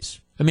plays.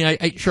 I mean,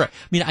 I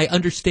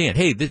understand.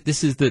 Hey,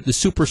 this is the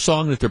super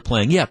song that they're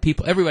playing. Yeah,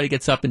 everybody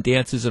gets up and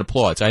dances and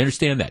applauds. I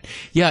understand that.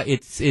 Yeah,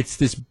 it's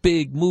this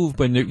big move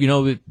when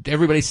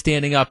everybody's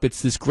standing up.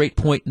 It's this great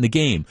point in the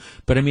game.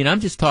 But I mean, I'm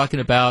just talking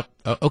about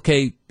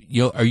okay.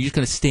 Are you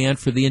going to stand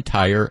for the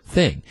entire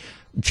thing?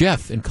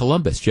 Jeff in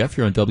Columbus. Jeff,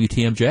 you're on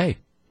WTMJ.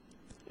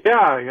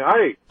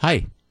 Yeah,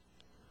 Hi.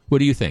 What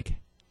do you think?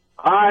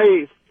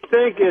 I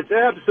think it's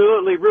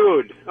absolutely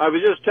rude. I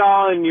was just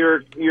telling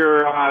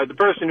the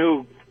person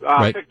who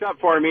right. picked up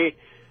for me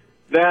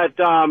that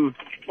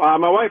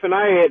my wife and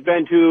I had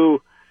been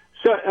to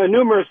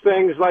numerous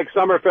things like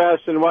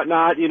Summerfest and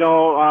whatnot.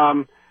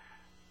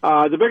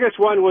 The biggest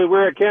one, we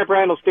were at Camp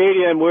Randall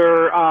Stadium.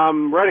 We're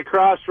right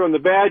across from the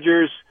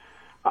Badgers.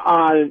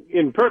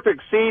 In perfect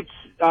seats,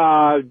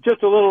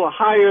 just a little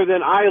higher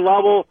than eye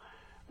level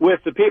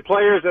with the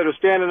players that are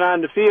standing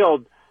on the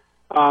field.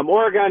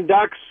 Oregon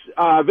Ducks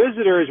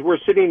visitors were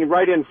sitting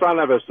right in front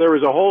of us. There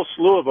was a whole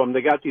slew of them.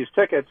 They got these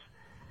tickets,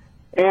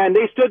 and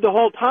they stood the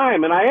whole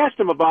time. And I asked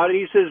him about it.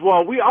 He says,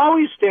 well, we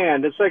always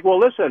stand. It's like, well,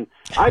 listen,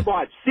 I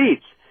bought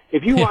seats.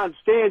 If you want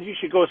stands, you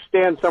should go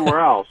stand somewhere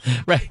else.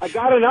 Right. I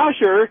got an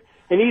usher,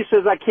 and he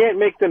says, I can't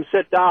make them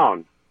sit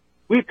down.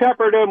 We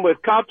peppered them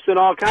with cups and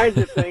all kinds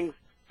of things.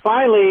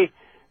 Finally,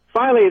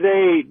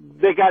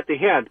 they got the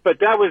hint, but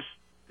that was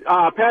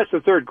past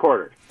the third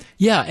quarter.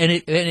 Yeah, and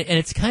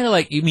it's kind of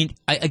like,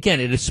 again,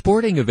 at a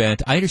sporting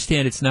event, I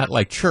understand it's not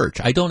like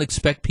church. I don't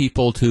expect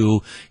people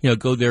to,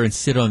 go there and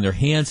sit on their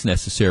hands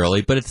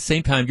necessarily, but at the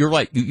same time, you're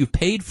right. You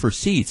paid for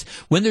seats.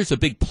 When there's a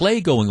big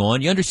play going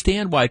on, you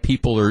understand why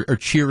people are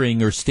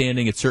cheering or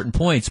standing at certain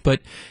points,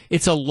 but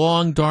it's a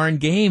long darn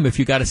game if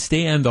you got to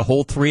stand the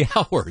whole 3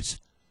 hours.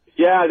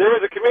 Yeah, there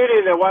was a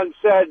comedian that once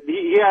said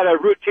he had a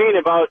routine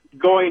about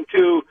going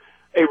to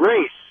a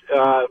race,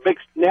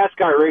 mixed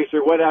NASCAR race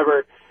or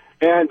whatever,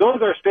 And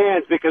those are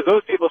stands because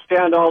those people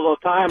stand all the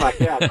time, I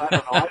guess. I don't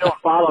know. I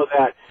don't follow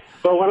that.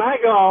 But when I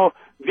go,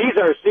 these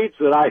are seats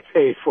that I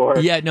paid for.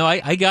 Yeah, no,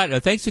 I got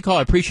it. Thanks for the call.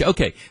 I appreciate it.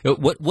 Okay,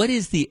 what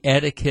is the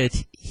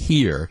etiquette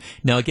here?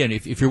 Now, again,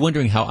 if you're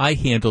wondering how I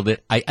handled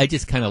it, I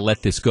just kind of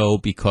let this go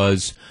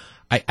because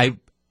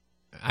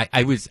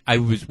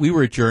we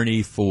were a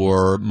journey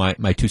for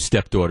my two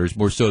stepdaughters,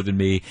 more so than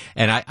me,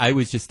 and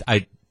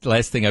the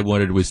last thing I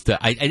wanted was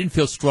I didn't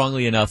feel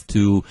strongly enough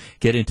to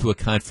get into a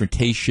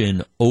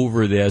confrontation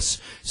over this.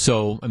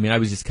 So, I mean, I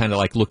was just kind of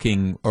like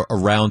looking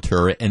around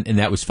her, and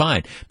that was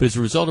fine. But as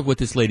a result of what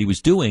this lady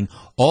was doing,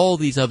 all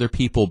these other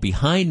people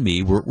behind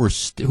me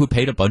who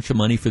paid a bunch of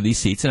money for these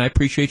seats, and I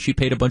appreciate she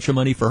paid a bunch of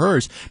money for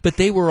hers, but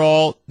they were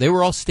all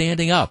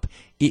standing up.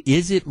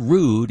 Is it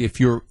rude if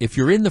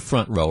you're in the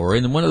front row or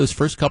in one of those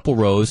first couple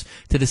rows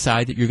to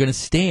decide that you're going to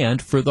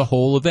stand for the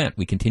whole event?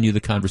 We continue the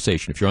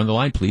conversation. If you're on the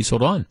line, please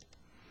hold on.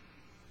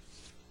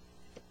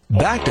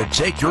 Back to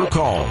take your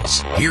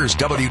calls. Here's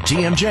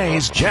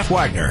WTMJ's Jeff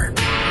Wagner.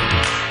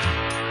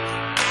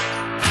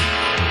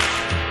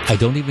 I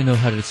don't even know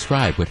how to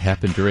describe what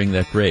happened during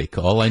that break.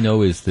 All I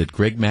know is that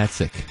Greg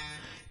Matzik,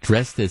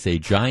 dressed as a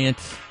giant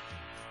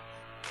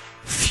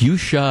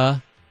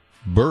fuchsia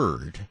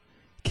bird,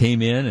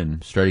 came in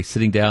and started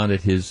sitting down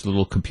at his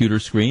little computer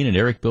screen, and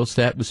Eric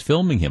Bilstat was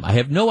filming him. I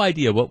have no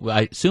idea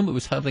I assume it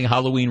was something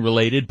Halloween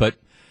related, but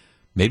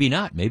maybe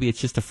not. Maybe it's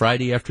just a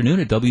Friday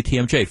afternoon at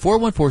WTMJ.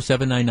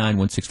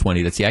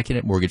 414-799-1620. That's the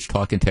Accunet Mortgage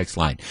talk and text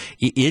line.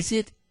 Is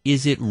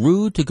it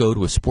rude to go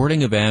to a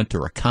sporting event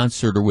or a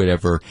concert or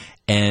whatever,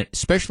 and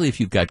especially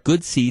if you've got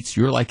good seats,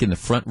 you're like in the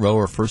front row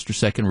or first or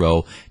second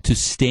row, to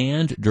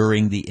stand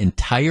during the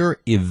entire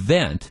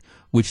event,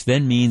 which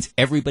then means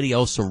everybody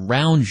else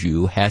around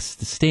you has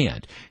to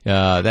stand?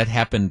 That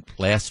happened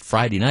last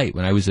Friday night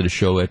when I was at a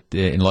show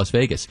in Las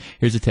Vegas.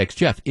 Here's a text,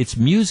 Jeff. It's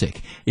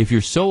music. If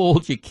you're so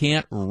old you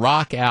can't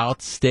rock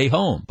out, stay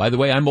home. By the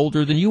way, I'm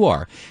older than you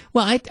are.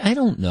 Well, I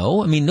don't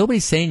know. I mean,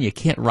 nobody's saying you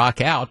can't rock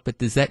out, but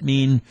does that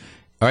mean,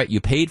 all right, you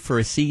paid for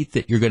a seat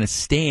that you're going to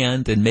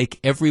stand and make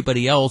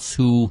everybody else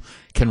who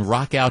can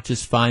rock out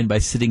just fine by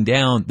sitting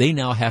down, they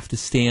now have to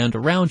stand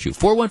around you?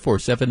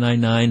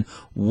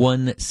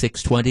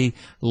 414-799-1620.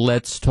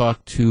 Let's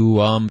talk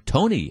to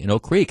Tony in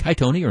Oak Creek. Hi,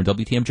 Tony. You're in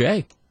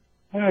WTMJ.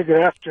 Hi,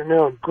 good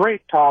afternoon.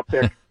 Great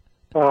topic.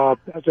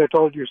 As I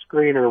told your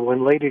screener,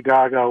 when Lady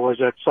Gaga was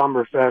at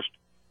Summerfest,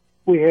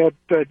 we had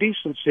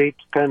decent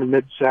seats, kind of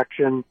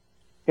midsection,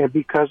 and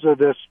because of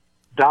this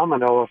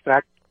domino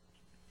effect,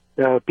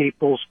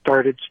 people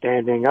started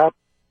standing up.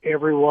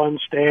 Everyone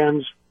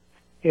stands.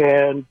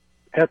 And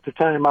at the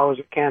time, I was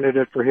a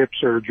candidate for hip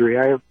surgery.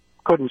 I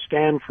couldn't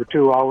stand for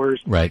 2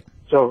 hours. Right.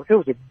 So it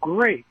was a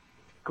great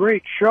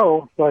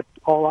show, but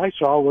all I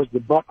saw was the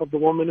butt of the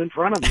woman in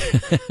front of me.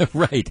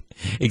 Right.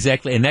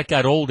 Exactly. And that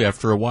got old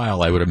after a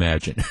while, I would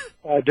imagine.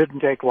 It didn't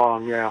take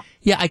long, yeah.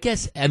 Yeah, I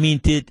guess, I mean,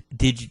 did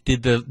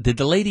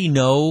the lady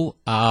know,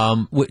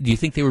 do you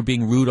think they were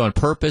being rude on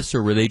purpose,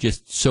 or were they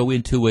just so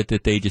into it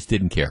that they just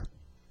didn't care?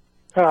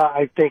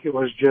 I think it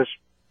was just,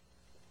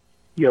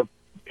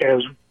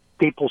 as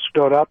people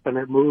stood up and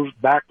it moved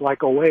back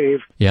like a wave.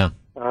 Yeah.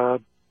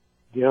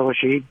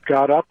 She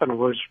got up and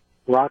was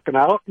rocking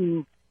out,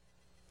 and,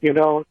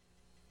 that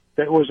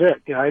was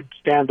it. I'd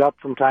stand up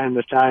from time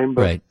to time,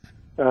 but, right.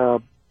 I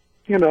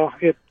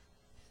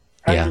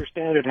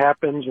understand it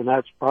happens, and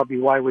that's probably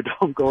why we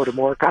don't go to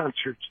more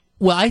concerts.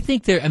 Well, I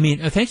think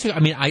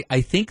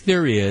I think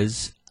there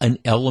is an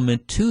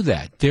element to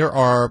that. There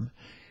are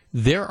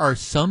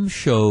some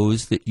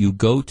shows that you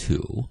go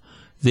to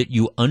that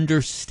you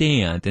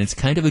understand, and it's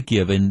kind of a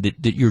given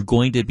that you're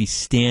going to be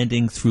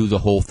standing through the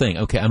whole thing.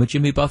 Okay, I'm a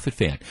Jimmy Buffett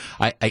fan.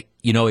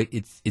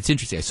 It's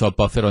interesting. I saw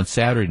Buffett on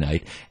Saturday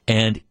night,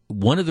 and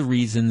one of the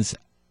reasons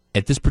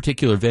at this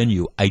particular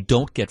venue I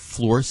don't get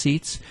floor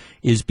seats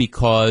is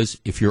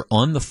because if you're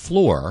on the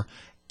floor,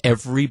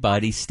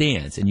 everybody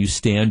stands, and you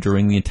stand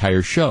during the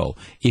entire show.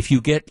 If you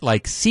get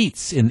like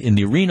seats in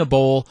the Arena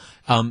Bowl,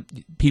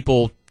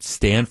 people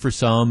stand for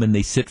some and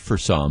they sit for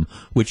some,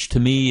 which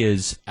to me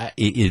is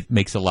it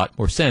makes a lot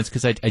more sense,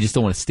 because I just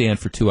don't want to stand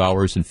for 2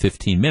 hours and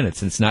 15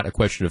 minutes. And it's not a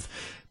question of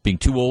being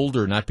too old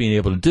or not being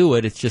able to do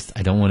it. It's just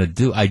I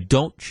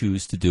don't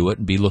choose to do it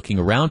and be looking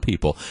around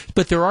people.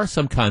 But there are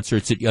some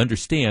concerts that you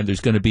understand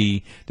there's going to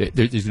be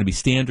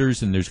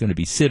standers and there's going to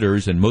be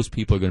sitters, and most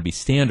people are going to be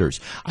standers.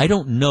 I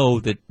don't know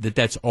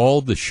that's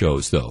all the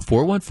shows, though.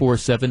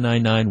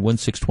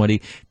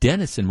 414-799-1620.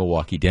 Dennis in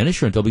Milwaukee. Dennis,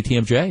 you're on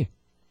WTMJ.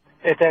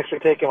 Hey, thanks for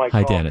taking my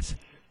call. Hi, Dennis.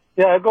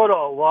 Yeah, I go to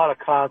a lot of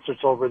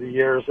concerts over the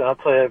years, and I'll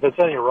tell you, if it's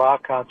any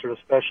rock concert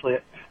especially,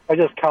 I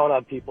just count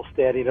on people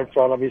standing in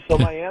front of me. So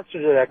my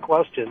answer to that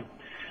question,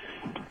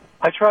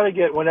 I try to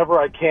get, whenever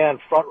I can,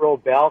 front row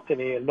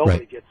balcony, and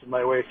nobody gets in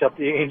my way except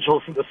the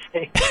Angels and the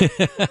Saints.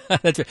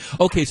 That's right.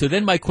 Okay, so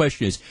then my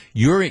question is,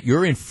 you're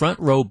in front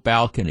row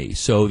balcony,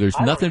 so there's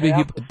nothing big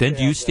people. Then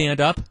do you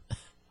stand up?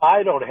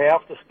 I don't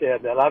have to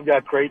stand up. I've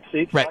got great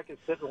seats, so I can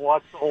sit and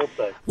watch the whole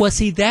thing. Well,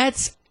 see,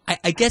 that's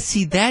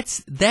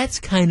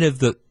kind of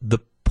the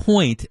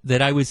point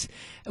that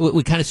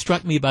what kind of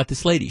struck me about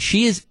this lady.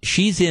 She's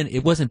in,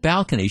 it wasn't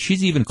balcony,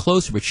 she's even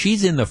closer, but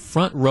she's in the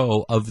front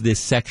row of this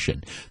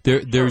section.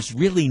 There's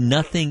really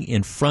nothing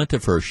in front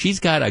of her. She's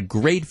got a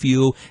great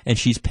view, and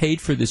she's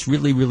paid for this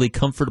really, really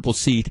comfortable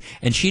seat,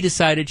 and she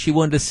decided she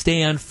wanted to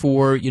stand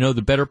for,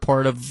 the better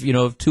part of,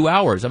 2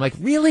 hours. I'm like,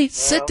 really?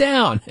 Sit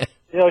down.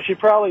 She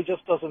probably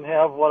just doesn't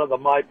have one of the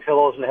My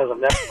Pillows and has a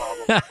neck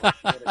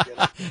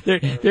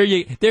problem.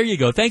 There you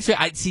go. Thanks.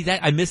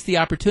 I missed the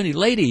opportunity.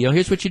 Lady,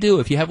 here's what you do.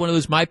 If you have one of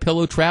those My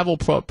Pillow travel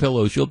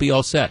pillows, you'll be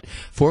all set.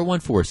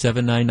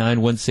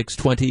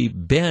 414-799-1620.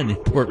 Ben in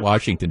Port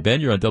Washington.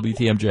 Ben, you're on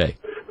WTMJ.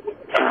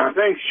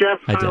 Thanks, Jeff.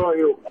 How are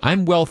you?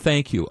 I'm well,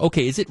 thank you.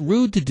 Okay, is it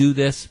rude to do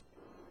this?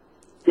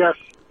 Yes.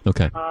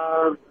 Okay.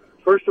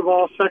 First of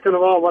all, second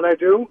of all, what I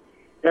do,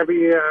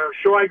 every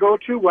show I go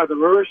to, whether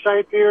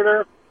Riverside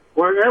Theater,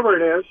 wherever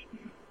it is,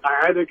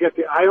 I either get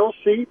the aisle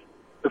seat,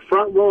 the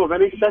front row of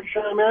any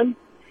section I'm in,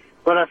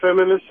 but if I'm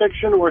in a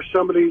section where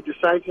somebody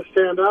decides to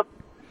stand up,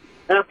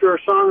 after a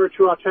song or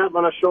two, I'll tap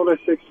on the shoulder and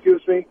say,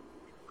 excuse me,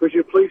 could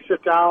you please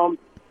sit down?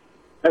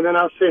 And then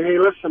I'll say, hey,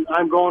 listen,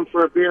 I'm going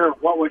for a beer.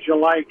 What would you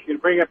like?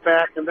 And bring it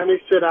back, and then they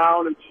sit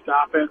down and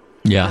stop it.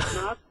 Yeah. If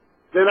not,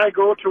 then I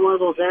go to one of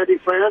those Andy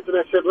Frans, and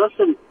I said,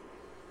 listen,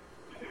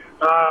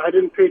 I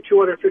didn't pay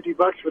 $250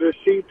 for this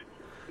seat.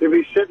 They'd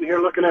be sitting here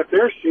looking at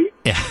their seat.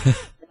 Yeah.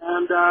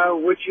 And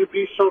would you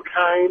be so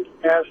kind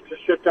as to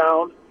sit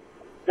down?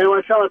 And when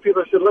I tell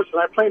people, I said, listen,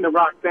 I played in a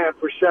rock band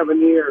for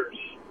 7 years.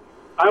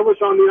 I was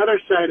on the other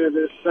side of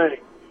this thing.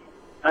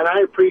 And I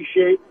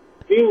appreciate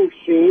being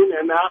seen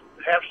and not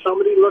have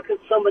somebody look at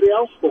somebody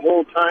else the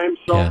whole time.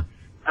 So yeah.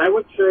 I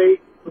would say,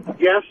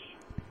 yes,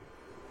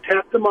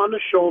 tap them on the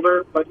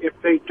shoulder. But if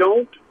they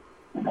don't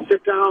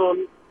sit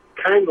down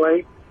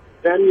kindly,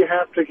 then you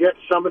have to get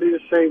somebody to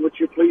say, would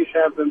you please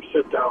have them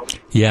sit down?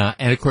 Yeah,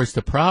 and of course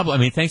the problem,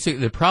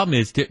 the problem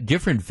is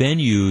different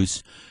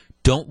venues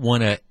don't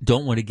want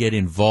to get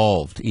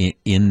involved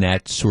in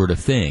that sort of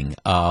thing.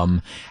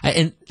 And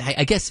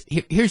I guess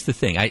here's the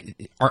thing.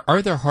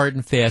 Are there hard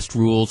and fast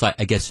rules?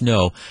 I guess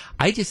no.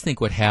 I just think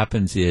what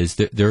happens is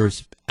that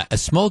there's a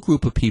small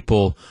group of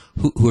people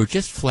who are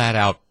just flat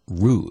out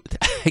rude,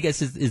 I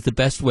guess is the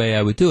best way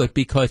I would do it,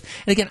 because,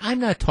 and again, I'm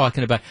not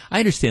talking about, I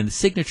understand the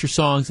signature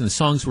songs and the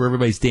songs where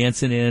everybody's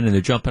dancing in and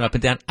they're jumping up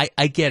and down.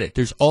 I get it.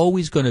 There's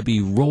always going to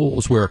be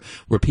roles where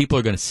people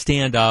are going to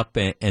stand up,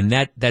 and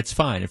that's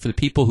fine. And for the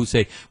people who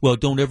say, well,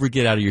 don't ever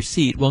get out of your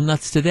seat, well,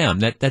 nuts to them.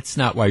 That's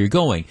not why you're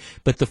going.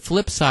 But the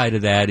flip side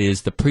of that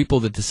is the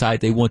people that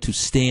decide they want to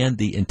stand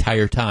the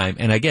entire time.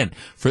 And again,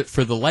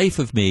 for the life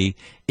of me,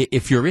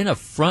 if you're in a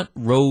front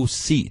row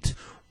seat,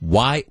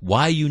 why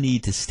you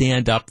need to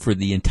stand up for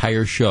the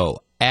entire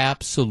show?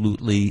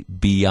 Absolutely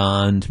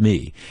beyond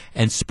me.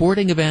 And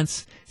sporting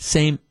events,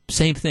 same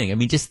thing.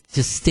 Just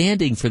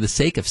standing for the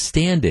sake of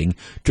standing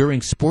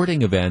during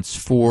sporting events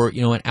for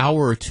an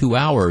hour or 2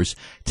 hours,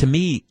 to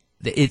me,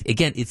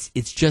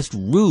 it's just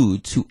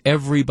rude to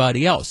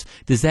everybody else.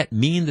 Does that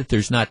mean that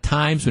there's not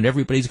times when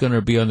everybody's going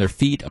to be on their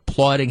feet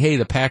applauding, hey,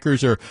 the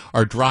Packers are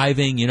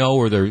driving,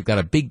 or they've got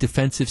a big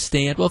defensive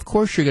stand? Well, of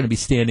course you're going to be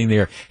standing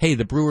there. Hey,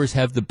 the Brewers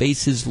have the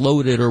bases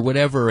loaded or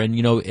whatever, and,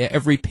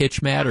 every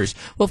pitch matters.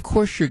 Well, of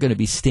course you're going to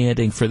be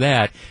standing for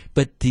that.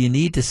 But do you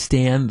need to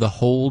stand the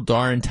whole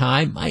darn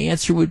time? My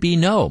answer would be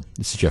no.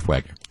 This is Jeff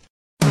Wagner.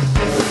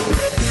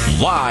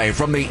 Live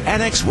from the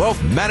Annex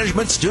Wealth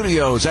Management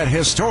Studios at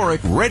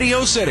historic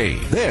Radio City,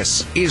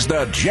 this is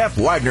the Jeff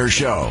Wagner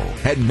Show.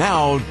 And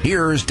now,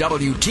 here's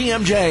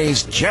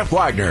WTMJ's Jeff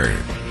Wagner.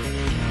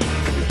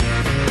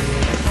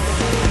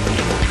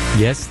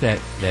 Yes, that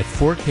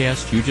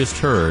forecast you just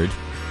heard,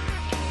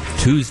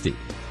 Tuesday,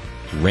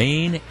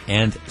 rain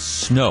and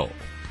snow.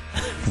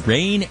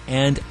 Rain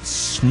and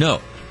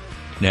snow.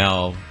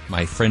 Now,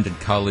 my friend and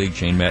colleague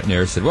Jane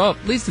Matnair said, well,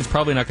 at least it's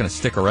probably not going to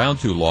stick around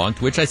too long,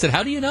 to which I said,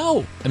 how do you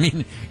know?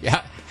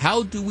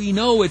 How do we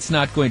know it's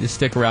not going to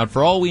stick around?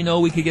 For all we know,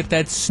 we could get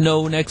that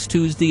snow next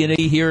Tuesday and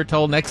be here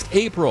until next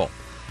April.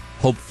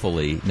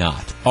 Hopefully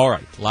not. All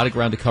right, a lot of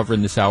ground to cover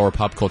in this hour.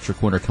 Pop Culture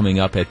Corner coming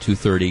up at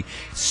 2:30.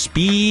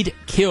 Speed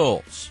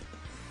kills.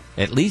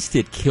 At least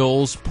it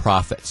kills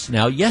profits.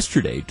 Now,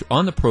 yesterday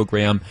on the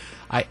program,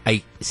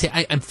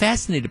 I'm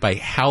fascinated by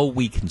how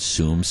we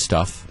consume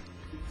stuff.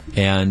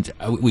 And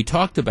we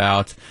talked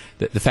about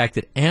the fact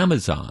that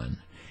Amazon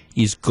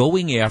is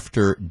going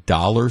after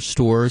dollar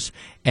stores.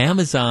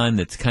 Amazon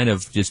that's kind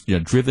of just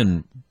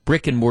driven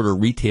brick and mortar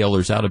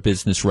retailers out of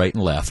business right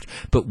and left.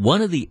 But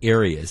one of the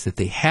areas that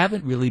they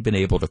haven't really been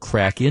able to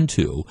crack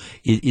into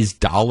is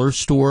dollar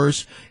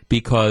stores,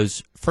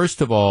 because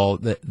first of all,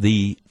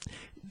 the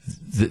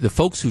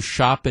folks who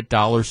shop at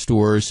dollar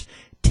stores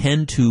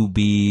tend to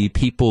be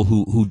people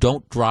who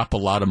don't drop a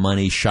lot of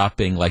money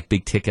shopping like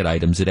big ticket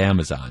items at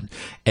Amazon.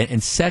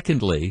 And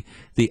secondly,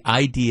 the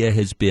idea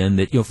has been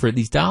that, for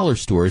these dollar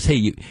stores,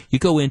 hey, you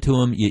go into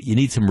them, you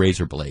need some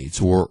razor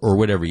blades or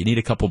whatever. You need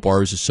a couple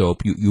bars of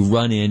soap. You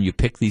run in, you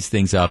pick these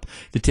things up.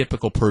 The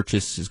typical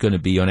purchase is going to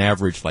be on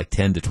average like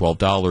 $10 to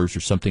 $12 or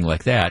something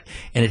like that.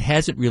 And it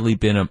hasn't really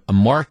been a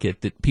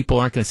market that people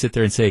aren't going to sit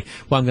there and say,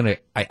 well,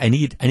 I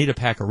need a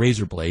pack of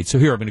razor blades. So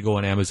here I'm going to go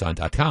on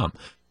Amazon.com.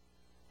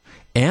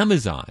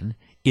 Amazon,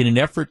 in an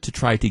effort to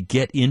try to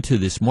get into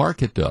this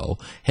market, though,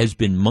 has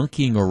been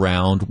monkeying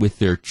around with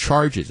their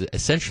charges,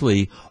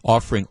 essentially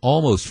offering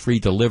almost free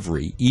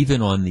delivery,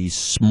 even on these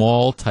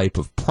small type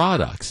of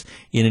products,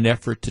 in an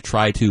effort to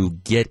try to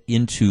get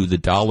into the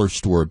dollar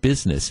store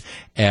business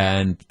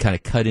and kind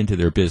of cut into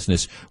their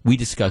business. We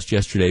discussed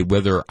yesterday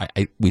whether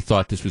we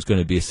thought this was going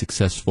to be a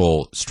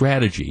successful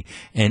strategy.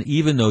 And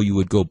even though you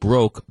would go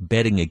broke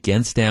betting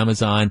against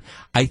Amazon,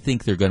 I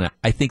think they've got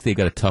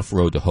a tough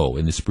road to hoe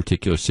in this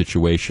particular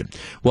situation.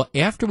 Well,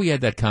 after we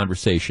had that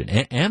conversation,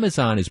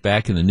 Amazon is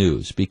back in the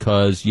news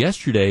because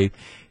yesterday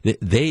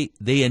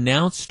they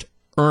announced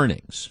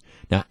earnings.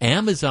 Now,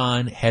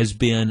 Amazon has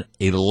been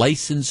a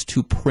license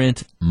to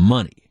print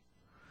money,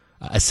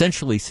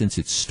 essentially since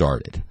it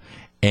started.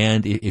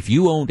 And if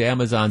you owned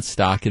Amazon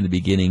stock in the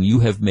beginning,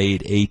 you have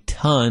made a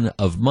ton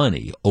of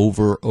money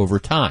over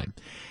time.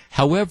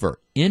 However,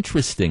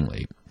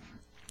 interestingly,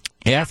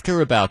 after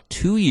about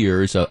 2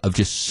 years of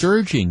just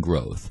surging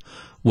growth,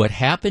 what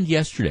happened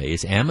yesterday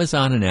is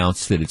Amazon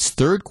announced that its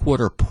third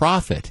quarter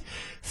profit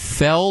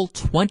fell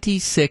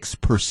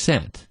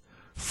 26%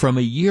 from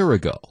a year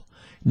ago.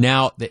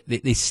 Now,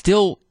 they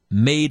still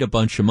made a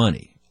bunch of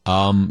money,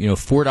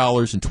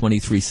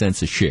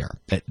 $4.23 a share.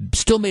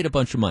 Still made a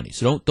bunch of money.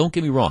 So don't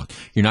get me wrong.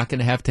 You're not going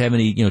to have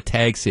any,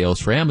 tag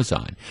sales for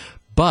Amazon.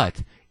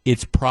 But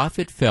its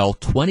profit fell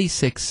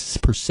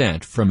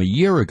 26% from a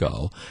year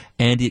ago,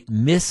 and it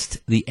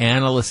missed the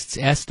analysts'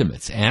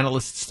 estimates.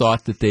 Analysts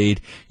thought that they'd,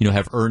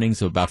 have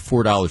earnings of about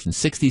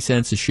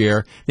 $4.60 a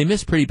share. They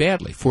missed pretty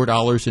badly,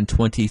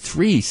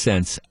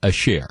 $4.23 a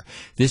share.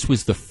 This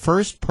was the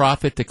first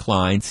profit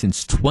decline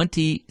since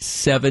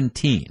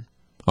 2017.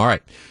 All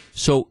right.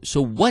 So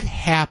what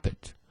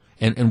happened?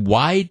 And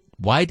why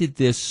did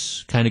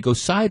this kind of go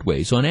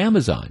sideways on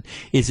Amazon?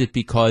 Is it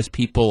because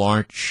people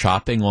aren't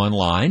shopping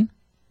online?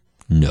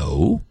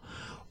 No.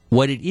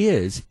 What it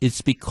is,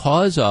 it's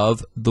because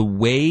of the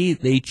way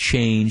they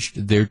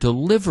changed their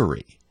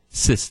delivery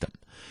system.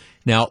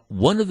 Now,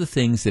 one of the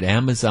things that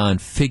Amazon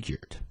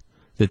figured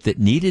that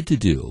needed to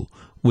do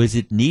was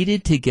it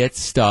needed to get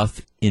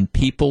stuff in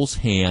people's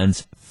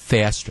hands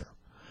faster.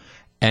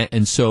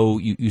 And so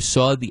you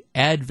saw the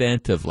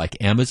advent of like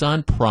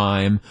Amazon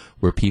Prime,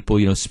 where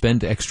people,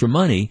 spend extra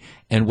money.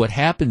 And what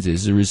happens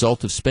is, as a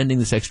result of spending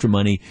this extra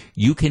money,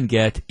 you can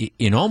get,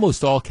 in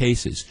almost all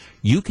cases,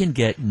 you can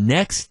get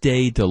next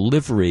day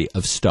delivery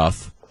of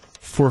stuff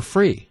for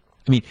free.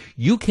 I mean,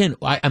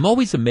 I'm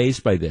always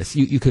amazed by this.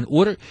 You can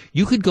order,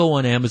 you could go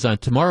on Amazon.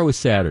 Tomorrow is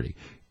Saturday.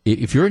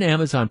 If you're an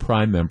Amazon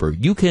Prime member,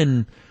 you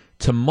can,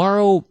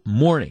 tomorrow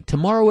morning,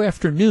 tomorrow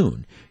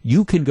afternoon,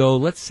 you can go,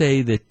 let's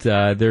say that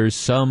there's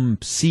some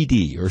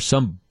CD or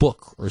some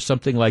book or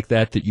something like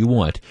that you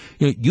want.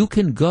 You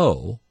can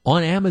go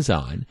on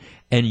Amazon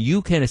and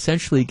you can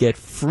essentially get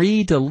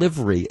free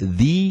delivery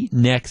the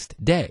next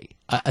day,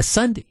 a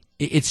Sunday.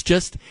 It's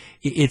just,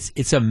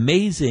 it's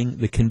amazing,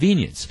 the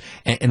convenience.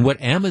 And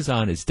what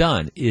Amazon has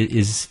done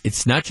is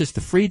it's not just the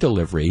free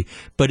delivery,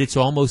 but it's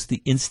almost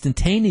the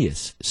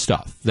instantaneous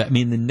stuff. The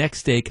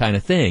next day kind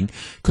of thing,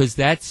 because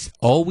that's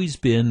always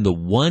been the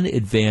one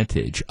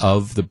advantage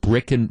of the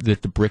brick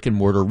and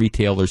mortar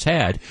retailers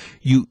had.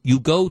 You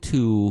go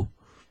to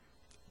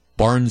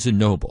Barnes and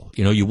Noble,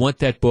 you want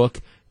that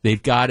book,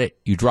 they've got it,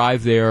 you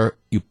drive there,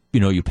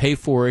 you pay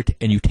for it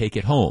and you take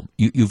it home.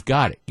 You've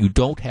got it. You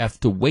don't have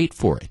to wait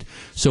for it.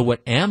 So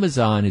what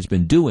Amazon has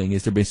been doing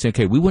is they've been saying,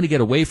 okay, we want to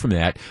get away from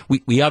that.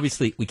 We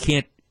obviously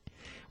can't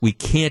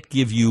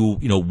give you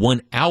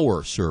 1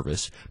 hour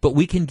service, but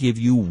we can give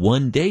you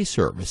 1 day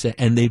service,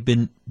 and they've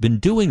been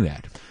doing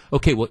that.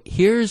 Okay, well,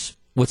 here's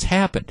what's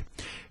happened: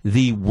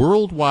 the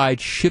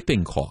worldwide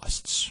shipping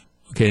costs.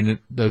 Okay,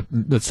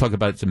 let's talk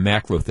about it's a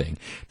macro thing.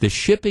 The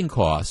shipping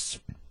costs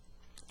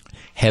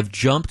have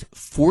jumped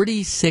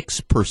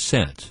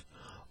 46%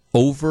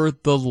 over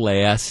the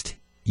last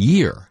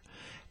year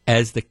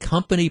as the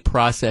company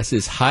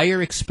processes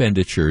higher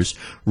expenditures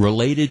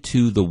related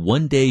to the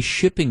one-day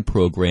shipping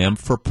program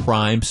for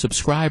Prime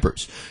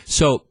subscribers.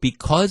 So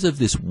because of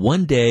this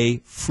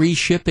one-day free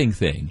shipping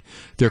thing,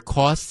 their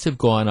costs have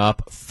gone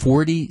up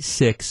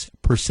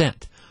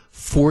 46%.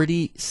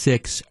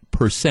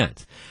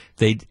 46%.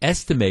 They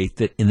estimate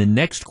that in the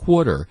next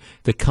quarter,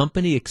 the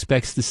company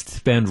expects to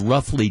spend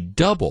roughly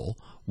double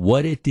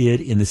what it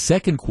did in the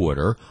second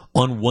quarter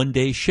on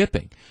one-day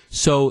shipping.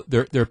 So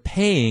they're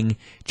paying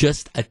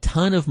just a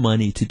ton of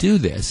money to do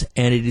this,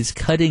 and it is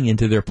cutting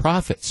into their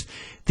profits.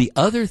 The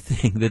other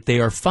thing that they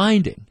are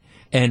finding,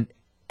 and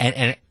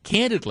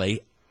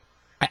candidly,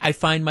 I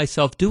find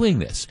myself doing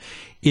this,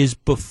 is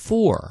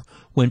before,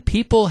 when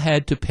people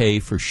had to pay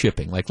for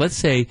shipping. Like, let's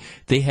say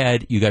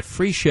you got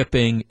free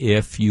shipping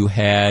if you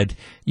had,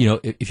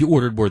 if you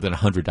ordered more than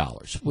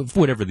 $100,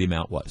 whatever the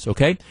amount was,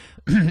 okay?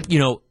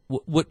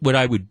 What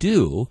I would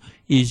do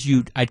is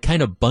I'd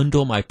kind of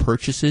bundle my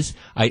purchases.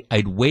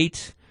 I'd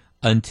wait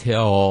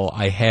until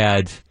I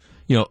had,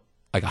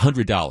 like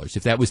 $100.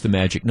 If that was the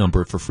magic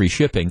number for free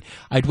shipping,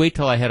 I'd wait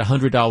till I had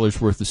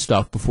 $100 worth of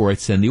stuff before I'd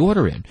send the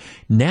order in.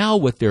 Now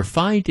what they're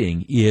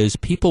finding is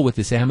people with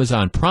this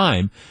Amazon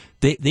Prime,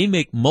 they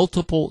make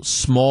multiple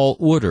small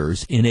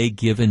orders in a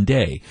given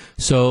day.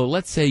 So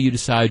let's say you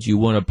decide you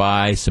want to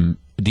buy some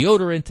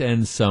deodorant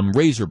and some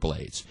razor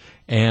blades.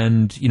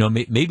 And,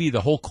 maybe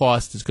the whole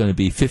cost is going to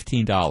be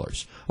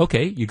 $15.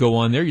 Okay, you go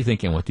on there, you're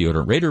thinking, I want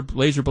deodorant,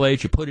 razor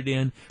blades, you put it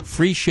in,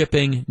 free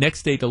shipping,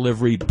 next day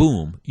delivery,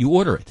 boom, you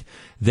order it.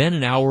 Then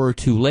an hour or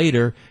two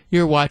later,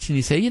 you're watching,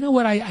 you say, you know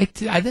what,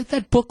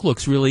 that book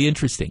looks really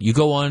interesting. You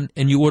go on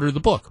and you order the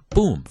book,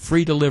 boom,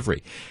 free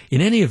delivery. In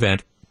any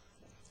event,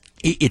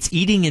 it's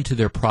eating into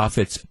their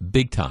profits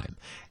big time.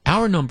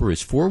 Our number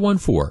is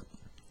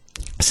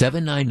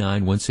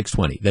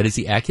 414-799-1620. That is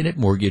the Accunet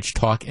Mortgage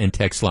talk and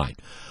text line.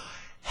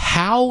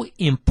 How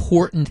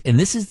important, and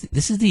this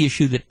is the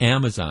issue that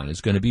Amazon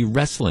is going to be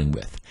wrestling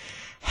with,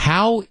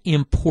 how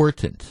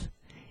important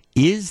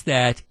is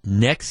that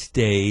next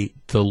day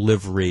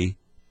delivery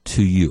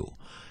to you?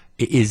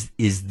 Is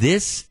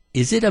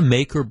it a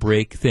make or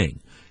break thing?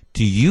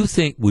 Do you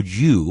think, would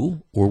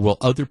you or will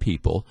other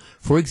people,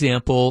 for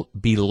example,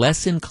 be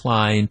less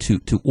inclined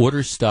to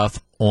order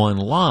stuff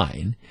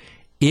online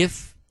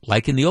if,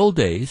 like in the old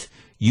days,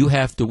 you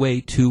have to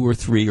wait 2 or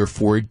 3 or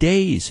 4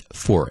 days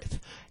for it?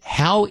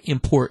 How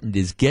important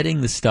is getting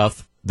the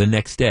stuff the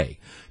next day?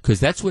 Because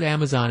that's what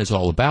Amazon is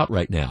all about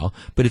right now,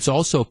 but it's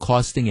also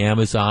costing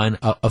Amazon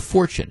a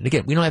fortune. And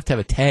again, we don't have to have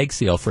a tag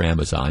sale for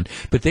Amazon,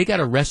 but they got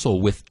to wrestle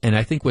with, and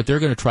I think what they're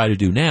going to try to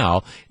do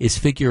now is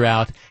figure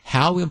out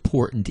how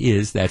important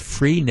is that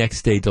free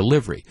next day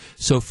delivery.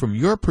 So from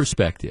your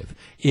perspective,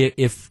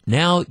 if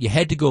now you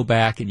had to go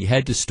back and you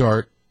had to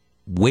start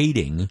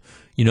waiting,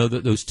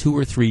 those 2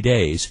 or 3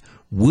 days,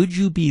 would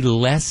you be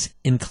less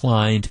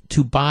inclined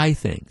to buy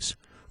things?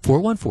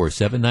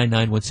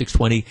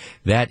 414-799-1620.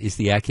 That is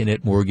the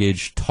Accunet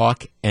Mortgage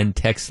talk and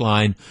text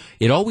line.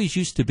 It always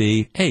used to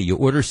be, hey, you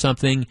order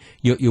something,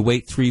 you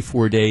wait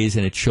 3-4 days,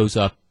 and it shows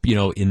up,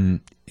 you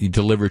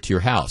deliver to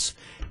your house.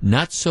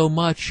 Not so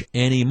much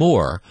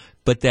anymore,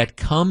 but that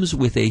comes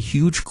with a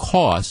huge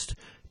cost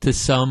to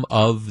some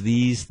of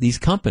these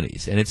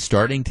companies, and it's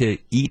starting to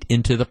eat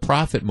into the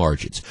profit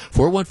margins.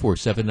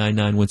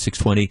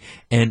 414-799-1620,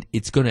 and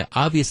it's going to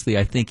obviously,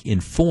 I think,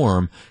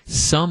 inform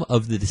some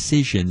of the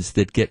decisions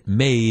that get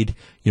made,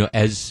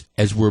 as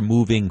we're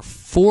moving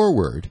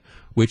forward,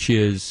 which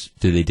is,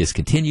 do they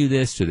discontinue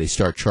this? Do they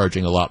start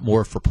charging a lot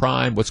more for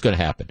Prime? What's going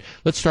to happen?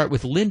 Let's start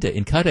with Linda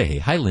in Cudahy.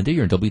 Hi, Linda.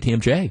 You're in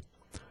WTMJ.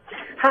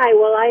 Hi.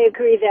 Well, I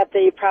agree that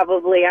they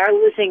probably are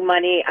losing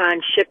money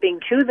on shipping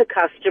to the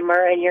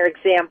customer, and your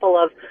example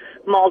of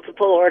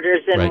multiple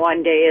orders in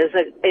one day is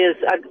a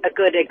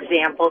good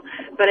example.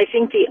 But I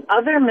think the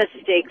other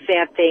mistake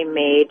that they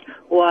made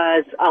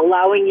was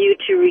allowing you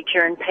to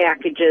return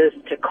packages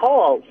to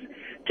Kohl's,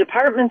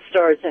 department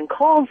stores. And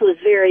Kohl's was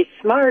very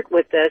smart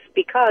with this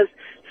because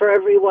for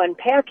every one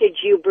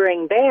package you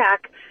bring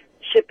back,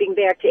 shipping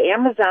back to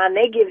Amazon,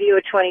 they give you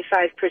a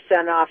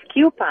 25% off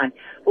coupon.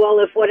 Well,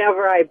 if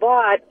whatever I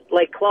bought,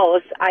 like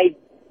clothes,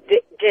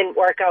 didn't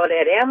work out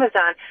at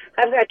Amazon,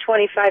 I've got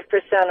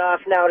 25%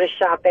 off now to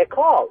shop at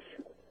Kohl's.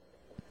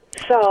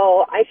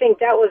 So I think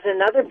that was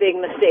another big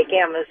mistake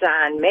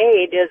Amazon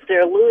made, is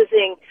they're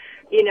losing,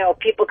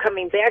 people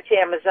coming back to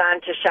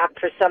Amazon to shop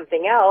for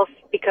something else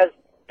because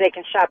they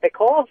can shop at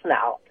Kohl's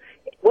now.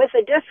 With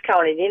a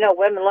discount, and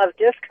women love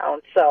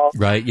discounts. So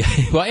right, yeah.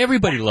 Well,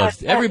 everybody loves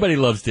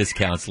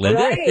discounts,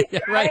 Linda.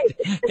 Right.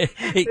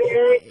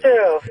 Very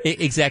true.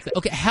 Exactly.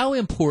 Okay, how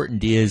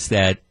important is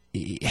that?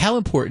 How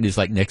important is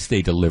like next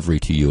day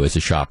delivery to you as a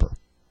shopper?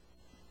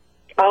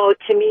 Oh,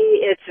 to me,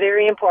 it's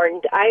very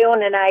important. I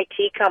own an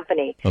IT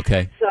company.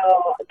 Okay. So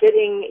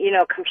getting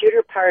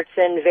computer parts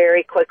in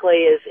very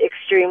quickly is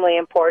extremely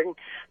important.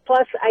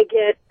 Plus, I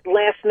get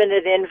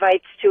last-minute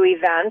invites to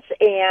events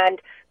and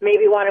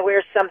maybe want to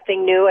wear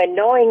something new, and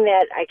knowing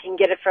that I can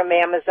get it from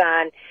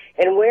Amazon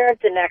and wear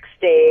it the next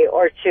day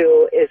or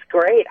two is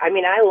great. I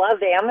mean, I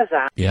love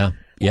Amazon. Yeah,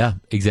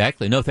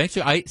 exactly. No, thanks.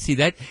 I see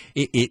that.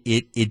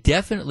 It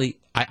definitely,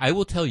 I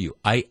will tell you,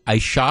 I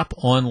shop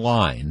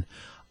online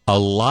a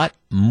lot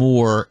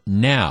more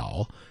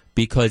now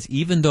because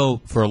even though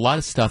for a lot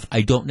of stuff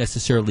I don't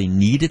necessarily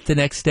need it the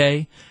next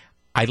day,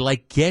 I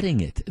like getting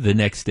it the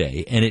next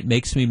day, and it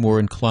makes me more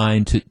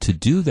inclined to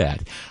do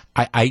that.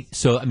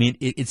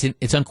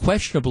 It's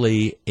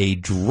unquestionably a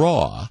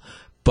draw,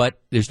 but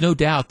there's no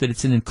doubt that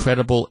it's an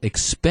incredible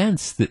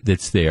expense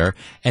that's there,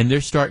 and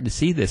they're starting to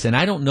see this. And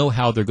I don't know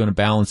how they're going to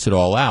balance it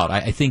all out.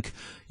 I think,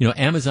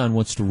 Amazon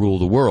wants to rule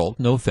the world.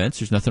 No offense.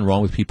 There's nothing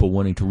wrong with people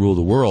wanting to rule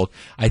the world.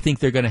 I think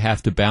they're going to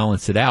have to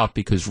balance it out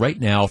because right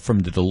now, from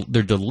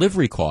their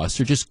delivery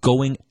costs are just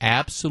going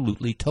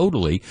absolutely,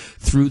 totally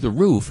through the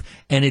roof.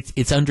 And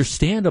it's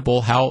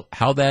understandable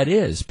how that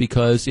is,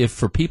 because if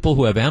for people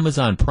who have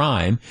Amazon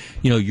Prime,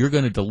 you're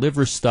going to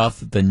deliver stuff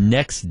the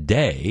next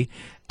day,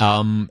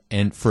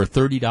 and for a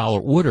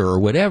 $30 order or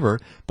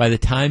whatever, by the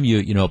time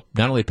you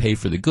not only pay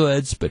for the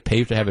goods, but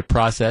pay to have it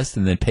processed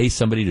and then pay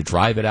somebody to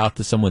drive it out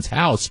to someone's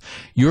house,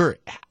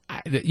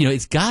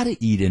 it's got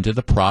to eat into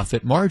the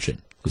profit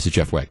margin. This is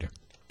Jeff Wagner.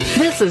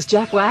 This is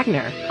Jeff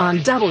Wagner on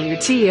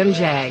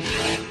WTMJ.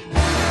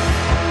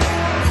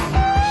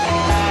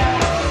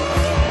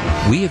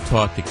 We have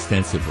talked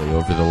extensively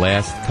over the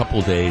last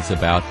couple days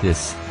about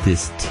this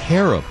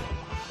terrible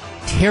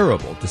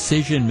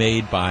decision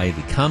made by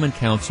the Common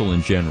Council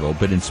in general,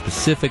 but in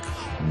specific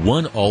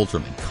one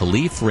alderman,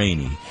 Khalif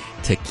Rainey,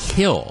 to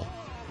kill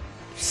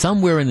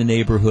somewhere in the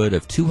neighborhood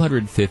of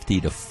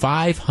 250 to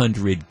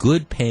 500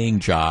 good-paying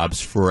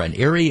jobs for an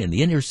area in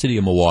the inner city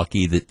of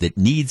Milwaukee that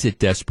needs it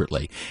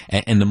desperately.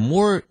 And the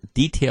more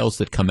details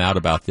that come out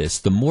about this,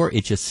 the more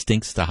it just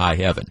stinks to high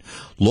heaven.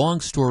 Long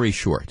story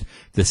short,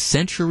 the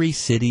Century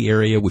City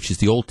area, which is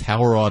the old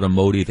Tower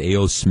Automotive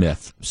A.O.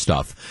 Smith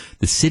stuff,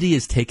 the city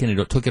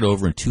took it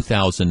over in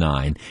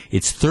 2009.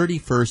 It's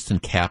 31st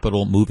and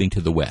Capitol, moving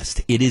to the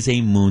west. It is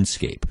a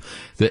moonscape.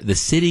 The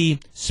city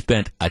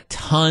spent a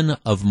ton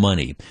of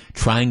money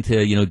trying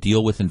to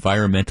deal with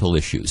environmental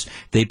issues.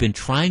 They've been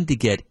trying to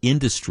get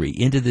industry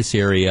into this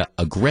area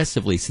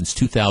aggressively since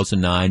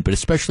 2009, but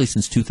especially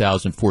since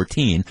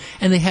 2014,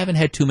 and they haven't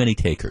had too many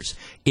takers.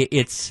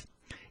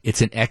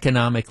 It's an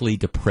economically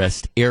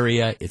depressed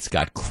area. It's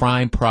got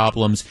crime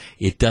problems.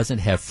 It doesn't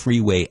have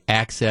freeway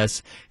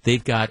access.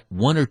 They've got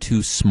one or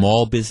two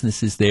small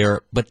businesses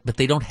there, but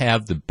they don't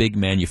have the big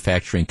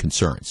manufacturing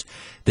concerns.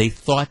 They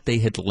thought they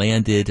had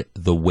landed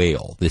the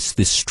whale, this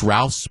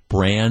Strauss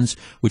Brands,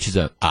 which is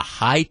a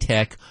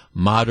high-tech,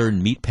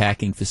 modern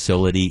meatpacking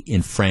facility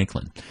in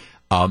Franklin.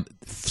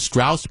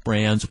 Strauss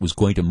Brands was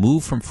going to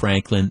move from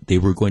Franklin. They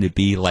were going to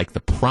be like the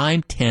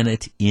prime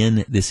tenant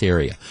in this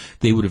area.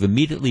 They would have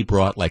immediately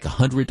brought like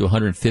 100 to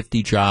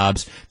 150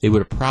 jobs. They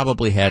would have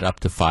probably had up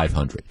to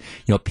 500.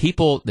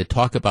 People that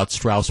talk about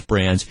Strauss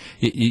Brands,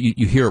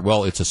 you hear,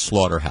 well, it's a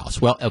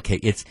slaughterhouse. Well, okay,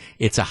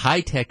 it's a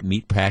high-tech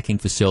meatpacking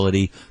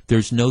facility.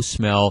 There's no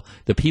smell.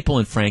 The people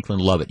in Franklin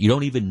love it. You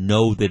don't even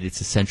know that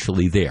it's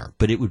essentially there,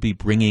 but it would be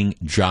bringing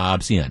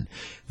jobs in.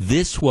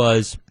 This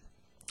was...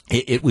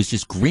 It was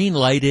just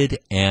green-lighted,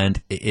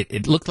 and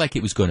it looked like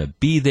it was going to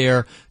be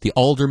there. The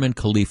alderman,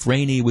 Khalif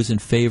Rainey, was in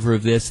favor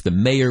of this. The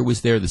mayor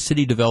was there. The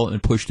city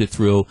development pushed it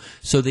through.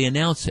 So they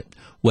announced it.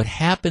 What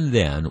happened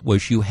then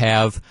was you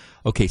have,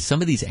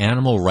 some of these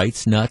animal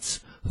rights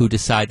nuts who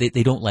decide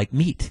they don't like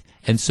meat.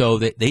 And so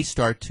they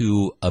start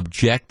to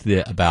object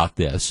about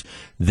this.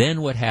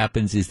 Then what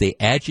happens is they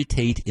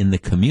agitate in the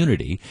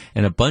community,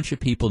 and a bunch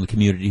of people in the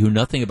community who know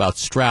nothing about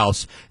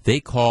Strauss, they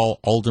call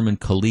Alderman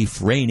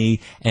Khalif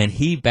Rainey, and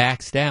he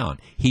backs down.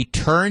 He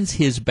turns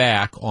his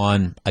back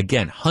on,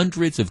 again,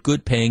 hundreds of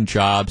good-paying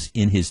jobs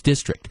in his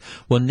district.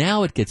 Well,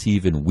 now it gets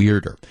even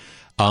weirder.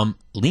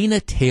 Lena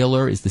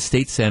Taylor is the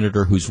state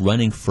senator who's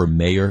running for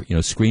mayor,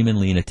 screaming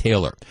Lena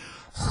Taylor.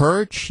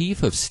 Her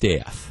chief of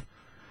staff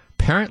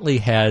apparently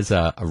has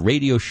a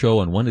radio show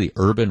on one of the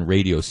urban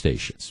radio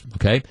stations.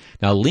 Okay?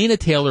 Now, Lena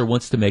Taylor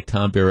wants to make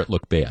Tom Barrett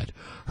look bad.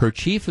 Her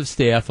chief of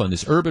staff on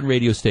this urban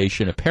radio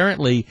station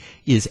apparently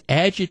is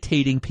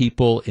agitating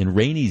people in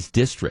Rainey's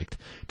district,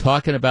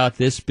 talking about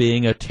this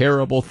being a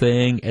terrible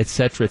thing, et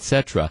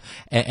cetera,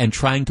 and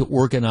trying to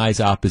organize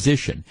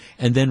opposition.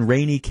 And then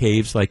Rainey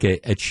caves like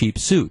a cheap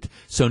suit.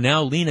 So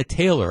now Lena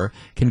Taylor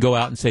can go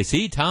out and say,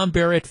 see, Tom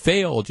Barrett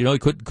failed. He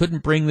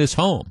couldn't bring this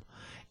home.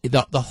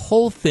 The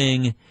whole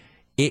thing...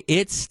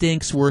 It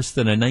stinks worse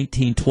than a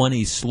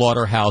 1920s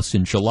slaughterhouse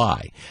in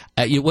July.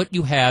 What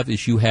you have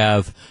is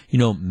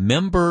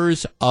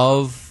members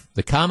of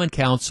the Common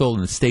Council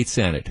and the State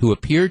Senate who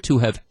appear to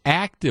have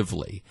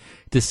actively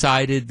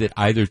decided that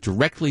either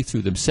directly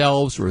through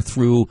themselves or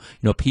through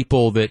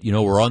people that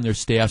were on their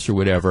staffs or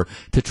whatever,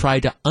 to try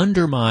to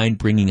undermine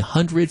bringing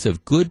hundreds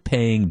of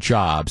good-paying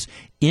jobs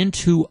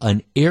into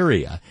an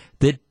area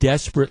that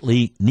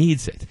desperately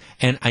needs it.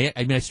 And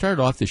I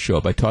started off this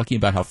show by talking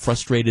about how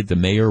frustrated the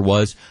mayor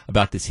was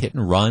about this hit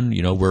and run,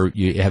 where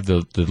you have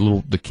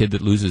the kid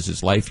that loses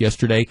his life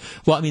yesterday.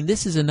 Well,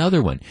 this is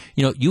another one.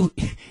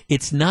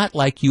 It's not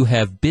like you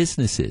have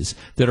businesses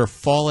that are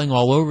falling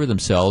all over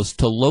themselves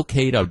to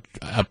locate a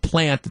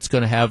plant that's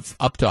going to have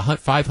up to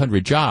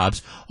 500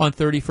 jobs on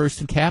 31st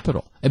and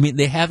Capitol. I mean,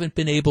 they haven't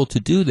been able to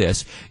do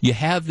this. You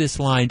have this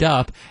lined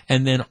up,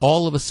 and then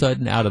all of a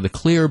sudden, out of the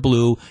clear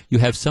blue, you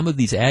have some of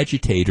these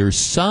agitators,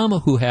 some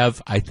who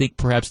have, I think,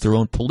 perhaps their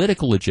own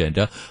political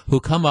agenda, who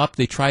come up,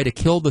 they try to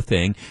kill the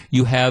thing.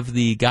 You have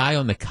the guy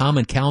on the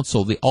Common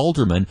Council, the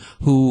alderman,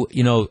 who,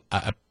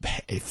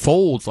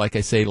 folds, like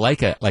I say,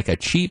 like a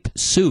cheap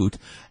suit,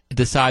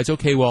 decides,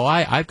 okay, well,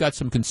 I've got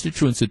some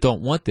constituents that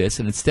don't want this,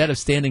 and instead of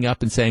standing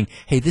up and saying,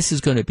 hey, this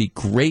is going to be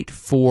great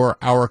for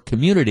our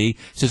community,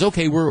 says,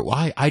 okay,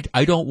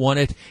 I don't want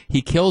it.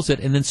 He kills it,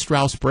 and then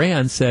Strauss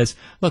Brand says,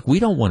 look, we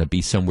don't want to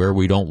be somewhere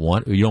you don't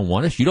want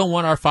us. You don't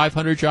want our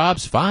 500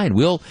 jobs? Fine,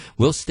 we'll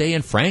stay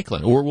in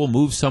Franklin, or we'll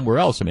move somewhere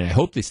else. I mean, I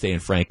hope they stay in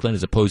Franklin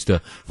as opposed to,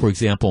 for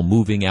example,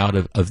 moving out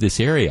of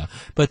this area.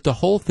 But the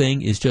whole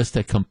thing is just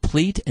a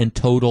complete and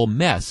total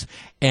mess.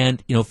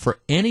 And, for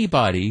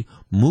anybody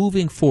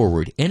moving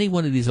forward, any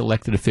one of these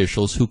elected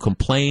officials who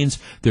complains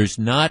there's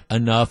not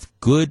enough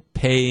good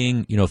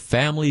paying,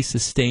 family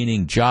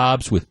sustaining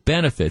jobs with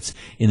benefits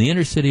in the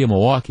inner city of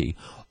Milwaukee,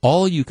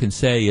 all you can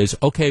say is,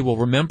 okay, well,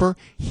 remember,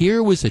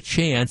 here was a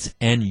chance,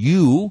 and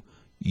you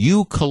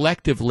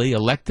collectively,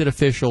 elected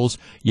officials,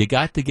 you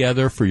got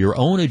together for your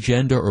own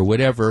agenda or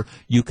whatever,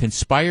 you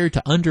conspired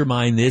to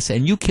undermine this,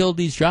 and you killed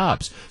these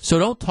jobs. So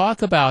don't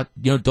talk about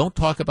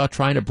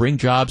trying to bring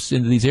jobs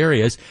into these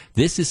areas.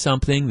 This is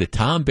something that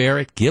Tom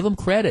Barrett, give them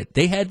credit.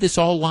 They had this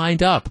all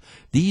lined up.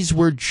 These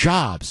were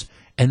jobs.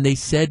 And they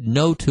said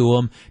no to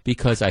them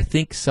because I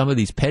think some of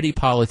these petty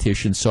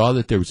politicians saw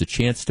that there was a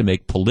chance to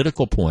make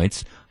political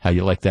points. How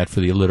you like that for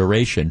the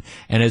alliteration?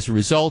 And as a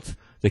result,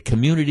 the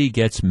community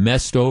gets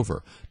messed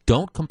over.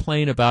 Don't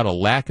complain about a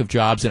lack of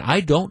jobs. And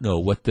I don't know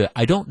what the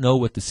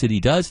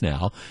city does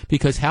now,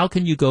 because how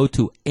can you go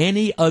to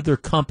any other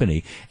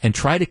company and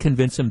try to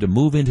convince them to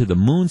move into the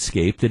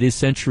moonscape that is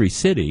Century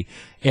City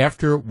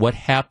after what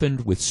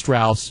happened with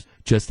Strauss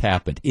just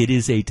happened? It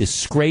is a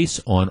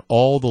disgrace on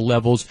all the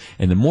levels,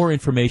 and the more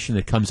information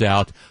that comes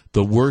out,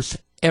 the worse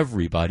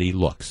everybody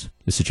looks.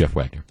 This is Jeff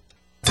Wagner.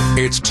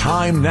 It's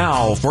time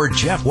now for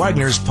Jeff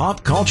Wagner's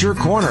Pop Culture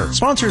Corner,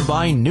 sponsored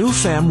by New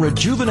Femme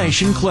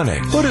Rejuvenation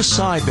Clinic. Put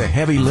aside the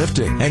heavy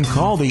lifting and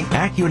call the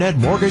AccuNet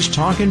Mortgage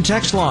Talk and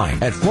Text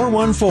line at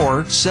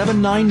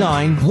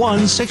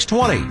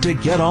 414-799-1620 to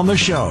get on the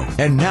show.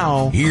 And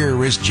now,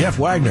 here is Jeff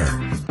Wagner.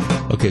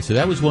 Okay, so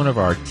that was one of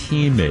our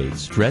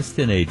teammates dressed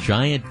in a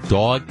giant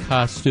dog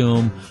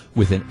costume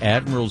with an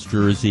Admiral's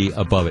jersey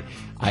above it.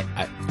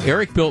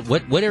 Eric Bill,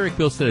 what Eric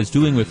Bilstead is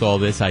doing with all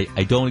this, I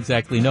don't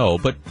exactly know,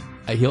 but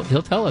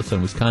he'll tell us on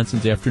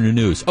Wisconsin's Afternoon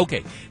News.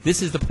 Okay,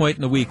 this is the point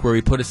in the week where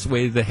we put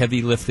away the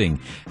heavy lifting.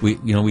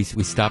 We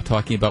stop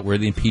talking about where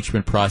the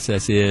impeachment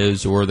process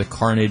is or the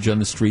carnage on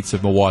the streets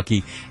of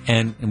Milwaukee,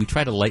 and we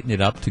try to lighten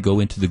it up to go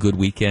into the good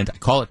weekend. I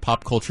call it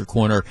Pop Culture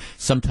Corner.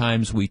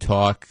 Sometimes we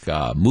talk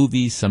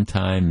movies,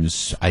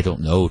 sometimes,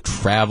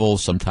 travel,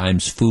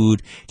 sometimes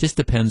food. Just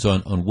depends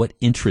on what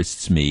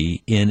interests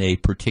me in a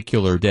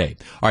particular day.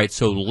 All right,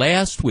 so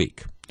last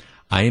week,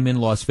 I am in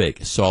Las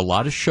Vegas. Saw a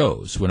lot of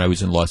shows when I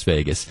was in Las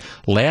Vegas.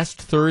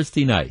 Last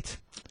Thursday night,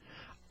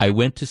 I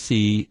went to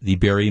see the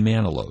Barry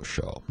Manilow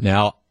show.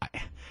 Now,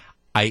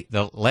 I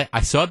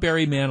saw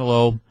Barry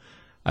Manilow.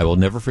 I will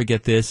never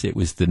forget this. It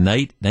was the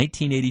night,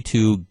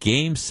 1982,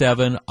 Game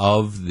 7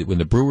 when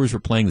the Brewers were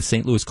playing the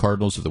St. Louis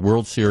Cardinals of the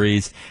World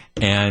Series,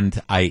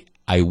 and I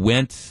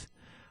went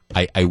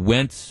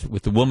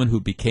with the woman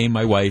who became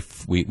my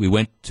wife. We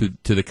went to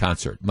the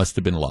concert. Must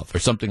have been love or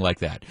something like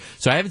that.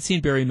 So I haven't seen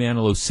Barry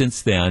Manilow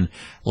since then.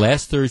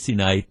 Last Thursday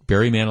night,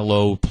 Barry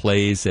Manilow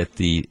plays at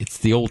it's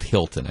the old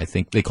Hilton. I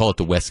think they call it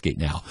the Westgate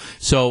now.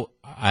 So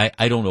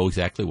I don't know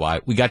exactly why.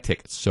 We got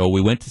tickets. So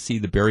we went to see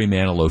the Barry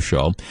Manilow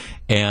show.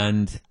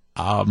 And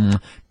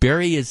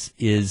Barry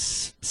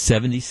is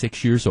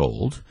 76 years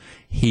old.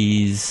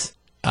 He's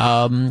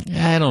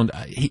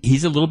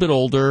he's a little bit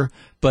older,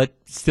 but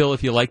still,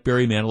 if you like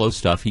Barry Manilow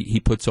stuff, he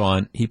puts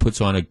on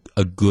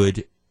a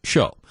good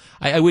show.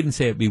 I wouldn't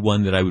say it'd be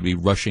one that I would be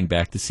rushing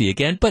back to see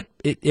again, but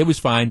it was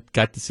fine.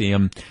 Got to see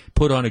him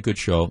put on a good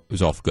show. It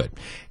was all good.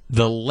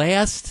 The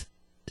last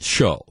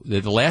show,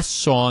 the last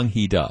song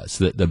he does,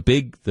 the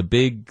big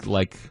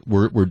like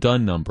we're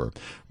done number,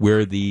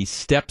 where the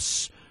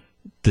steps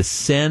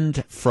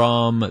descend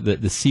from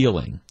the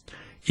ceiling,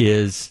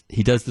 is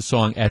he does the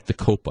song at the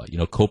Copa,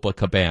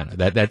 Copacabana.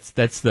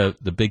 That's the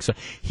big song.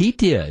 He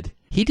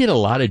did a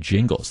lot of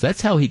jingles.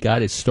 That's how he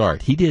got his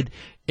start. He did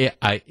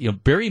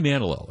Barry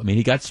Manilow. I mean,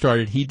 he got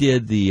started. He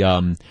did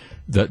the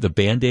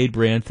Band-Aid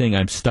brand thing.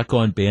 I'm stuck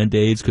on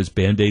Band-Aids because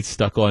Band-Aids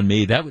stuck on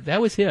me. That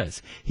was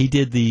his. He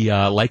did the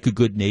Like a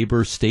Good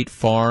Neighbor, State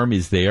Farm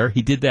is there.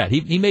 He did that.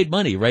 He made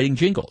money writing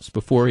jingles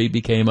before he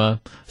became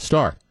a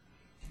star.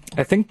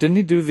 I think, didn't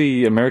he do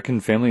the American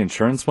Family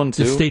Insurance one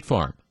too? The State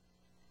Farm.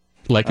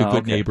 Like a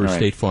Good Neighbor, right.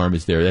 State Farm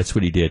is there. That's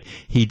what he did.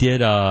 He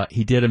did a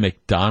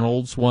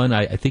McDonald's one.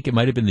 I think it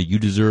might have been the You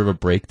Deserve a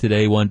Break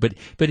Today one, but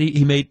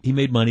he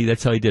made money.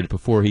 That's how he did it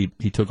before he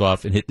took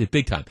off and hit it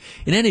big time.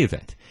 In any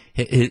event,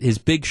 his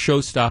big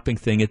show-stopping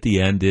thing at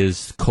the end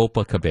is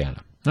Copacabana.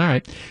 All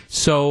right.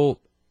 So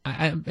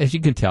as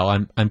you can tell,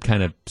 I'm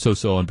kind of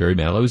so on Barry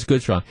Manilow. It was a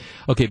good song.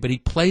 Okay, but he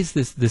plays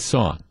this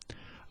song.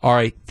 All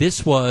right,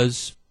 this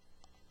was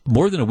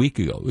more than a week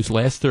ago. It was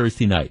last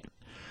Thursday night.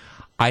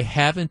 I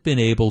haven't been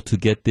able to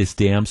get this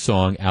damn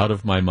song out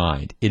of my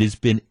mind. It has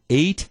been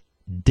 8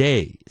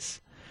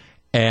 days.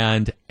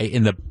 And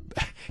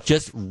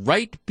just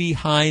right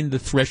behind the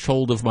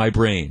threshold of my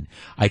brain,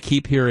 I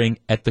keep hearing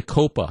at the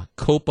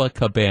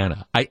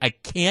Copacabana. I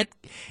can't,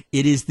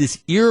 it is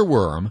this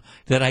earworm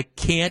that I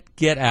can't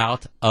get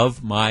out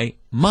of my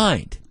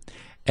mind.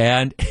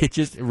 And it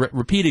just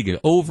repeating it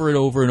over and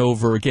over and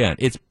over again.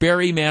 It's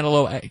Barry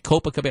Manilow at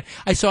Copacabana.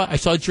 I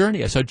saw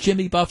Journey. I saw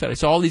Jimmy Buffett. I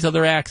saw all these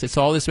other acts. I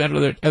saw all this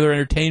other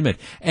entertainment.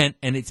 And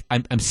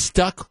I'm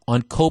stuck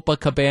on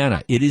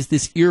Copacabana. It is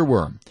this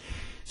earworm.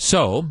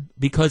 So,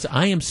 because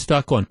I am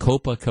stuck on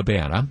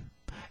Copacabana,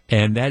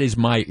 and that is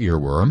my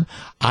earworm,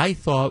 I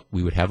thought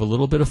we would have a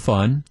little bit of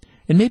fun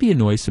and maybe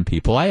annoy some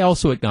people. I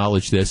also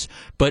acknowledge this,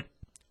 but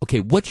okay,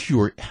 what's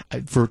your,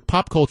 for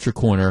Pop Culture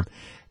Corner,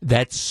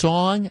 that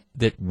song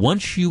that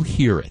once you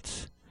hear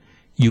it,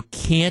 you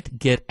can't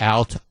get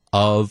out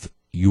of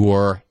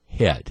your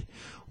head.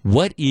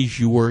 What is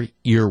your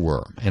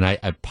earworm? And I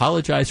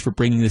apologize for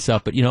bringing this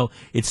up, but,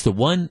 it's the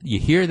one, you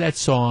hear that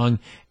song,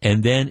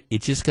 and then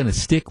it's just going to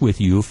stick with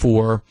you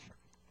for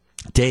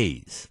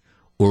days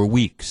or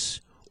weeks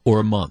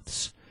or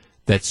months.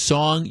 That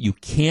song you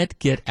can't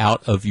get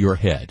out of your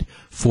head.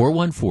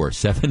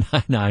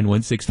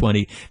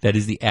 414-799-1620. That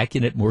is the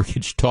Accunet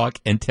Mortgage talk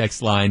and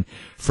text line.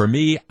 For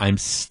me, I'm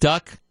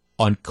stuck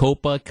on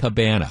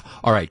Copacabana.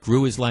 All right,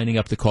 Gru is lining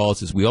up the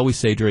calls. As we always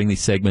say during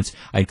these segments,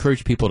 I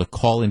encourage people to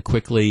call in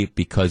quickly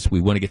because we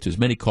want to get to as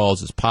many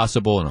calls as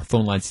possible, and our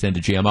phone lines tend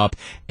to jam up.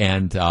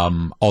 And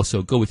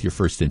also, go with your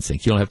first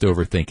instinct. You don't have to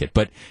overthink it.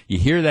 But you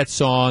hear that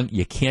song,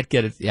 you can't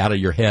get it out of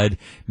your head.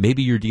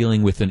 Maybe you're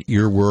dealing with an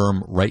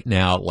earworm right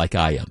now like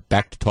I am.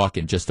 Back to talk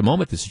in just a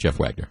moment. This is Jeff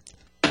Wagner.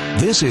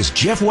 This is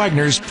Jeff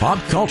Wagner's Pop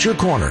Culture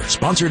Corner,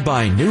 sponsored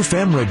by New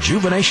Femme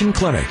Rejuvenation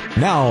Clinic.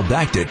 Now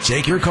back to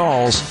take your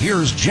calls.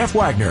 Here's Jeff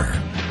Wagner.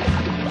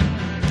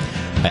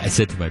 I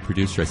said to my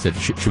producer,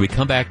 should we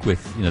come back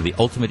with, the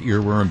ultimate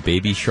earworm,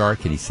 Baby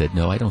Shark? And he said,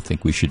 no, I don't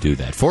think we should do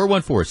that.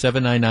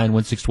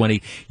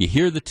 414-799-1620. You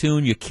hear the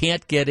tune, you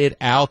can't get it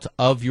out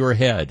of your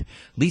head.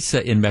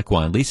 Lisa in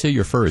Mequon. Lisa,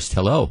 you're first.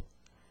 Hello.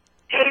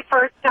 Hey,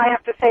 first I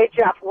have to say,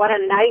 Jeff, what a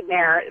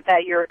nightmare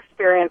that you're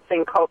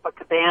experiencing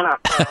Copacabana.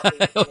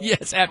 Oh,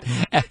 yes.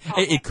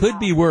 It could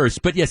be worse,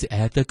 but yes,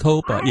 at the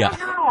Copa.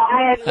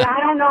 I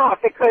don't know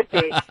if it could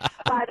be.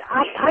 But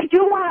I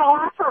do want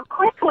to offer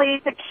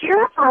quickly the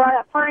cure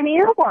for an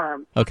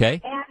earworm. Okay.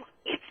 And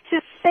it's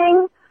to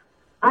sing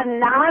a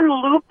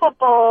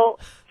non-loopable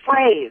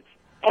phrase.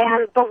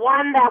 And the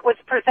one that was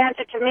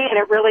presented to me, and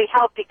it really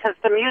helped because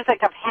the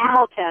music of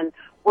Hamilton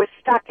was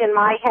stuck in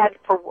my head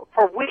for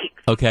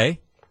weeks. Okay.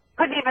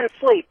 Couldn't even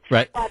sleep.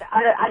 Right. But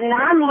a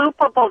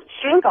non-loopable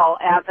jingle,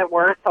 as it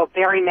were, so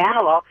Barry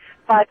Manilow,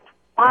 but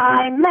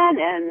by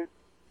Menon.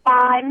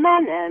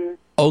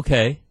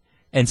 Okay.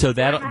 And so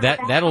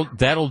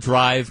that'll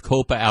drive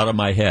Copa out of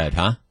my head,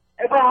 huh?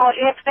 Well,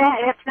 if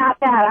not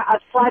that, a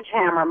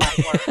sledgehammer might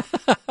work.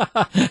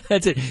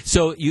 That's it.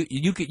 So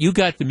you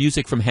got the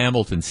music from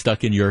Hamilton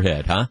stuck in your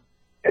head, huh?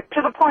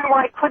 To the point where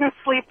I couldn't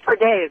sleep for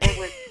days.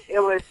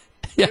 It was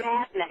yeah.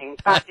 maddening,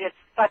 but it's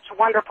such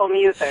wonderful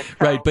music. So.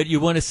 Right, but you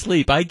want to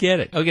sleep. I get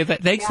it. Okay,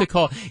 thanks for the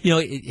call.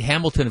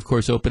 Hamilton, of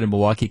course, opened in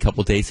Milwaukee a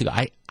couple of days ago.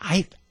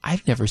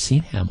 I've never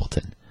seen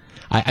Hamilton.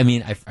 I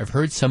mean, I've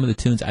heard some of the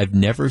tunes. I've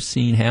never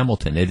seen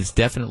Hamilton. It is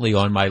definitely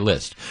on my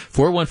list.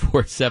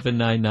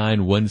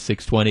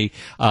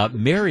 414-799-1620.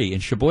 Mary in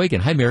Sheboygan.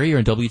 Hi, Mary. You're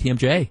in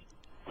WTMJ.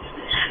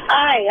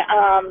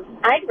 Hi.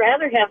 I'd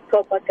rather have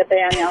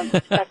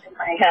Copacabana stuck in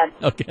my head.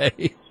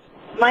 Okay.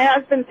 My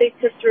husband thinks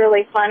it's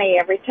really funny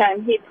every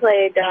time he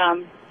played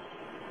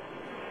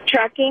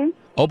Trucking.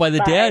 Oh, by the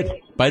Dead.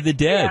 By the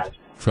Dead. Yeah.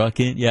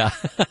 Trucking, yeah.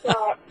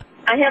 So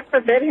I have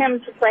forbid him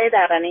to play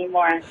that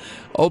anymore.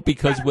 Oh,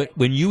 because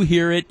when you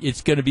hear it,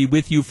 it's going to be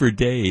with you for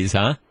days,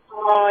 huh?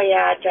 Oh,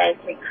 yeah, it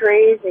drives me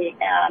crazy.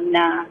 And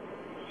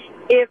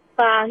if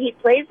he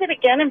plays it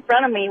again in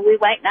front of me, we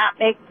might not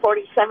make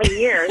 47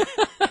 years.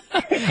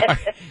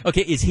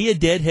 Okay, is he a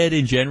deadhead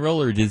in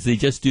general, or does he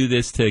just do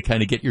this to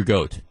kind of get your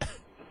goat?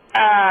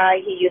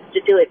 He used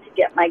to do it to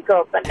get my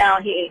goat, but now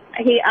he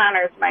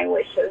honors my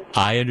wishes.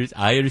 I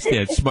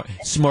understand.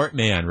 Smart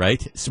man,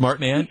 right?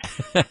 Smart man.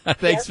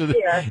 Thanks for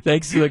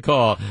the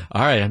call.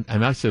 All right,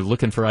 I'm actually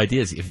looking for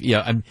ideas.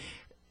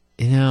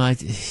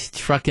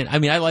 Trucking. I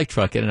mean, I like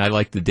Trucking and I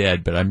like the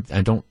Dead, but I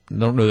don't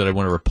know that I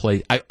want to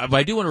replace.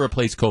 I do want to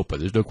replace Copa.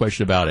 There's no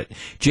question about it.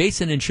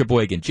 Jason in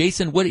Sheboygan.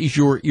 Jason, what is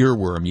your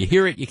earworm? You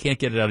hear it, you can't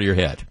get it out of your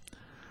head.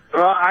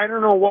 I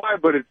don't know why,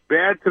 but it's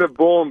Bad to the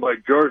Bone by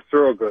George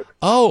Thorogood.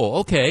 Oh,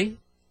 okay.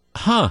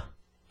 Huh.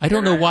 I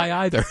don't know why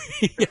either.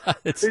 Yeah,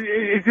 it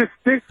just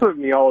sticks with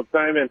me all the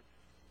time.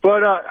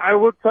 But I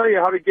will tell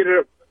you how to get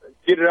it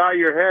get it out of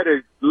your head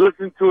and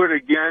listen to it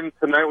again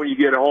tonight when you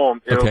get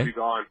home. It'll be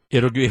gone.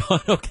 It'll be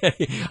gone.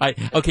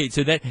 Okay.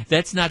 So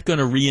that's not going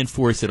to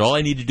reinforce it. All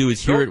I need to do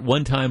is hear it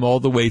one time all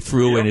the way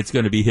through, and it's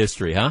going to be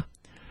history, huh?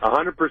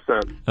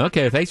 100%.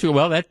 Okay. Thanks.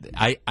 Well,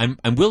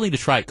 I'm willing to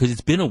try it because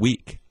it's been a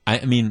week.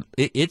 I mean,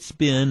 it's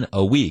been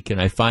a week, and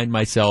I find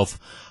myself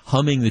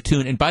humming the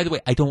tune. And by the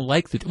way, I don't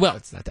like the. Well,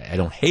 it's not that I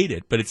don't hate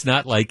it, but it's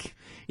not like.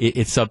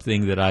 It's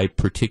something that I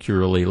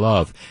particularly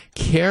love.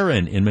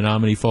 Karen in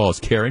Menominee Falls.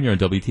 Karen, you're on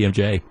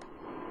WTMJ.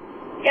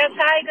 Yes,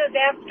 hi, good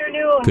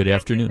afternoon. Good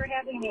afternoon. Thanks for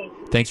having me.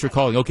 Thanks for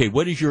calling. Okay,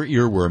 what is your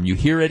earworm? You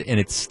hear it, and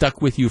it's stuck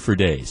with you for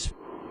days.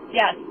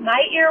 Yes, my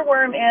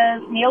earworm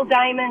is Neil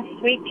Diamond's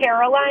Sweet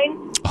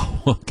Caroline.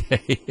 Oh,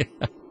 okay.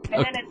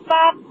 And then it's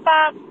ba,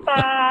 ba,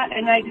 ba,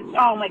 and I just,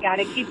 oh my God,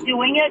 I keep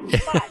doing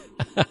it.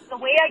 But the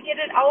way I get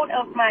it out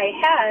of my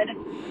head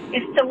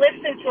is to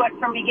listen to it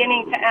from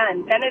beginning to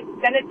end. Then it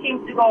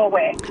seems to go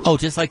away. Oh,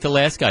 just like the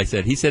last guy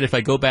said. He said if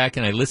I go back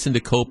and I listen to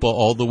Copa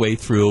all the way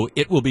through,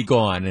 it will be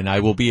gone, and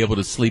I will be able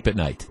to sleep at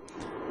night.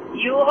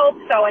 You hope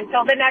so,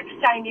 until the next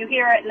time you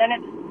hear it, and then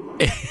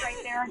it's right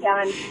there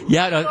again.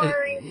 Yeah,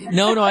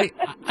 no,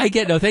 I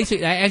get no. Thanks.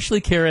 Actually,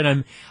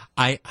 Karen,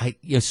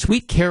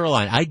 Sweet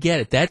Caroline, I get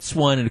it. That's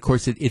one, and of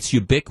course, it's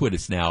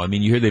ubiquitous now. I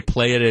mean, you hear they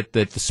play it at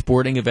the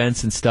sporting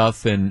events and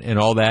stuff, and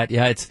all that.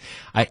 Yeah,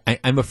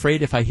 I'm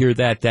afraid if I hear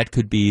that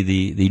could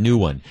be the new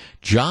one.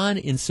 John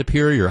in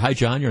Superior. Hi,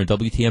 John. You're on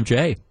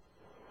WTMJ.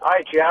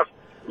 Hi, Jeff.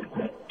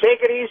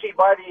 Take It Easy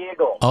by the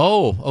Eagles.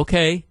 Oh,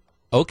 okay.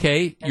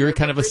 You're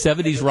kind of a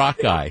 '70s rock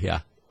guy.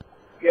 Yeah.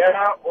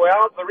 Yeah.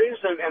 Well, the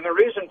reason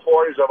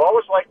for it is I've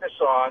always liked the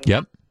song.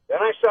 Yep.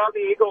 Then I saw the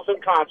Eagles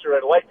in concert.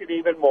 I liked it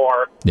even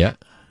more. Yeah.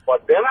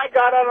 But then I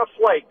got on a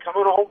flight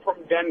coming home from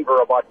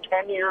Denver about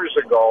 10 years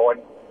ago,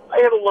 and I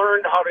had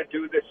learned how to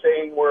do the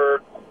thing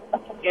where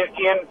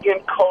in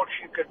coach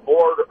you could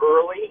board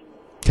early.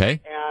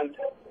 Okay. And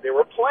they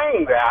were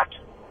playing that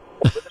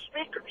over the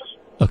speakers.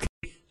 Okay.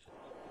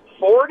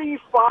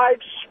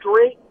 45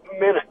 straight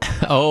minutes.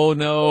 Oh,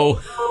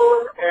 no.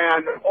 Over,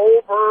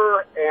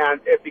 and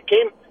it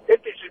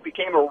just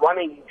became a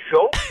running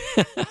joke.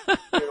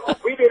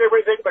 We did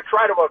everything but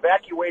try to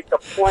evacuate the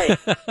plane.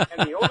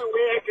 And the only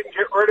way I can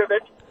get rid of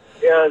it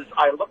is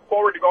I look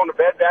forward to going to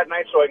bed that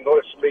night so I can go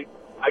to sleep.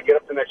 I get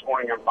up the next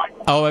morning, I'm fine.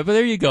 Oh, but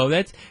there you go.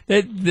 That's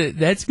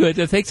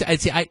good. Thanks.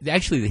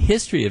 Actually, the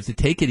history of the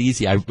Take It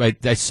Easy,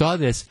 I saw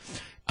this.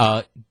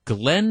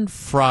 Glenn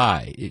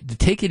Frey,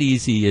 Take It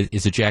Easy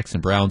is a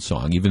Jackson Brown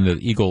song, even though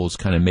the Eagles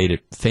kind of made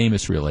it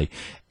famous, really.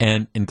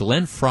 And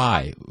Glenn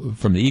Frey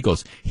from the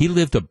Eagles, he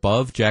lived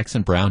above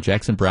Jackson Brown.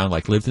 Jackson Brown,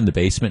 lived in the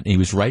basement, and he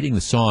was writing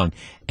the song,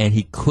 and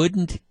he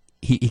kept,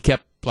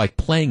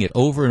 playing it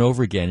over and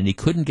over again, and he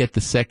couldn't get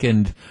the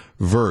second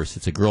verse.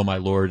 It's a girl, my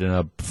lord, in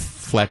a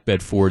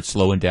flatbed Ford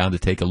slowing down to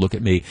take a look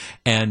at me.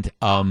 And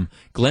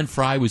Glenn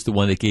Frey was the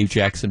one that gave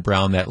Jackson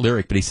Brown that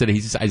lyric. But he said,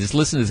 I just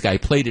listened to this guy. He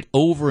played it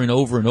over and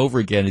over and over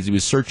again as he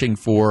was searching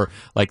for,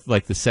 like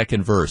the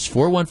second verse.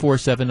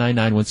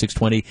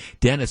 414-799-1620.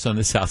 Dennis on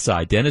the South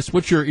Side. Dennis,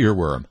 what's your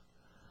earworm?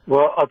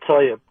 Well, I'll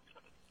tell you.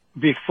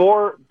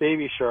 Before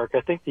Baby Shark,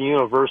 I think the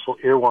universal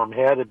earworm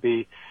had to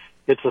be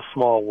It's a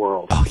Small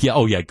World.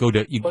 Oh yeah. Go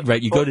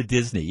to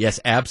Disney.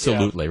 Yes,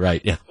 absolutely, yeah.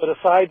 Right. Yeah. But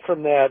aside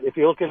from that, if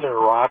you look at a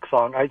rock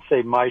song, I'd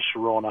say My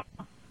Sharona.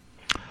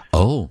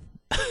 Oh,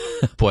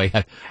 boy,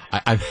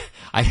 I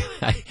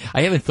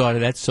haven't thought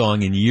of that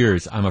song in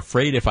years. I'm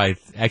afraid if I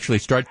actually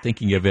start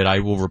thinking of it, I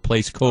will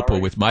replace Copa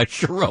with My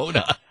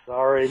Sharona.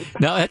 Sorry.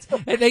 No,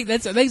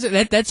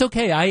 that's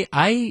okay.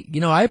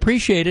 I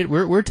appreciate it.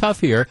 We're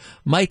tough here.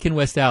 Mike in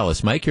West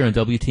Allis. Mike, you're on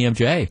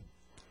WTMJ.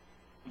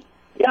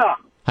 Yeah.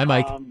 Hi,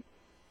 Mike.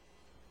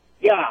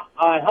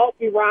 Help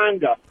Me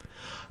Rhonda.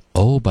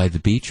 Oh, by the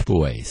Beach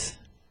Boys.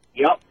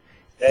 Yep.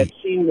 That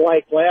seemed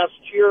like last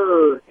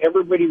year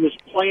everybody was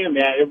playing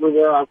that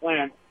everywhere I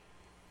went,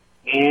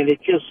 and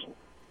it just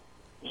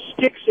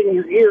sticks in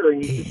your ear,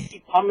 and you just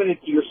keep humming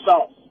it to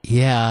yourself.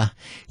 Yeah.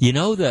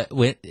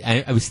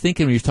 I was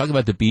thinking when you were talking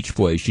about the Beach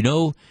Boys,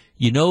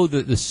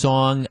 the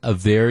song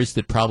of theirs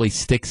that probably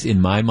sticks in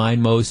my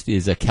mind most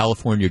is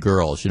California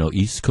Girls.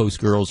 East Coast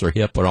Girls are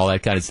hip and all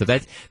that kind of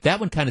stuff. That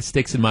one kind of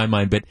sticks in my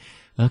mind, but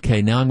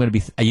okay, now I'm going to be.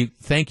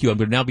 Thank you. I'm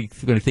going to be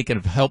thinking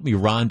of "Help Me,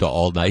 Rhonda"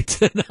 all night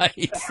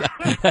tonight.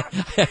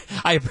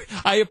 I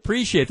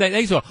appreciate that.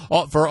 Thanks for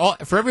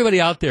everybody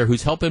out there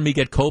who's helping me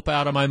get Copa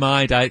out of my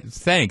mind.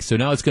 Thanks. So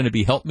now it's going to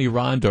be "Help Me,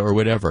 Rhonda" or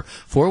whatever.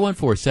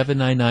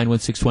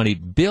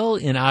 414-799-1620. Bill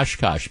in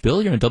Oshkosh.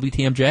 Bill, you're on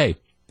WTMJ.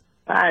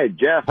 Hi,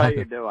 Jeff. How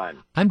you doing?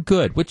 I'm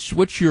good.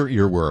 What's your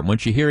earworm?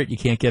 Once you hear it, you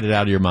can't get it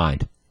out of your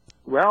mind.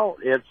 Well,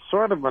 it's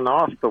sort of an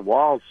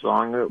off-the-wall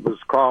song. It was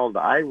called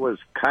I Was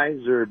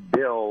Kaiser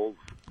Bill's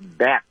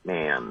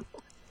Batman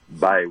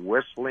by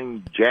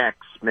Whistling Jack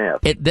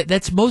Smith.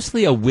 That's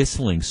mostly a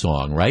whistling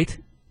song, right?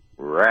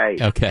 Right.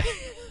 Okay.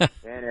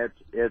 And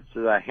it's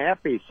a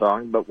happy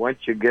song, but once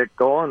you get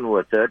going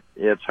with it,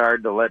 it's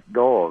hard to let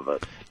go of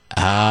it.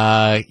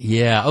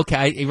 Yeah.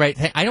 Okay.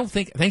 Right. I don't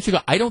think I've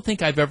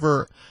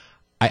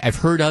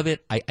heard of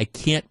it. I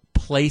can't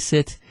place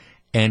it.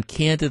 And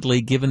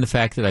candidly, given the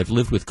fact that I've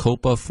lived with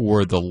Copa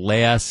for the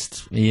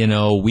last,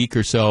 week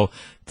or so,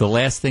 the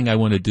last thing I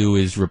want to do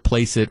is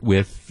replace it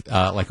with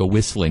like a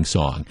whistling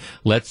song.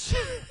 Let's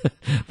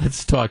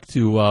talk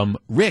to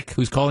Rick,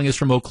 who's calling us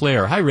from Eau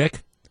Claire. Hi, Rick.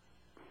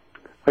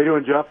 How you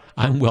doing, Jeff?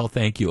 I'm well,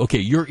 thank you. Okay,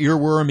 your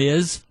earworm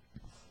is?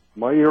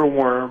 My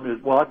earworm is,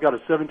 I've got a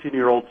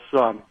 17-year-old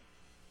son,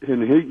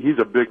 and he's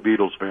a big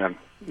Beatles fan.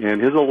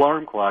 And his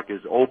alarm clock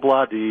is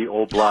Obla-dee,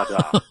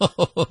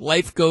 Obla-da.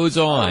 Life goes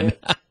on.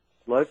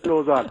 Life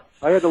goes on.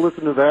 I had to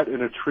listen to that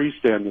in a tree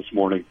stand this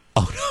morning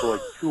for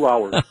like 2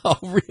 hours. Oh,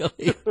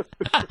 really?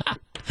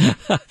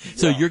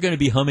 So you're going to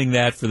be humming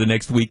that for the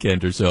next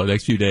weekend or so,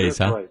 next few days,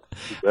 That's huh? Right.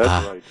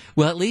 That's right.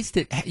 Well, at least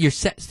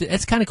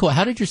that's kind of cool.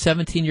 How did your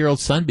 17-year-old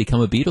son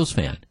become a Beatles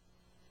fan?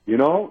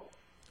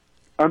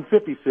 I'm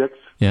 56,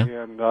 yeah.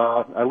 And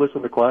I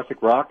listen to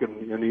classic rock,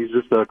 and he's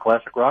just a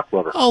classic rock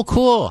lover. Oh,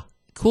 cool.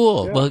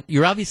 Cool. Yeah. Well,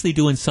 you're obviously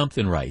doing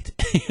something right.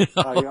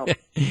 I am.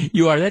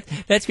 You are.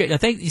 That's great.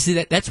 Now, you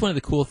see, that's one of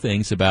the cool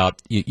things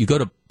about you go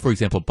to, for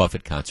example,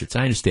 Buffett concerts.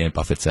 I understand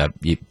Buffett's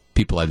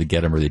people either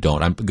get them or they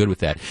don't. I'm good with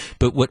that.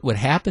 But what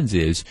happens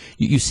is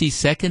you see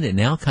second and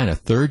now kind of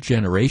third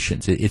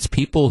generations. It's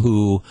people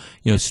who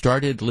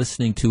started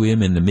listening to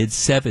him in the mid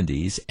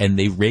 '70s and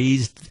they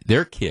raised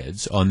their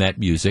kids on that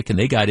music and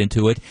they got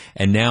into it,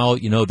 and now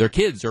their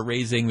kids are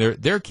raising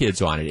their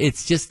kids on it.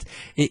 It's just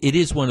it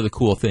is one of the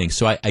cool things.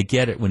 So I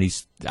get it when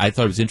I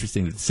thought it was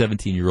interesting that the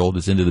 17-year-old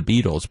is into the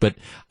Beatles, but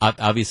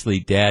obviously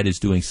Dad is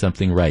doing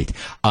something right.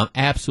 I'm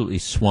absolutely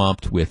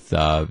swamped with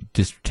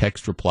just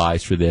text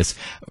replies for this.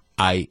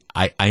 I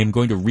am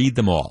going to read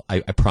them all. I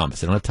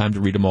promise. I don't have time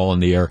to read them all on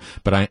the air,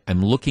 but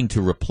I'm looking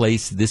to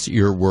replace this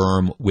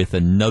earworm with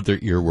another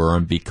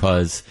earworm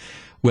because,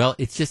 well,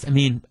 it's just,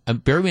 Barry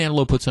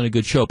Manilow puts on a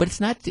good show, but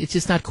it's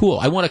just not cool.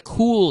 I want a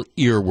cool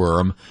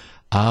earworm.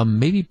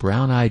 Maybe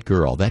Brown Eyed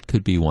Girl. That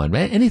could be one.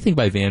 Anything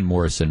by Van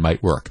Morrison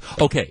might work.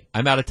 Okay,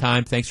 I'm out of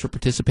time. Thanks for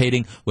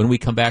participating. When we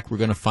come back, we're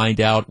going to find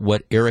out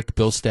what Eric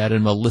Bilstad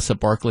and Melissa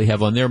Barkley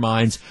have on their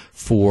minds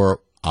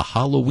for a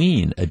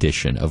Halloween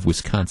edition of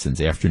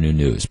Wisconsin's Afternoon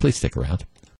News. Please stick around.